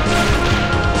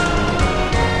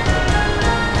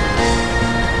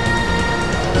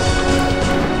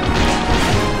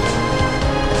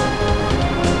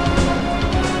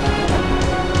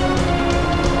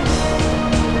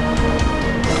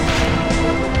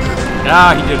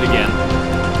 Ah, he did it again.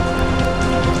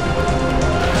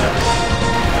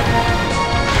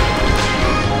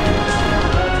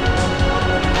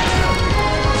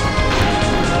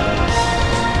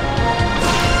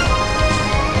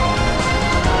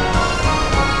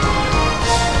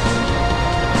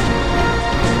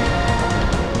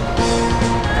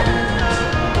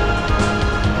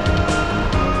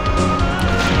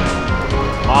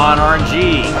 Come on,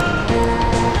 RNG.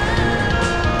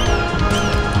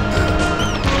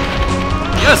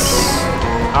 Yes!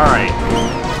 Alright.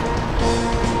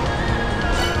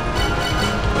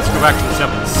 Let's go back to the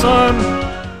Temple of the Sun.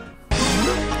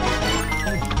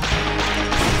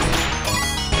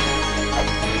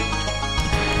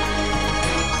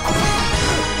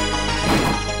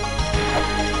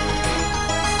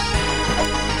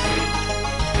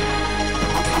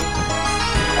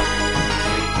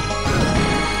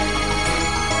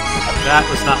 That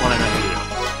was not what I meant to do.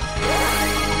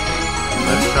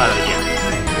 Let's try that again.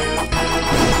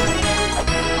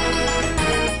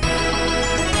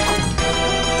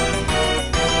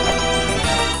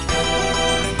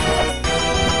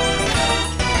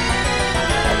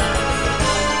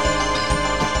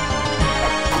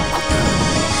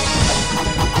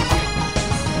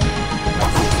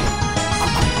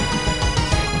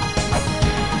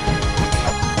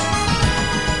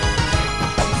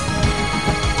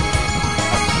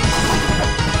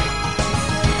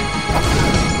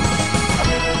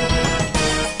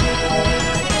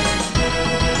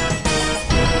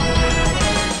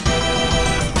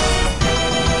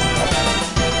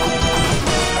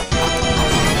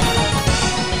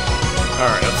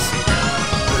 Alright, let's see here.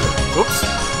 Oops.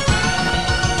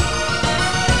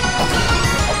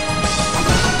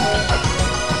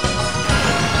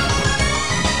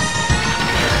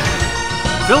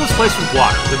 Fill this place with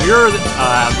water. The mirror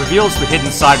that reveals the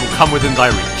hidden side will come within thy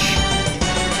reach.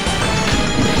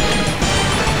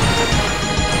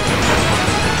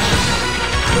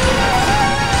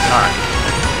 Alright.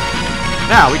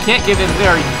 Now, we can't get in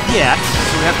there yet,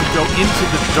 so we have to go into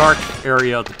the dark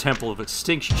area of the Temple of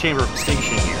Extinction, Chamber of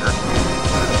Extinction here.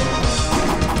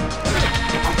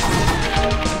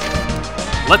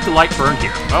 Let the light burn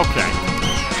here. Okay.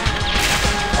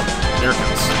 There it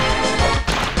goes.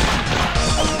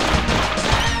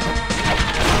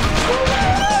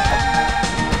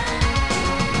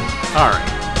 Alright.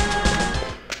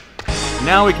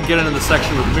 Now we can get into the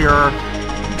section with mirror.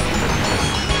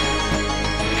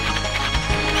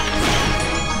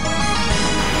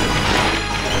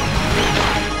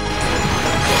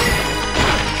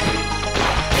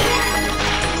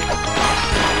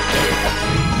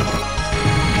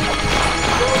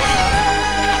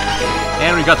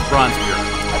 And we got the bronze mirror.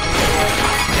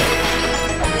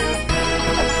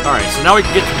 Alright, so now we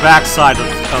can get to the back side of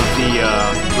the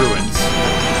ruins.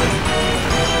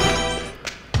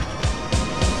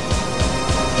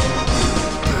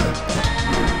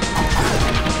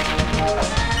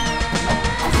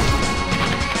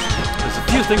 There's a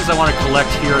few things I want to collect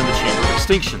here in the Chamber of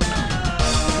Extinction, though.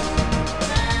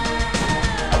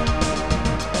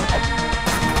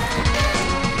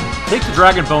 Take the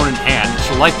dragon bone in hand. It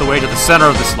shall light the way to the center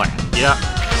of this land. Yeah.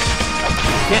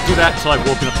 Can't do that until I've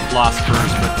woken up the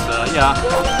philosophers, but, yeah.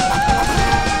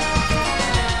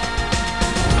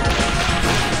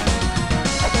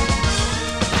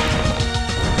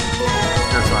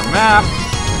 There's our map.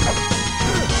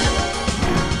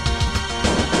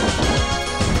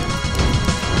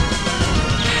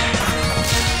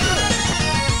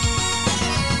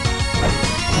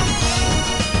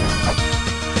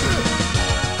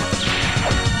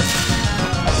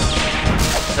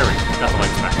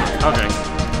 Okay.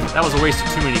 That was a waste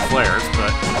of too many flares, but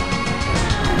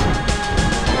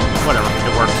whatever,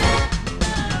 it worked.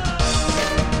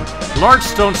 The large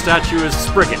stone statue is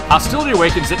Spriggan. Hostility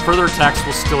awakens it, further attacks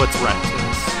will still its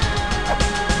relatives.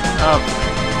 Okay.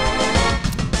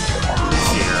 Let's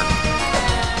see here.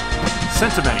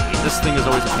 Sentimony. This thing is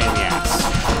always a pain in the ass.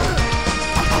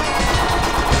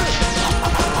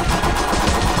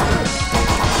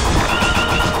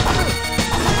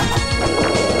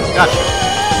 Gotcha.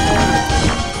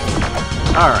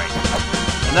 Alright.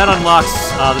 And that unlocks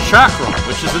the Chakram,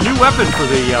 which is a new weapon for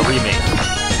the remake.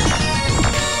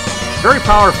 Very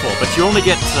powerful, but you only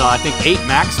get, I think, 8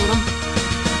 max of them.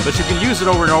 But you can use it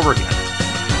over and over again.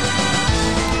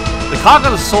 The cog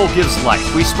of the soul gives life.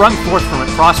 We sprung forth from it,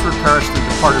 prospered, perished, and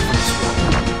departed from this world.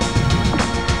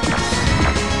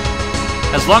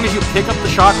 As long as you pick up the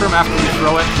chakram after you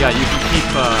throw it, yeah, you can keep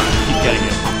getting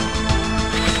it.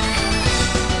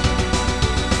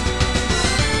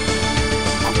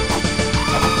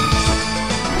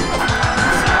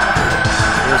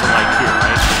 There's a light here,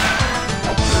 right?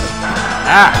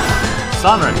 Ah!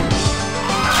 Sunray!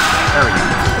 There we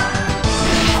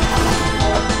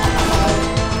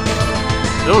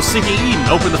go. Those seeking Eden,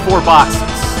 open the 4 boxes.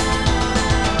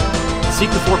 Seek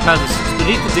the 4 pedestals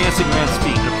beneath the dancing man's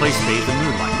feet in a place bathed in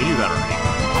moonlight. We knew that already.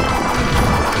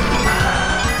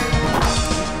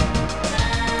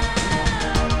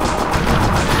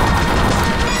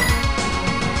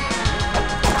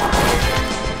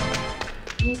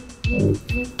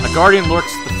 A guardian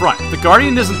lurks at the front. If the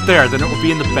guardian isn't there, then it will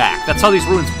be in the back. That's how these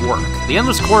ruins work. The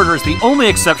endless corridor is the only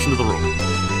exception to the rule.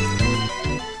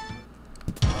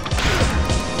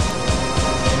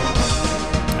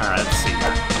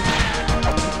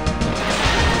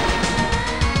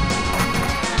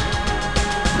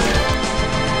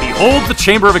 Behold the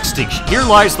Chamber of Extinction. Here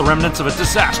lies the remnants of a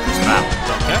disastrous battle.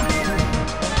 Okay.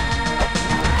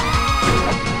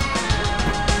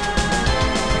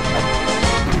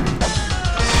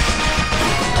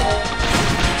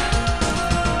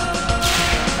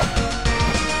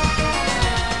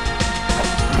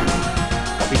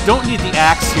 We don't need the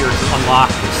axe here to unlock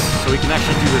this, so we can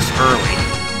actually do this early.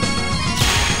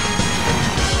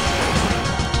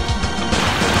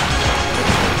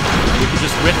 We can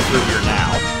just whip through here now.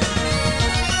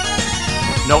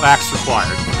 No axe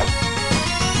required.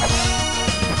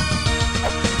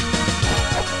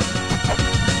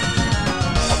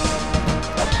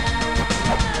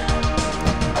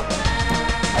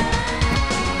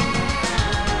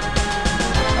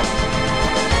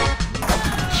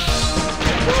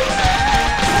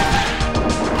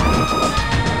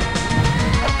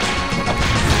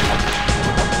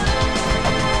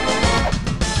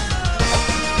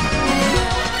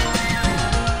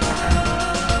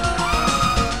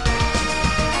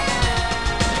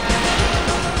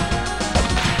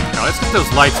 Let's get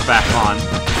those lights back on.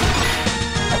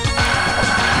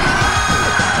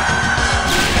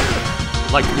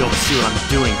 I'd like to be able to see what I'm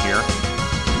doing here.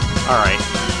 Alright.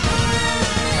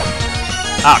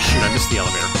 Ah, shoot, I missed the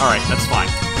elevator. Alright, that's fine.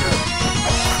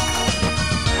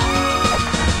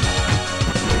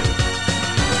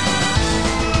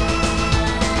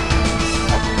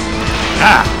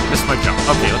 Ah! Missed my jump.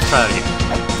 Okay, let's try that again.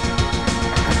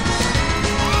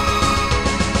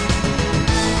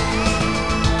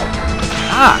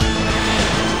 Ah!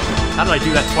 How did I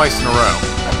do that twice in a row?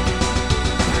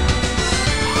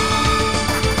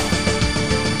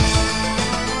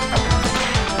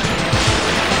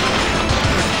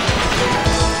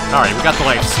 Alright, we got the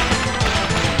lights.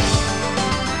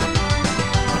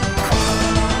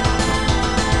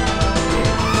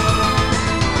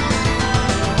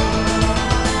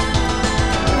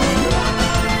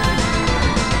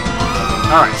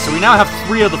 Alright, so we now have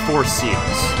 3 of the 4 seals.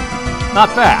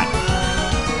 Not bad.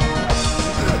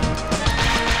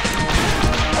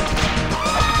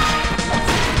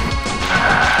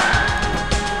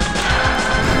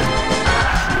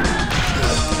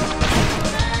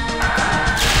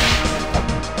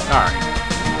 Alright.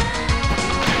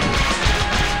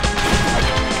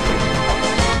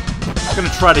 I'm gonna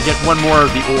try to get one more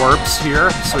of the orbs here,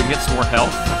 so we can get some more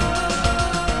health.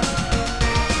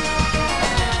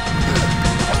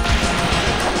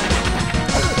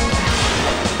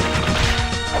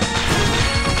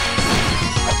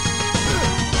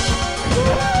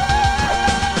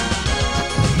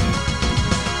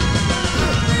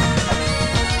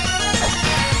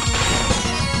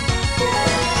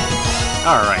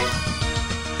 Alright.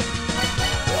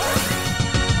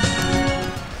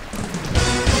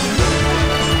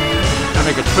 Gonna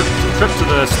make a trip to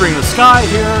the Spring in the Sky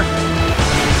here.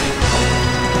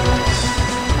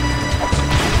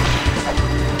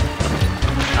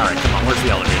 Alright, come on, where's the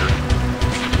elevator?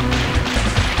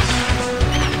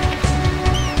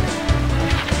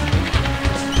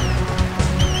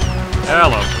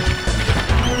 Hello.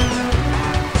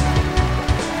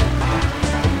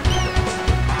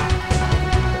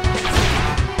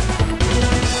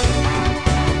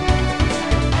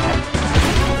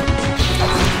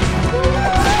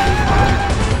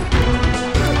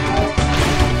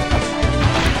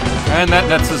 And that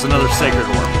nets us another sacred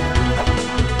orb.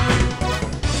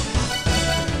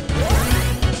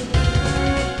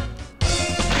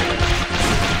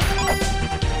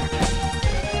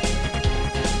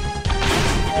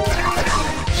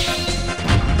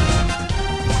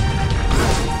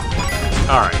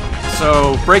 Alright,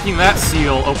 so breaking that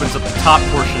seal opens up the top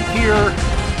portion here.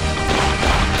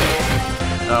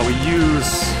 We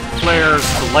use flares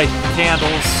to light the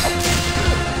candles.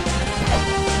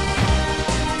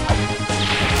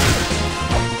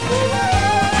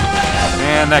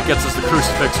 And that gets us the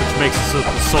crucifix, which makes it so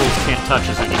that the souls can't touch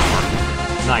us anymore.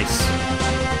 Nice.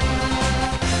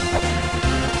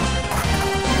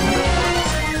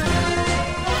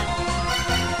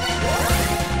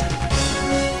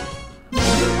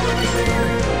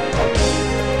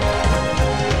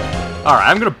 Alright,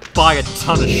 I'm gonna buy a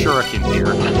ton of shuriken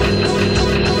here.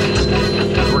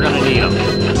 Because we're gonna need them.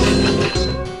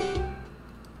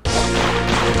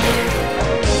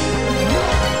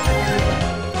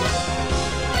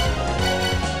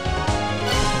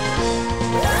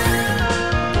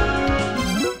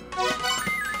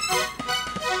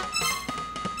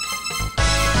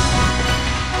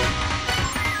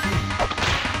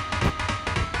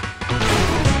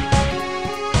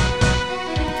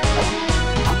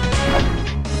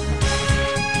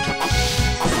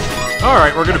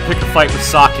 Alright, we're gonna pick a fight with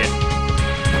Socket.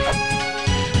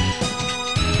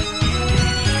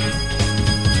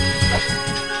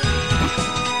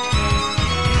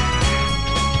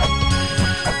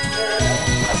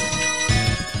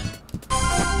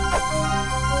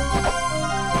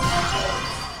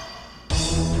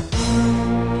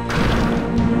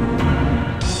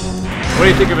 What do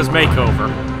you think of his makeover?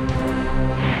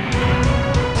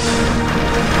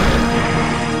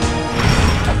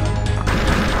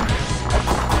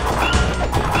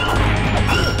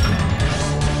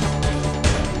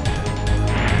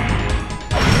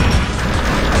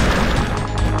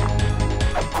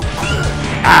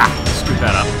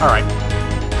 That up. Alright.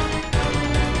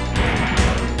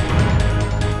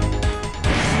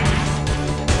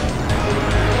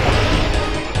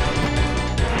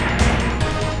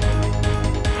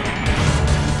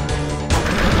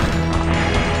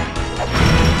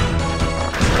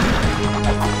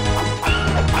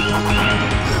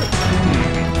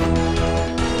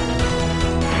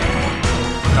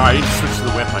 Alright, you just switch to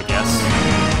the whip, I guess.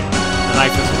 The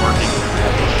knife isn't working.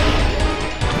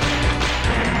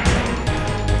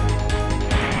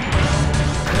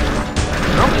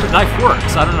 Normally the knife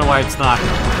works. I don't know why it's not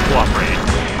cooperating.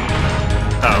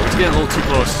 Oh, it's getting a little too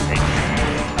close to me.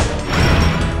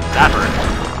 That hurt.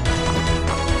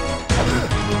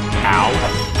 Ow.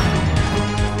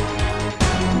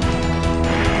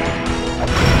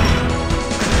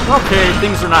 Okay,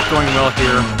 things are not going well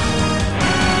here.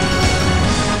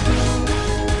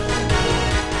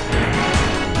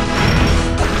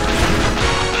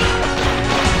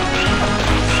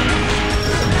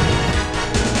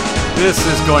 This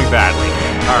is going badly.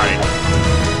 Alright.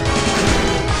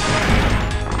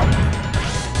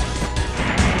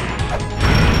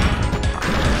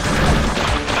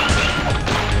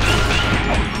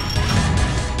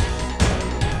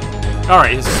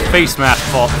 Alright, his face mask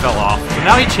fell off. So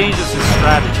now he changes his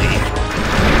strategy.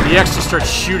 He actually starts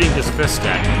shooting his fist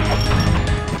at me.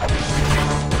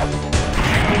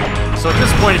 So at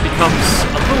this point it becomes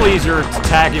a little easier to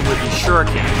tag him with the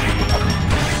shuriken.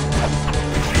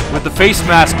 With the face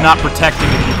mask not protecting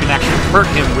him, you can actually hurt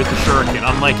him with the shuriken,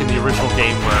 unlike in the original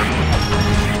game where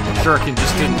the shuriken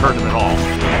just didn't hurt him at all.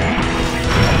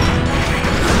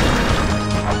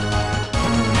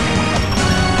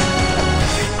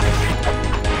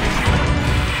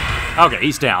 Okay,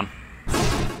 he's down.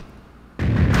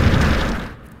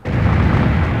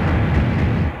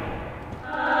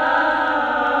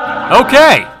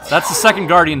 Okay, that's the second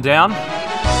Guardian down.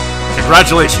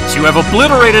 Congratulations, you have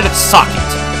obliterated Socket.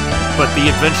 But the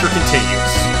adventure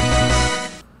continues.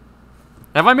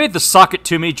 Have I made the socket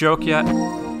to me joke yet?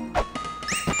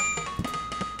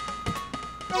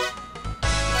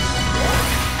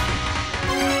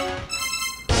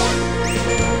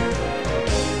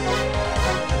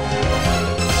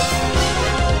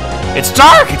 It's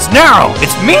dark! It's narrow!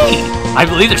 It's me! I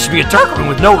believe there should be a dark room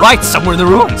with no lights somewhere in the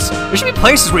ruins. There should be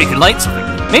places where you can light something.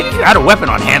 Maybe if you had a weapon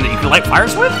on hand that you could light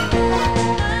fires with?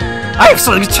 I have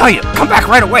something to tell you. Come back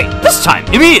right away. This time,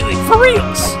 immediately, for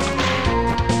reals.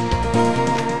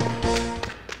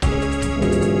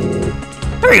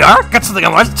 There you are. Got something I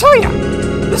wanted to tell you.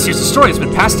 This here's a story that's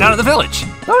been passed down in the village.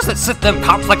 Those that set them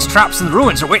complex traps in the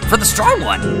ruins are waiting for the strong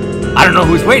one. I don't know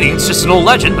who's waiting. It's just an old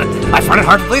legend, but I find it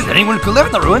hard to believe that anyone could live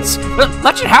in the ruins. But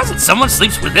legend has it someone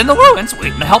sleeps within the ruins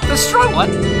waiting to help this strong one.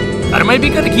 Thought it might be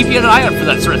good to keep you an eye out for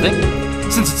that sort of thing.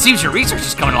 Since it seems your research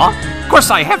is coming along, of course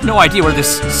I have no idea where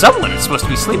this someone is supposed to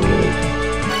be sleeping.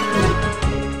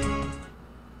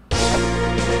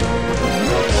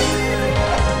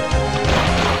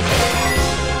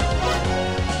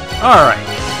 Alright.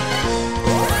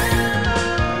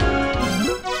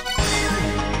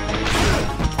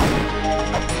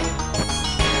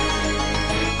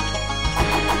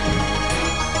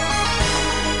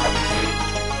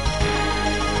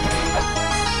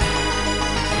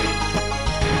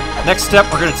 Next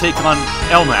step, we're going to take on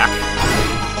Elmac.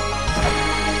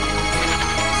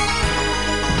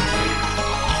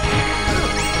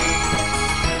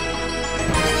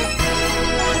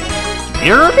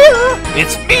 Mirror, mirror,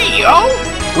 it's me, yo!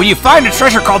 When you find a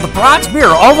treasure called the Bronze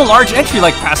Mirror, all the large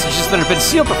entry-like passages that have been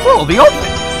sealed before will be open.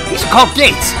 These are called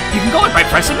gates. You can go in by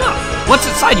pressing up. Once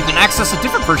inside, you can access a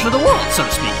different version of the world, so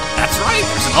to speak. That's right,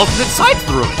 there's an alternate side to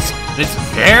the ruins. And it's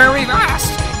very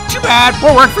vast. Too bad,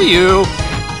 more work for you.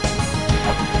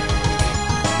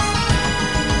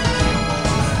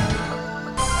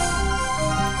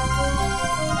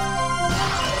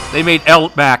 They made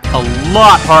Elmac a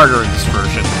lot harder in this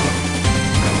version.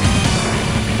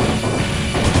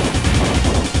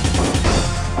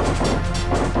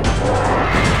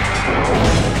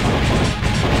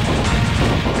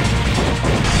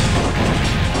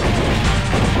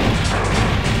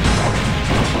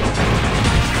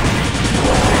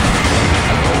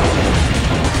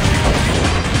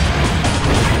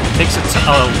 Takes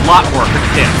a lot more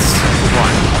hits, for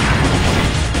one.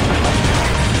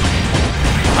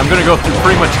 I'm gonna go through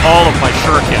pretty much all of my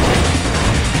shuriken.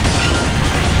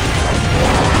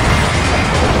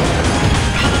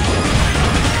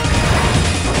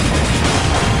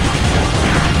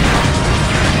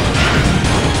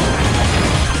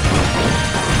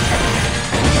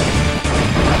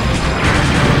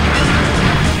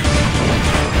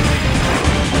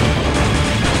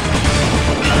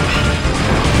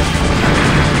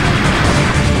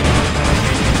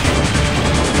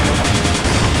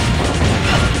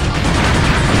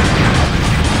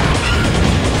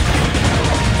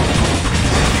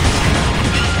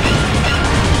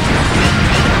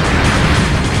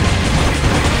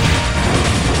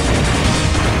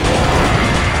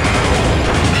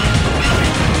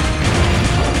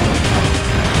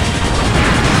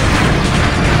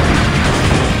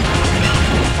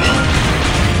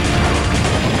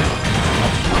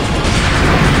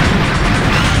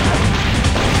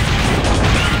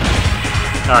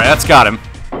 Alright, that's got him.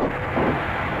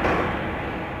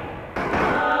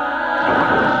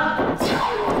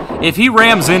 If he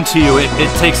rams into you,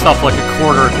 it takes off like a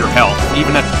quarter of your health,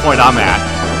 even at the point I'm at.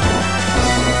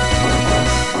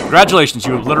 Congratulations,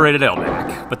 you obliterated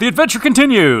Elmac. But the adventure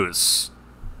continues!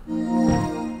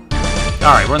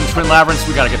 Alright, we're in the Twin Labyrinths.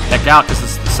 We gotta get the heck out, because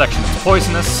this is the section that's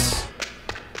poisonous.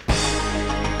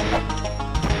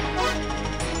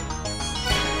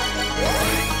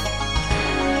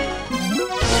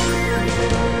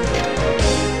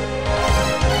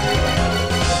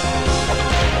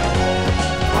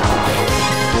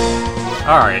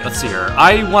 Alright, let's see here.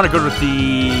 I want to go to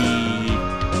the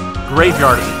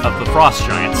graveyard of the Frost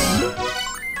Giants.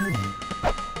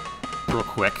 Real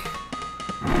quick.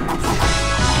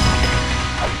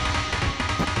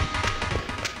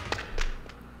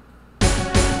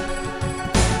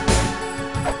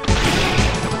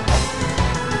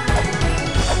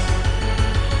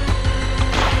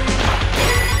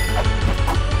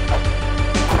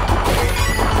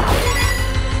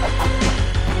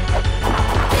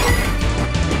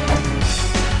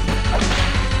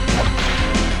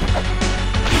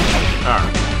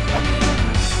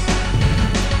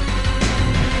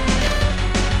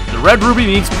 Red ruby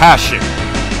means passion.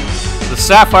 The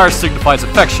sapphire signifies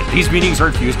affection. These meanings are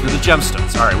infused into the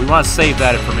gemstones. Alright, we want to save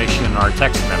that information in our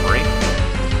text memory,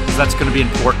 because that's going to be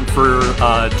important for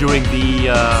doing the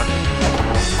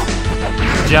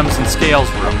gems and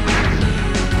scales room.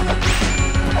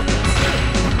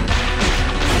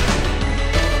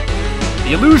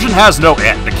 The illusion has no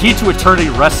end. The key to eternity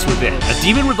rests within. A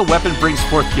demon with a weapon brings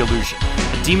forth the illusion.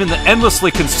 A demon that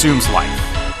endlessly consumes life.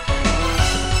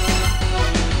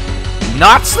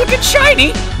 Not slick and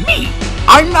shiny? Me!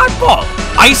 I'm not bald.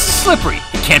 Ice is slippery.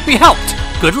 It can't be helped.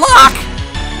 Good luck!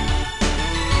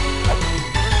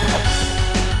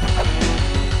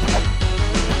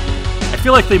 I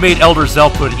feel like they made Elder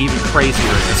Zelpud even crazier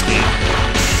in this game.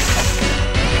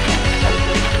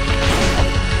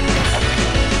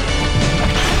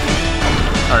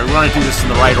 Alright, we want to do this in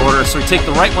the right order, so we take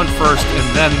the right one first,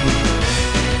 and then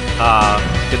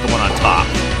get the one on top.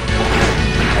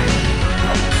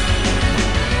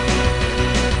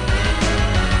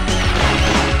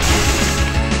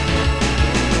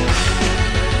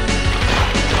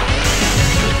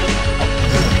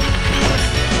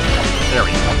 There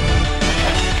we go.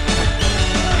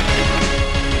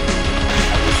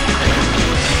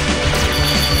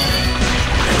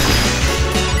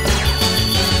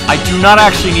 I do not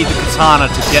actually need the katana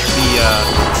to get the,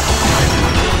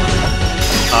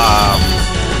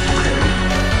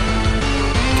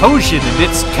 Kojin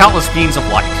emits countless beams of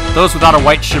light. Those without a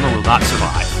white shimmer will not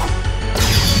survive.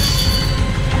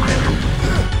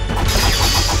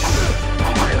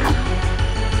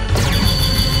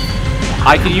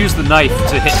 I can use the knife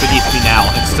to hit beneath me now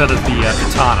instead of the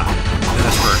katana in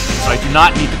this version. So I do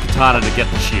not need the katana to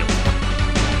get the shield.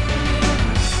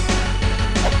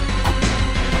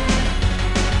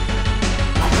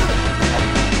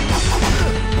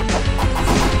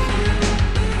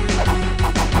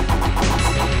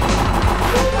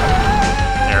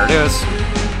 There it is.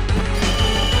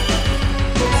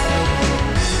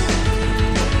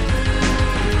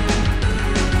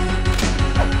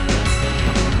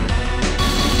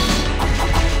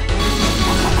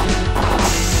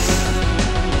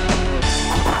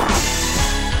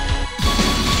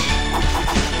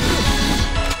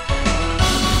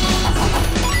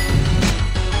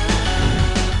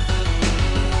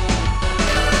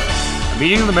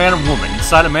 Meeting the man and woman.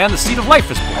 Inside a man, the seed of life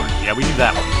is born. Yeah, we knew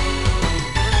that one.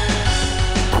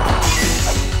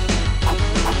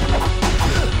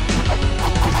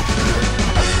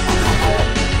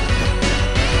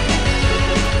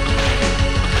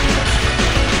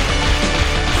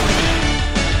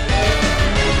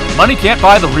 Money can't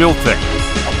buy the real thing.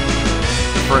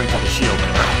 Referring to the shield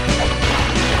there.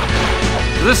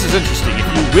 So this is interesting. If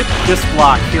you whip this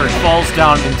block here, it falls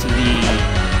down into the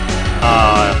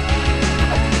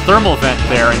thermal vent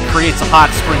there and creates a hot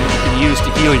spring that you can use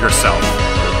to heal yourself.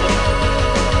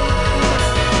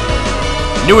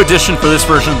 New addition for this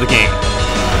version of the game.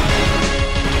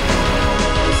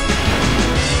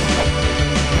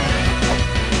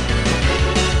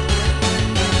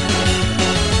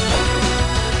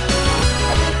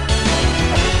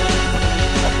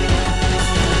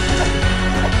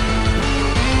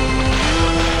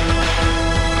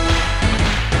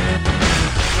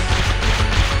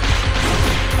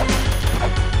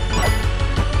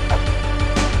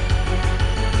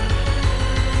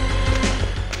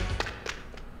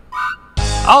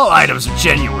 All items are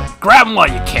genuine. Grab them while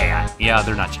you can. Yeah,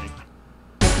 they're not genuine.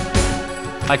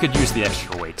 I could use the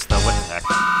extra weights, though. What the heck?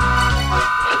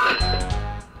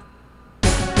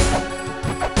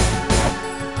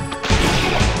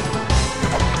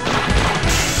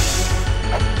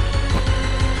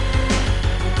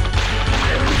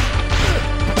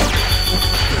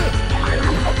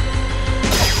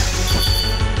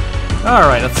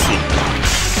 Alright, let's see.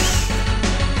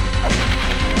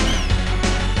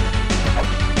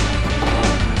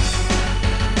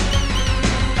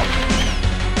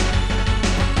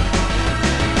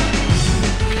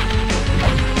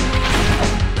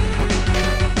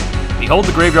 Behold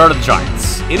the Graveyard of the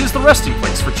Giants. It is the resting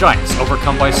place for giants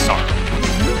overcome by sorrow.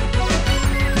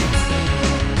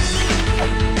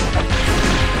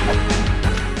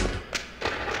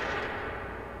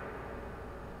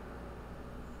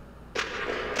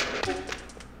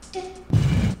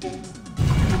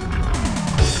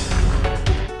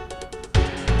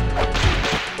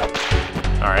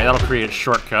 Alright, that'll create a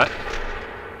shortcut.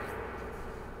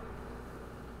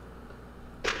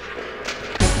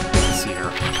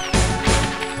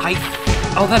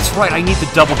 Oh, that's right, I need the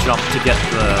double jump to get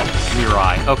the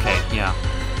Mirai. Okay, yeah.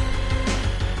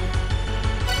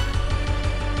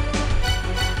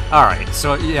 Alright,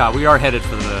 so yeah, we are headed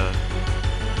for the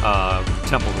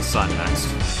Temple of the Sun next.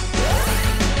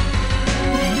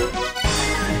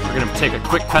 We're gonna take a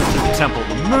quick cut to the Temple of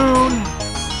the Moon,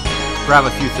 grab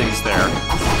a few things there,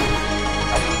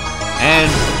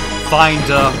 and find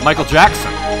Michael Jackson.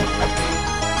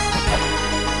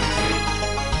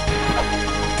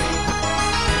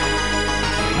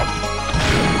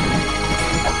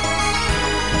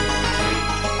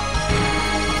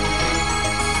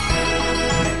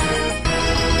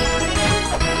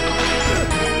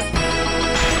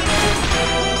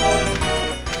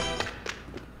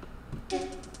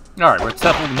 Alright, we're at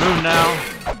Temple of the Moon now.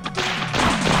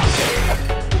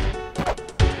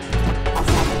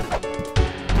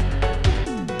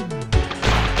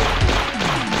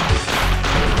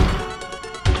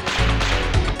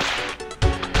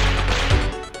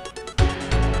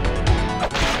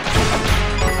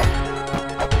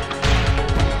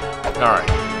 Alright.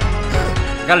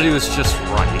 I gotta do this just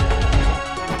right.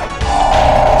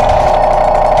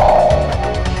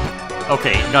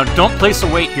 Okay, now don't place a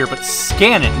weight here, but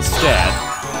scan it instead.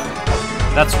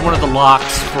 That's one of the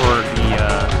locks for the,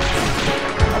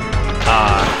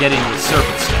 getting the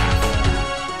Serpent Staff.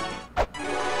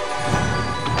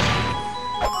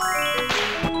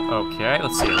 Okay,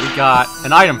 let's see. We got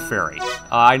an item fairy.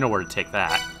 I know where to take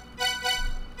that.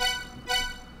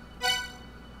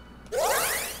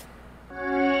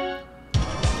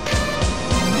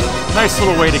 Nice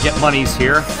little way to get monies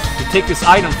here. We take this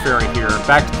item fairy here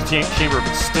back to the Chamber of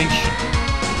Extinction.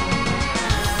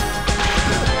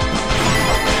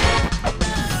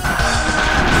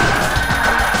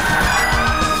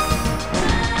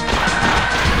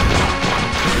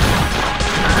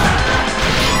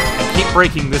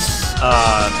 breaking this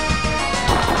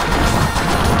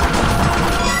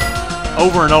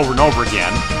over and over and over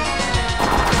again.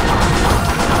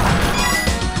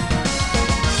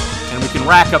 And we can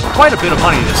rack up quite a bit of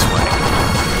money this way.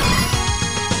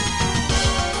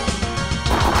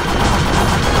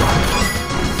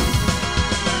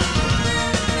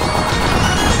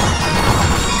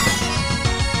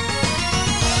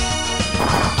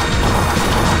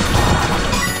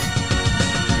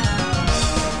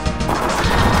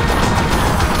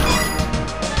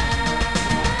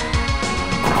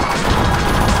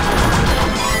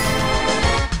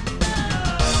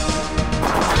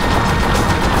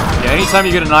 Anytime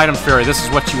you get an item fairy, this is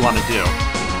what you want to do.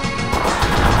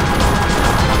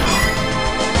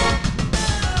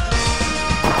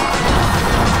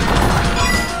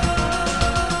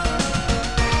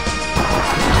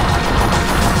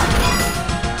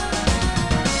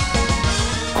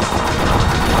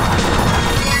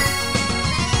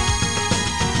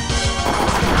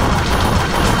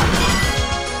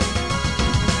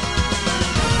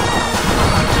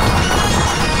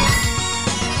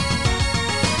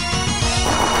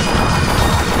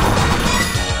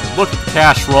 Look at the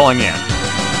cash rolling in.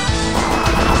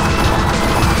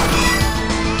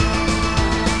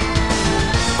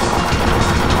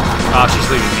 Oh, she's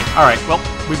leaving me. Alright, well,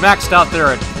 we maxed out there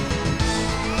at...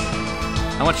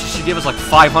 How much did she give us? Like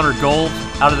 500 gold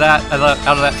out of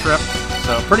that trip?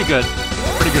 So, pretty good.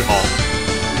 Pretty good haul.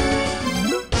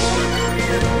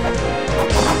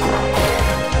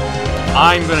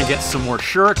 I'm gonna get some more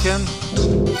shuriken.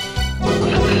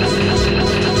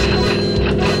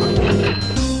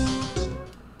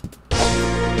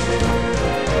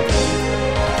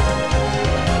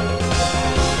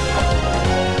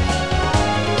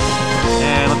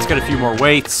 Get a few more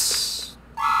weights.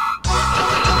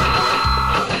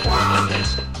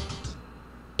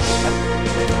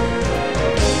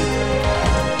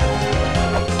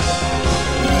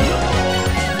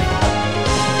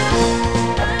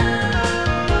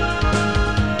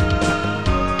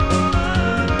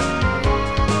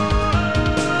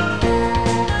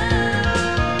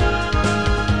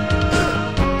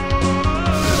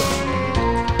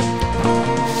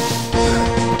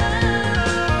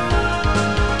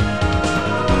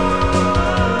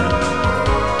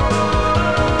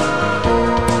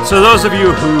 So those of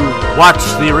you who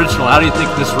watched the original, how do you think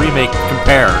this remake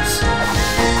compares?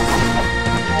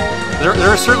 There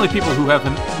are certainly people who have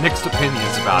mixed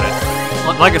opinions about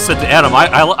it. Like I said to Adam,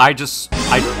 I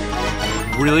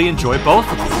really enjoy both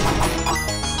of them.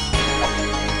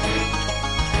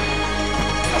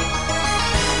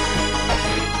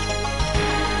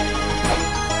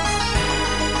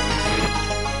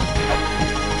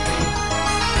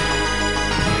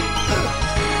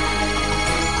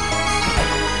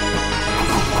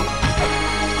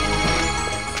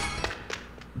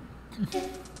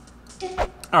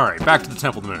 Alright, back to the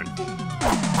Temple Moon.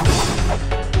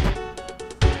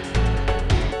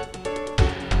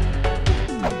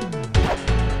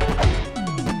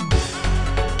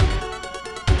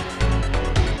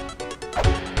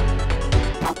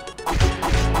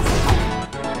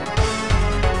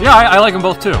 Yeah, I like them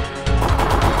both too.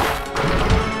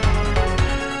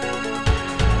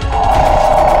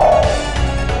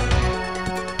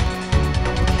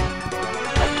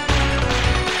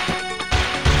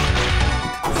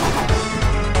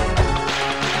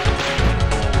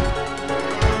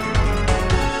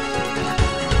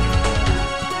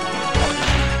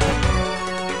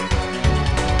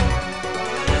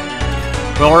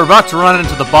 Well, we're about to run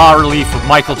into the bas-relief of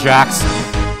Michael Jackson.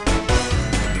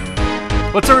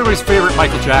 What's everybody's favorite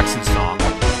Michael Jackson song?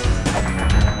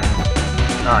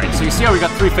 Alright, so you see how we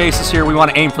got three faces here? We want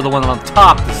to aim for the one on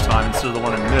top this time instead of the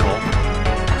one in the middle.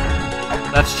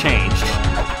 That's changed.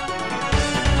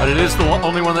 But it is the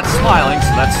only one that's smiling,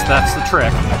 so that's the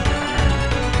trick.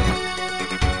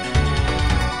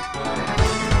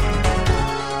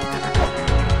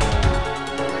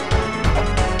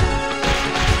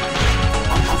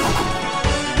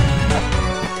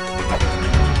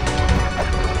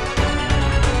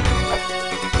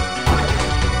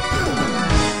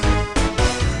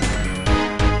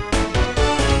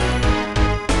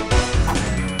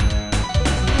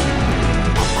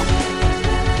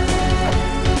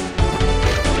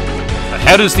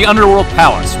 Ahead is the Underworld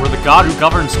Palace, where the god who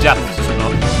governs death is to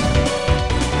know.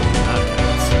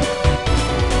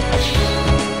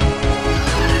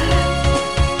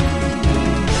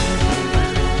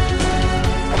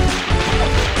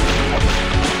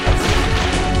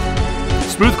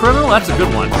 Smooth Criminal? That's a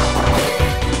good one.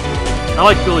 I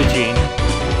like Billie Jean.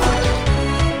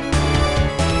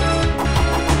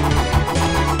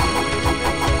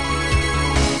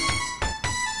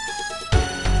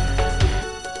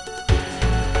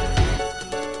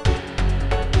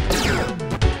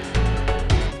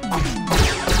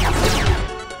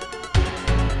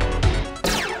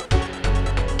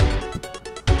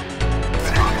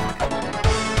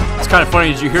 kind of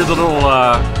funny. Did you hear the little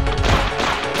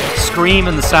scream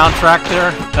in the soundtrack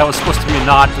there? That was supposed to be a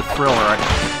nod to Thriller.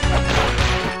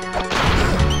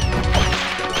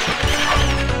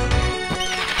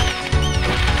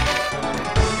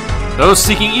 Those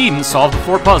seeking Eden solve the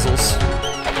 4 puzzles.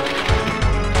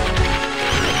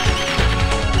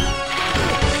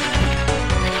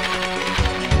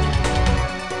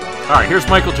 Alright, here's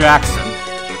Michael Jackson.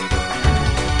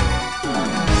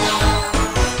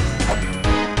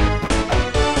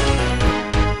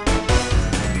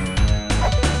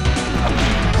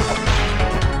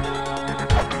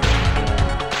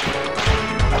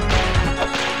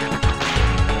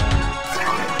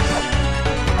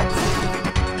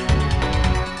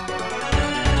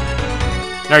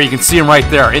 There, you can see him right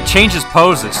there. It changes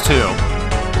poses, too.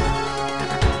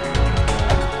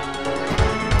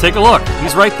 Take a look.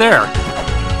 He's right there.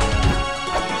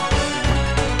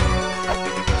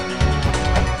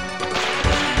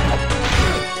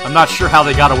 I'm not sure how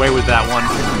they got away with that one.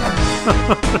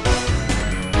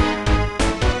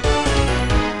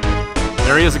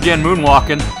 There he is again,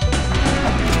 moonwalking.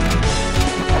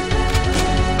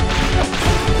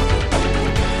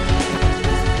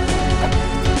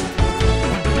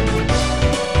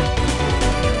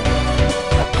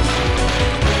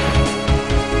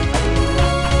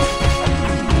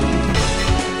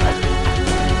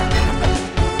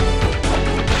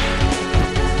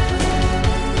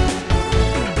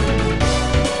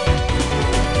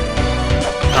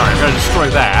 Gotta destroy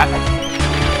that.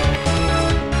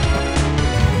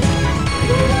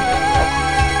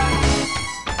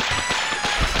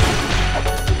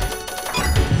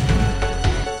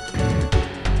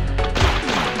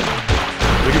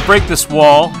 We can break this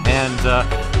wall,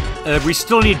 and we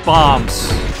still need bombs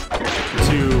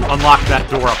to unlock that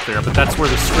door up there, but that's where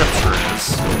the scripture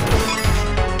is.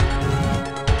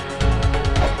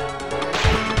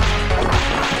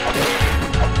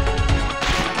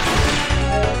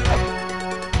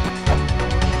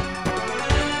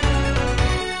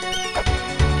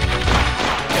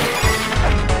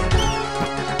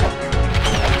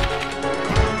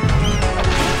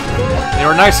 They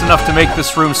were nice enough to make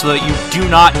this room so that you do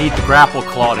not need the grapple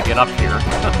claw to get up here.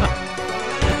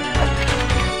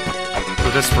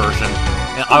 For this version.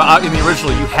 In the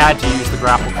original, you had to use the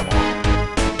grapple claw.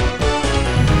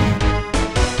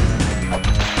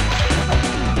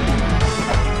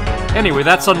 Anyway,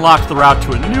 that's unlocked the route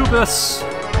to Anubis.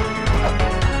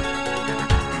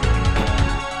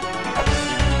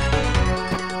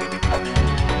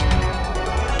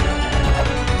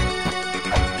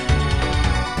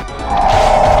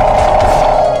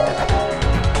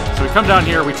 Come down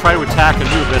here, we try to attack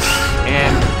Anubis,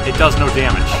 and it does no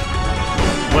damage.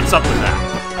 What's up with that?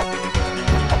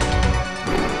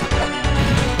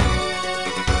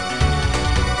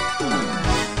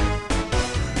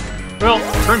 Well,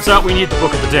 turns out we need the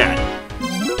Book of the Dead.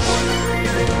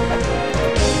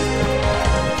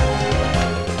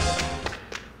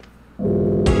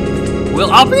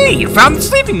 Well, I'll be! You found the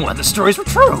sleeping one! The stories were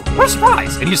true! What a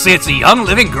surprise! And you say it's a young,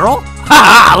 living girl?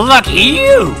 Ha ha! Lucky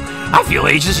you! I feel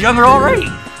ages younger already.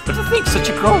 But to think such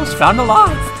a girl was found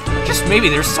alive. Just maybe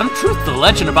there's some truth to the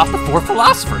legend about the 4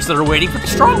 philosophers that are waiting for the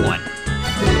strong one.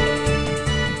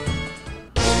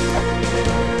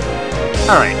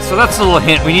 Alright, so that's a little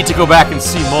hint. We need to go back and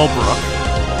see Mulbrook.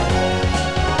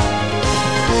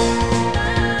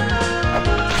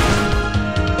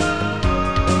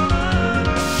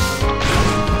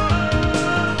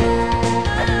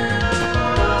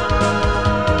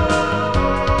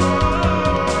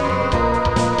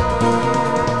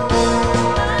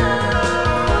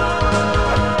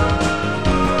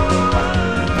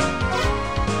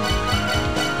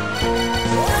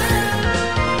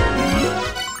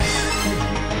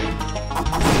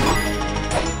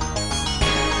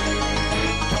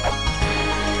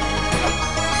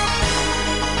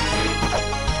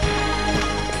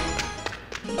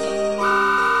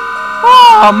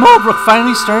 Mulbrook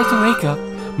finally started to wake up.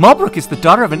 Mulbrook is the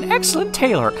daughter of an excellent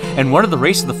tailor and one of the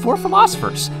race of the 4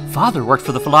 philosophers. Father worked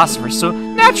for the philosophers, so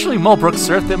naturally Mulbrook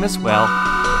served them as well.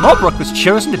 Mulbrook was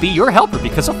chosen to be your helper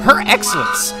because of her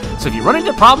excellence. So if you run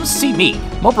into problems, see me.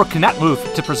 Mulbrook cannot move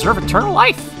to preserve eternal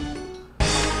life.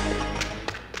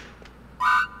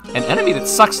 An enemy that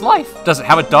sucks life. Does it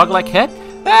have a dog-like head?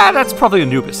 That's probably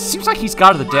Anubis. Seems like he's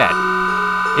god of the dead.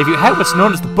 If you had what's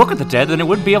known as the Book of the Dead, then it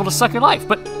wouldn't be able to suck your life,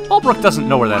 but Mulbrook doesn't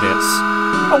know where that is.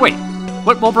 Oh wait,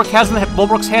 what Mulbrook has in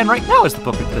Mulbrook's hand right now is the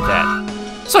Book of the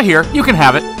Dead. So here, you can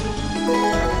have it.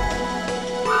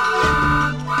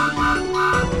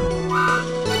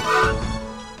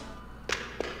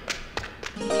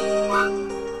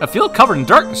 A field covered in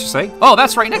darkness, you say? Oh,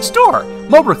 that's right next door.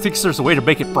 Mulbrook thinks there's a way to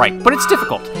make it bright, but it's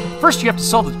difficult. First, you have to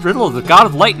solve the riddle of the god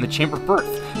of light in the Chamber of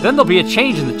Birth. Then there'll be a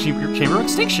change in the Chamber of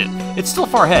Extinction. It's still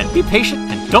far ahead. Be patient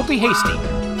and don't be hasty.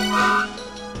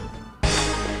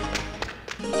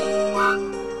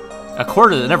 A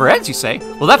corridor that never ends, you say?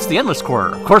 Well, that's the endless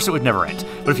corridor. Of course it would never end.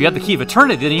 But if you had the key of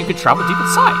eternity, then you could travel deep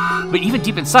inside. But even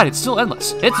deep inside, it's still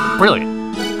endless. It's brilliant.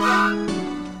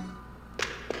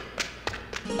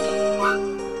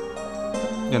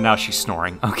 And now she's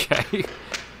snoring. Okay.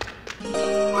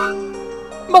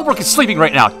 Mulbrook is sleeping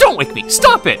right now. Don't wake me.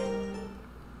 Stop it.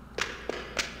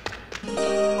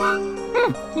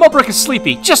 Mulbrook is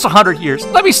sleepy. Just 100 years.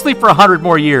 Let me sleep for 100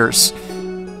 more years.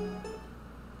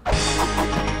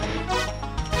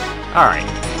 Alright.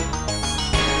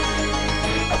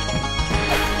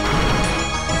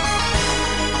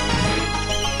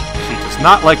 She does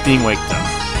not like being waked up.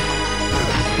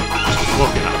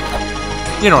 Woken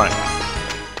up. You know what I mean.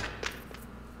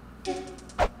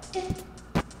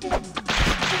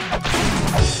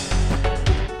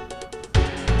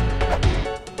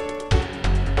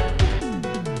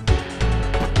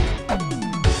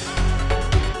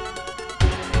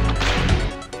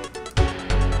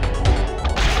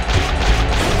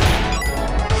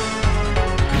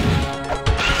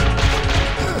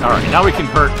 Alright, now we can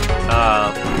hurt,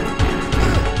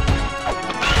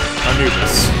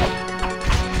 Anubis.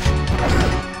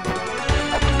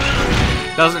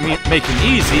 Doesn't make him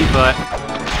easy, but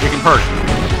we can hurt him.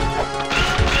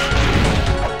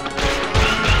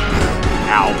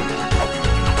 Ow.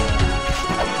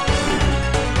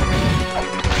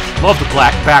 Love the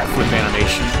black backflip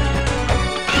animation.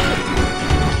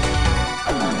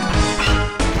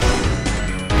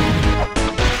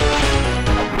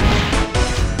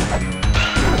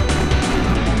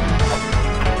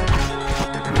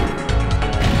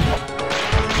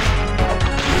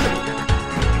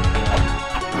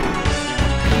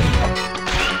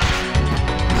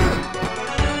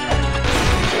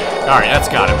 Alright, that's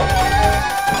got him.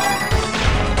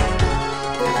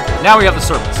 Now we have the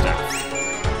Serpent Staff.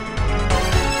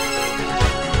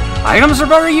 Items are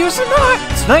better used than not.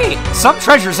 It's neat. Some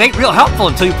treasures ain't real helpful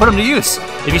until you put them to use.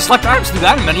 If you select items through the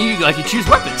item menu, you choose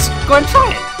weapons. Go ahead and try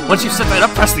it. Once you've set that up,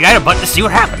 press the item button to see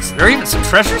what happens. There are even some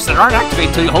treasures that aren't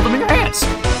activated until you hold them in your hands.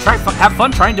 Have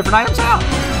fun trying different items out.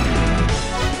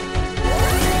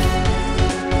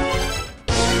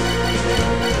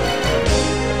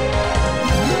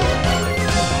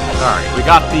 Alright, we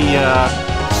got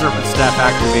the Serpent Staff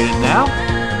activated now.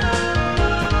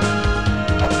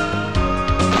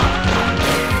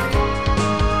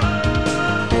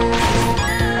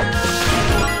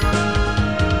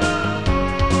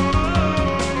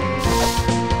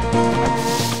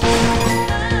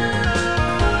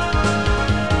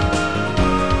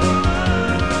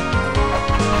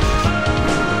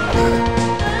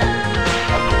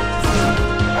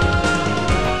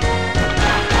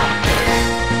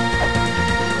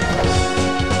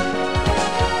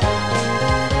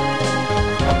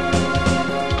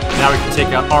 Now we can take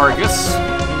out Argus.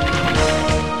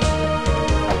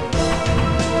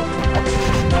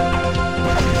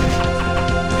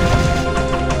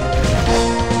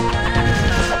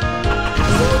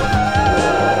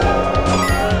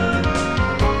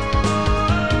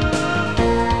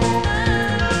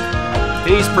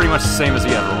 He's pretty much the same as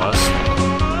he ever was.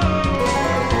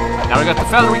 Now we got the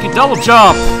feather, we can double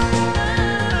jump!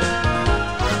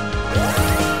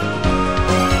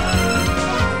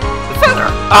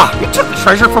 Ah, you took the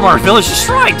treasure from our village's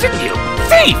shrine, didn't you?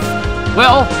 Thief!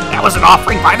 Well, that was an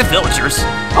offering by the villagers.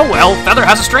 Oh well, Feather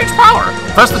has a strange power.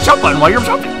 Press the jump button while you're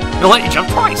jumping. It'll let you jump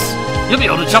twice. You'll be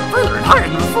able to jump further and higher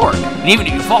than before. And even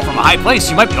if you fall from a high place,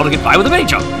 you might be able to get by with a mini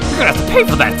jump. You're gonna have to pay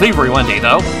for that thievery one day,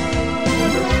 though.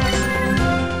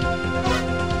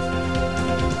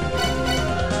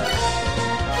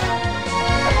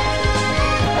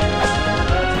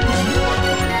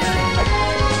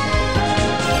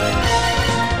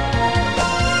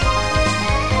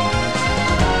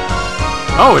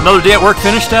 Oh, another day at work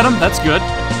finished, Adam? That's good.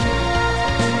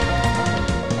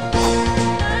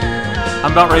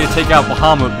 I'm about ready to take out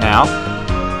Bahamut now.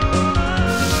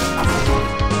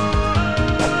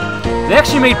 They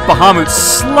actually made Bahamut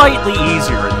slightly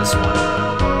easier in this one.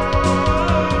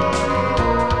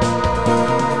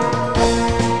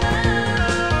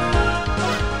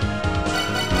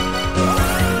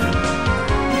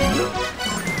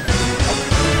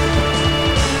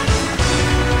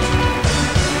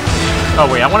 Oh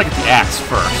wait, I want to get the axe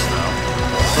first, though.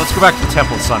 So let's go back to the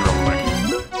Temple of Sun real quick.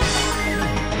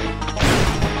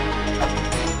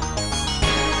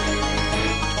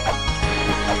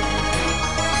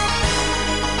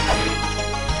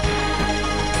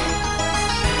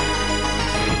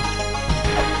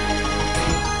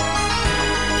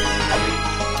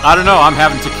 I don't know, I'm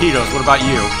having taquitos. What about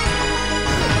you?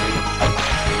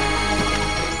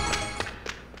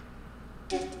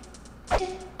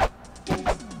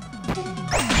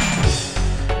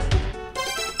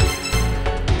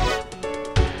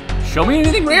 Show me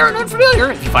anything rare and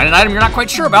unfamiliar. If you find an item you're not quite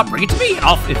sure about, bring it to me.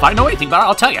 If I know anything about it,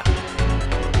 I'll tell you.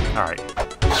 Alright.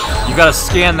 You gotta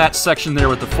scan that section there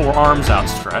with the 4 arms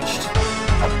outstretched.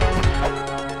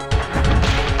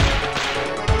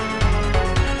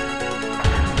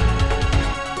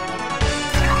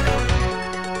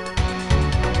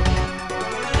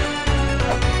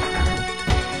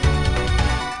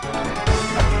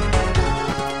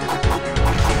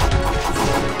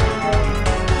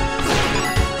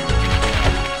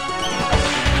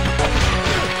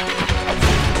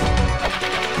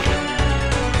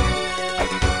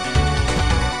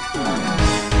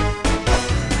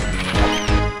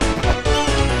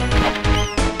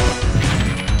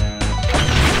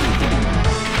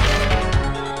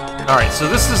 Alright, so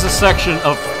this is a section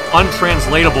of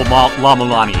untranslatable La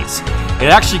Mulanites. It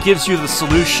actually gives you the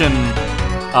solution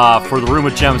for the Room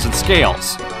of Gems and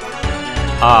Scales.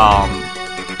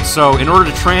 So in order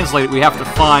to translate it, we have to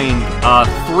find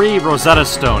 3 Rosetta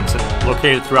Stones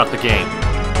located throughout the game.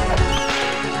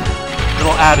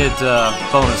 Little added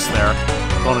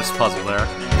bonus puzzle there.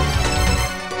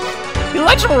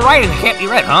 Illegible writing that can't be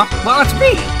read, huh? Well, that's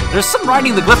me. There's some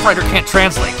writing the glyph writer can't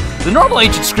translate. The normal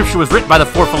ancient scripture was written by the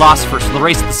 4 philosophers from the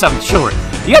race of the 7 children.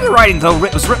 The other writing, though,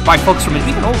 was written by folks from an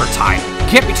even older time. It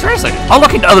can't be translated. I'll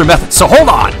look into other methods, so hold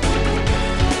on!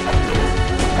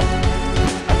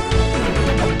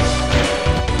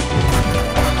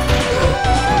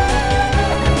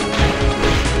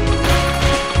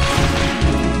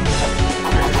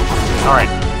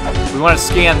 Alright, we want to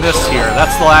scan this here.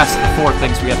 That's the last of the 4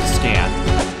 things we have to scan.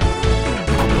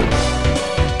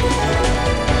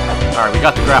 Alright, we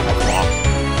got the grapple claw.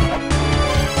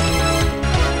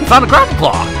 You found a grapple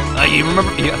claw! You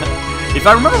remember? If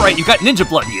I remember right, you got ninja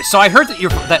blood in you, so I heard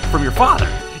that from your father.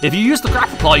 If you use the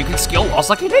grapple claw, you can scale walls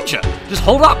like a ninja. Just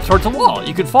hold up towards the wall.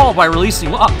 You can fall by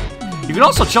releasing up. You can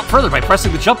also jump further by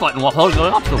pressing the jump button while holding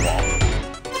up to the wall.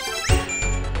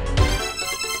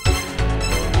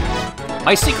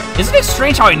 My secret. Isn't it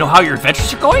strange how I know how your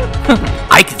adventures are going?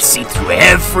 I can see through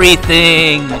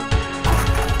everything!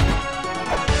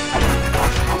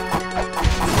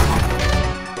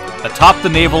 Atop the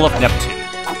navel of Neptune.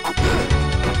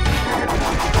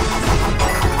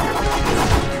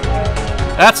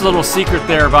 That's a little secret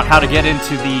there about how to get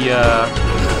into the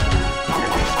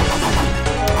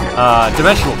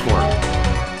dimensional core.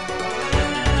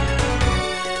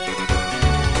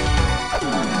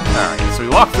 Alright, so we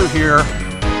walk through here,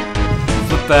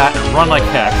 flip that, and run like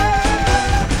heck.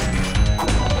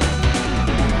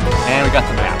 And we got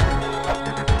the map.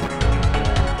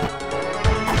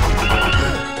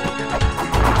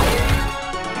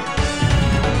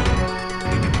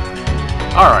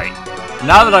 Alright,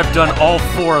 now that I've done all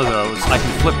 4 of those, I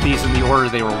can flip these in the order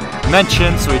they were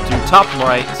mentioned. So we do top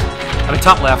right,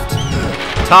 top left,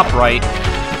 top right,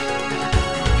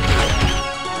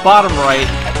 bottom right,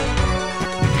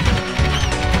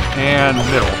 and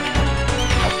middle.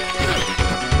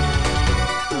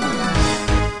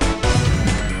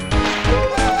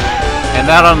 And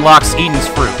that unlocks Eden's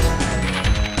Fruit.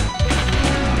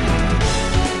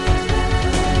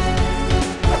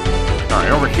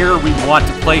 Over here, we want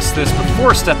to place this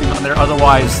before stepping on there,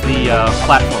 otherwise the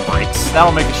platform breaks.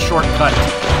 That'll make a shortcut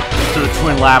to the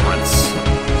Twin Labyrinths.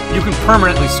 You can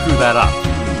permanently screw that up.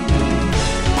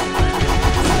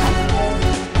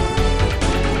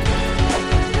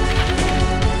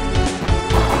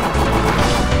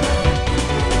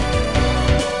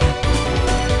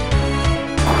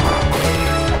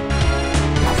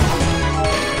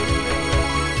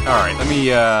 Alright, let me,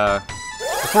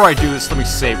 before I do this, let me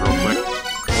save real quick.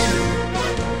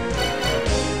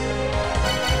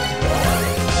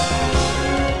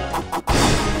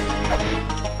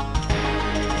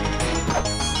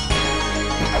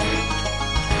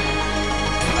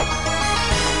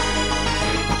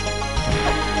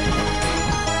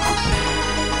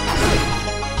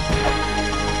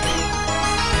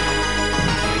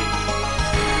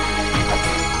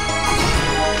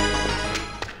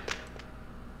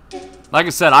 Like I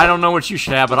said, I don't know what you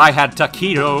should have, but I had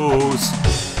taquitos.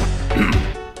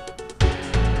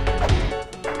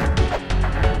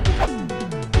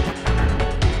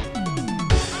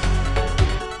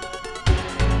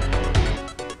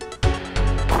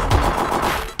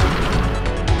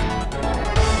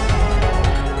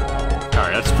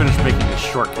 Alright, let's finish making this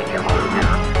shortcut here while we're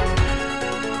here.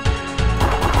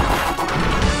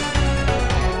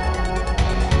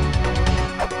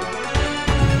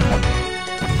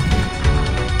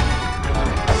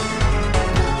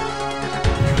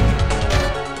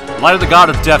 Light of the god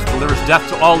of death delivers death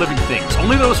to all living things.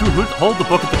 Only those who hold the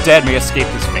book of the dead may escape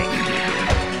this fate.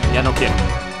 Yeah, no kidding.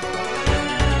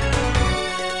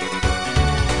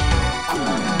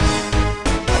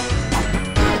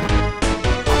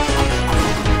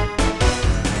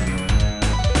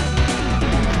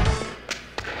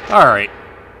 Alright.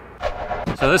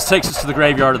 So this takes us to the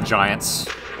graveyard of the giants.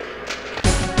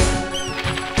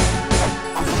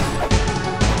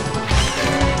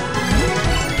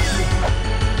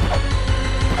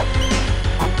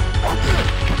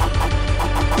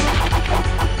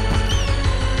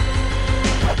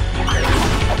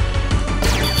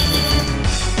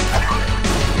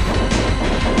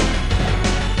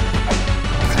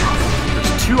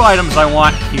 There's 2 items I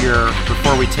want here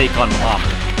before we take on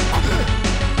Mulana.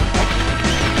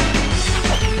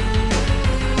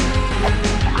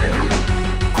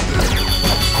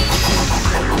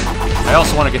 I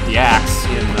also want to get the axe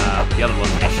in the other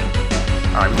location.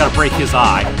 Alright, we gotta break his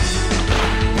eye.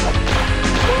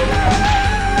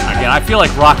 Again, I feel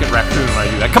like Rocket Raccoon when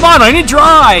I do that. Come on, I need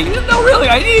dry! No, really,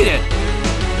 I need it!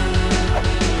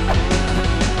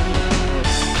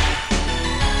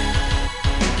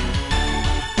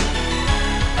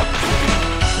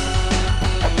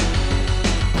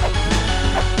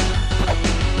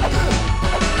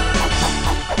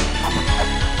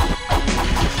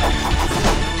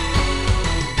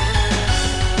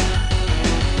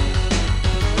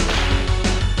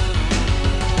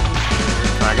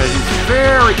 I gotta use it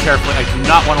very carefully. I do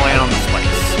not want to land on the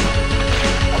spikes.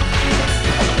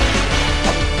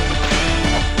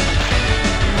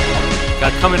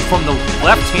 Gotta come in from the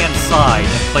left-hand side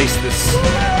and place this to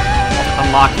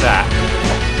unlock that.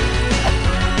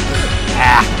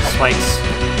 Ah, spikes.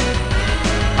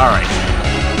 Alright.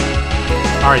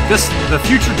 Alright, the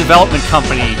future development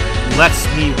company lets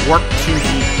me warp to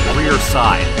the rear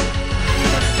side.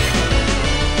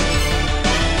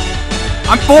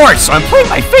 I'm bored, so I'm playing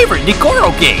my favorite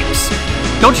Nigoro games.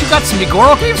 Don't you got some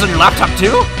Nigoro games on your laptop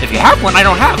too? If you have one I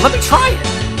don't have, let me try it.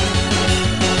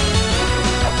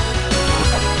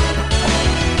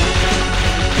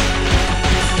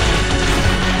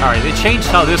 Alright, they changed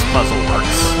how this puzzle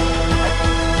works.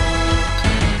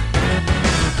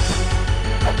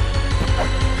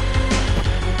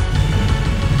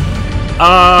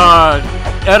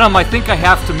 Adam, I think I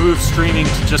have to move streaming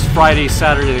to just Friday,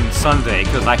 Saturday, and Sunday,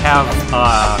 because I have,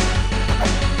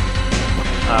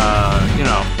 you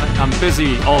know, I'm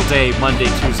busy all day, Monday,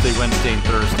 Tuesday, Wednesday, and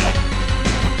Thursday.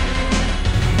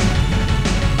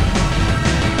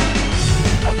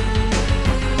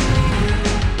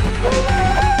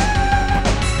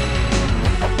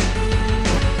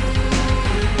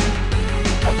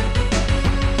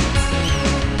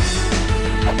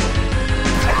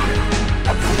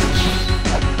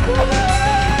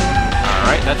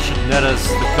 That should net us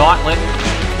the gauntlet.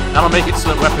 That'll make it so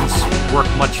that weapons work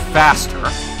much faster.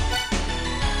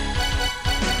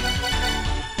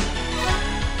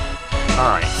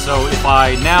 Alright, so if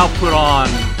I now put on...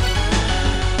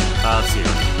 let's see here.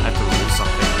 I have to remove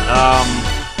something.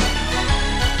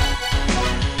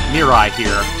 Mirai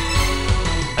here.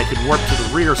 I could warp to the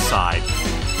rear side.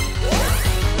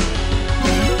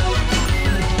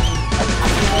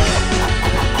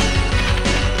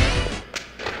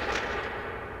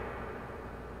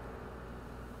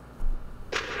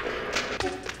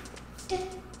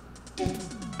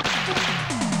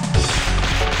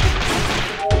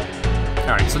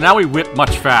 Alright, so now we whip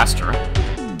much faster.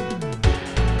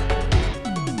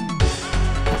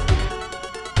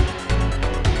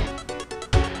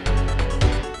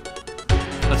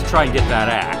 Let's try and get that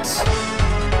axe.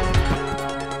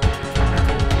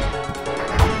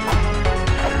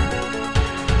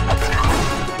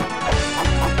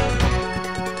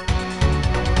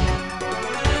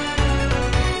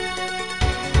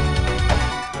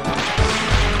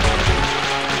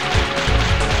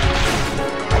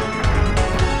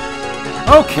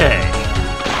 Okay.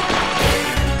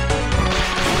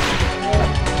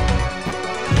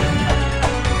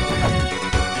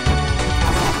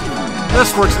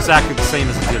 This works exactly the same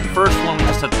as it did the first one. We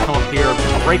just have to come up here,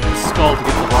 break the skull to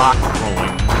get the rock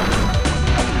rolling.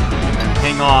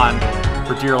 Hang on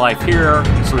for dear life here,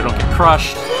 so we don't get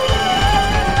crushed.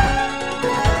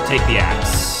 Take the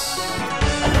axe.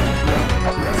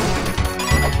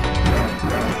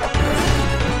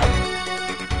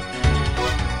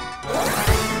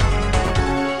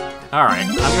 Alright,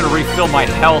 I'm gonna refill my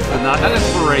health, and I think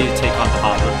we're ready to take on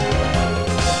Bahamut.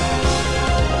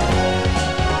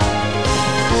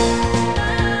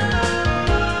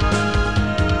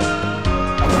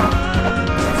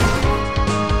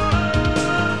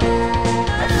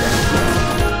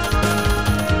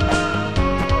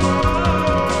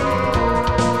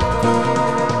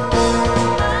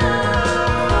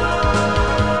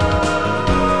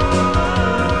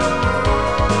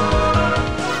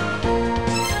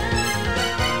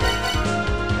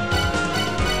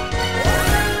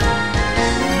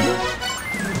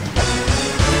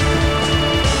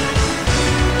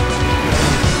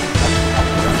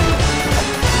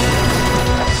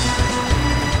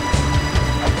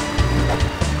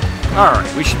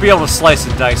 Alright, we should be able to slice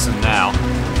and dice him now.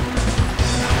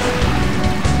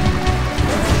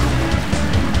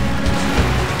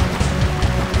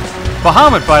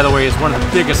 Bahamut, by the way, is one of the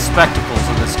biggest spectacles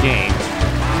in this game.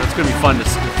 So it's going to be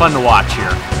fun to watch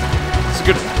here.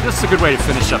 This is a good way to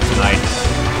finish up tonight.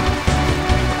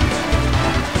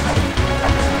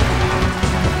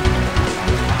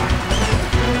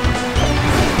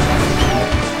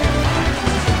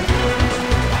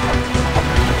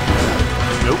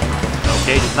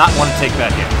 Okay, did not want to take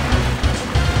that hit.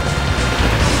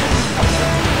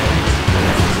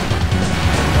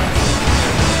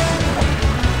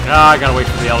 Ah, I gotta wait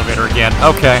for the elevator again.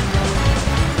 Okay.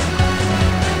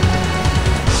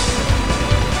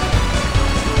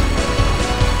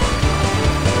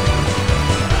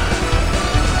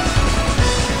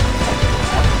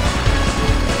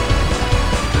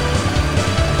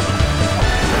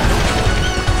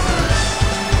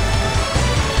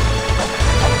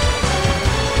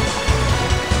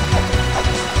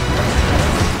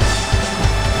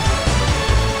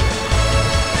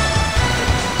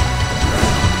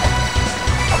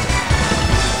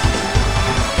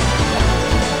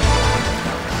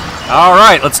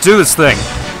 Alright, let's do this thing.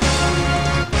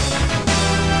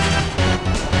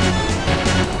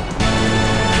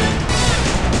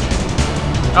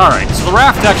 Alright, so the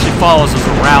raft actually follows us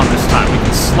around this time. We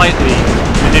can slightly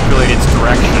manipulate its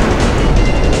direction.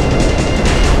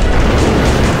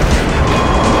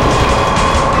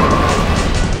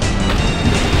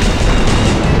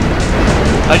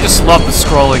 I just love the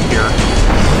scrolling here.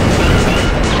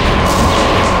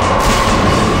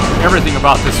 Everything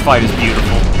about this fight is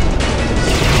beautiful.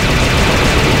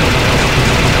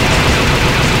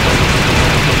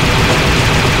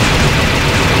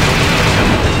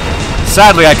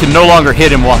 Sadly, I can no longer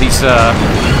hit him while he's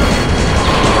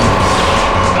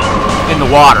in the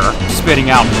water, spitting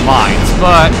out mines,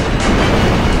 but...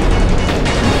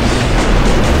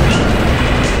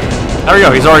 There we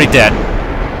go, he's already dead.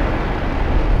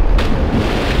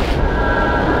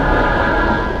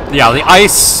 Yeah, the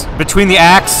ice between the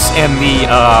axe and the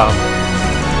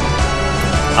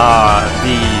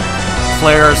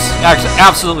flares actually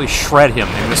absolutely shred him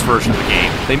in this version of the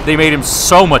game. They made him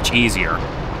so much easier.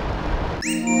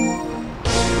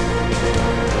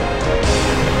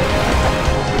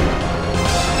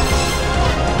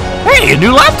 Hey, a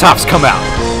new laptop's come out!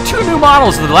 2 new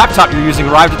models of the laptop you're using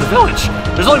arrived at the village.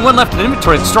 There's only one left in the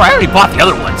inventory at the store. I already bought the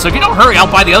other one, so if you don't hurry,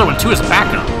 I'll buy the other one too as a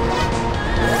backup.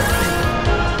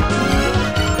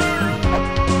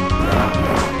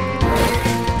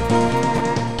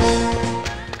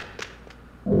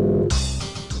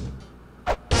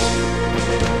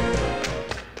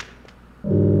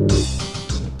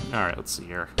 Alright, let's see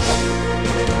here.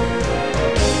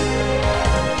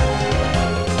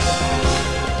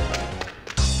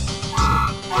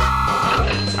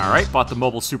 Alright, bought the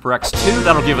Mobile Super X2.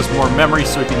 That'll give us more memory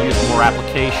so we can use more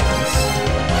applications.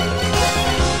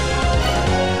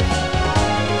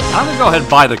 I'm gonna go ahead and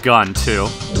buy the gun, too.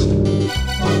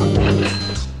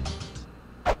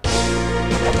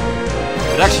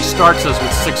 It actually starts us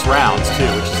with 6 rounds, too,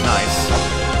 which is nice.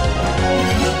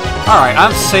 Alright,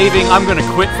 I'm saving. I'm gonna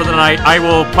quit for the night. I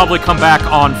will probably come back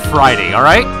on Friday,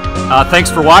 alright? Thanks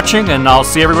for watching, and I'll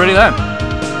see everybody then.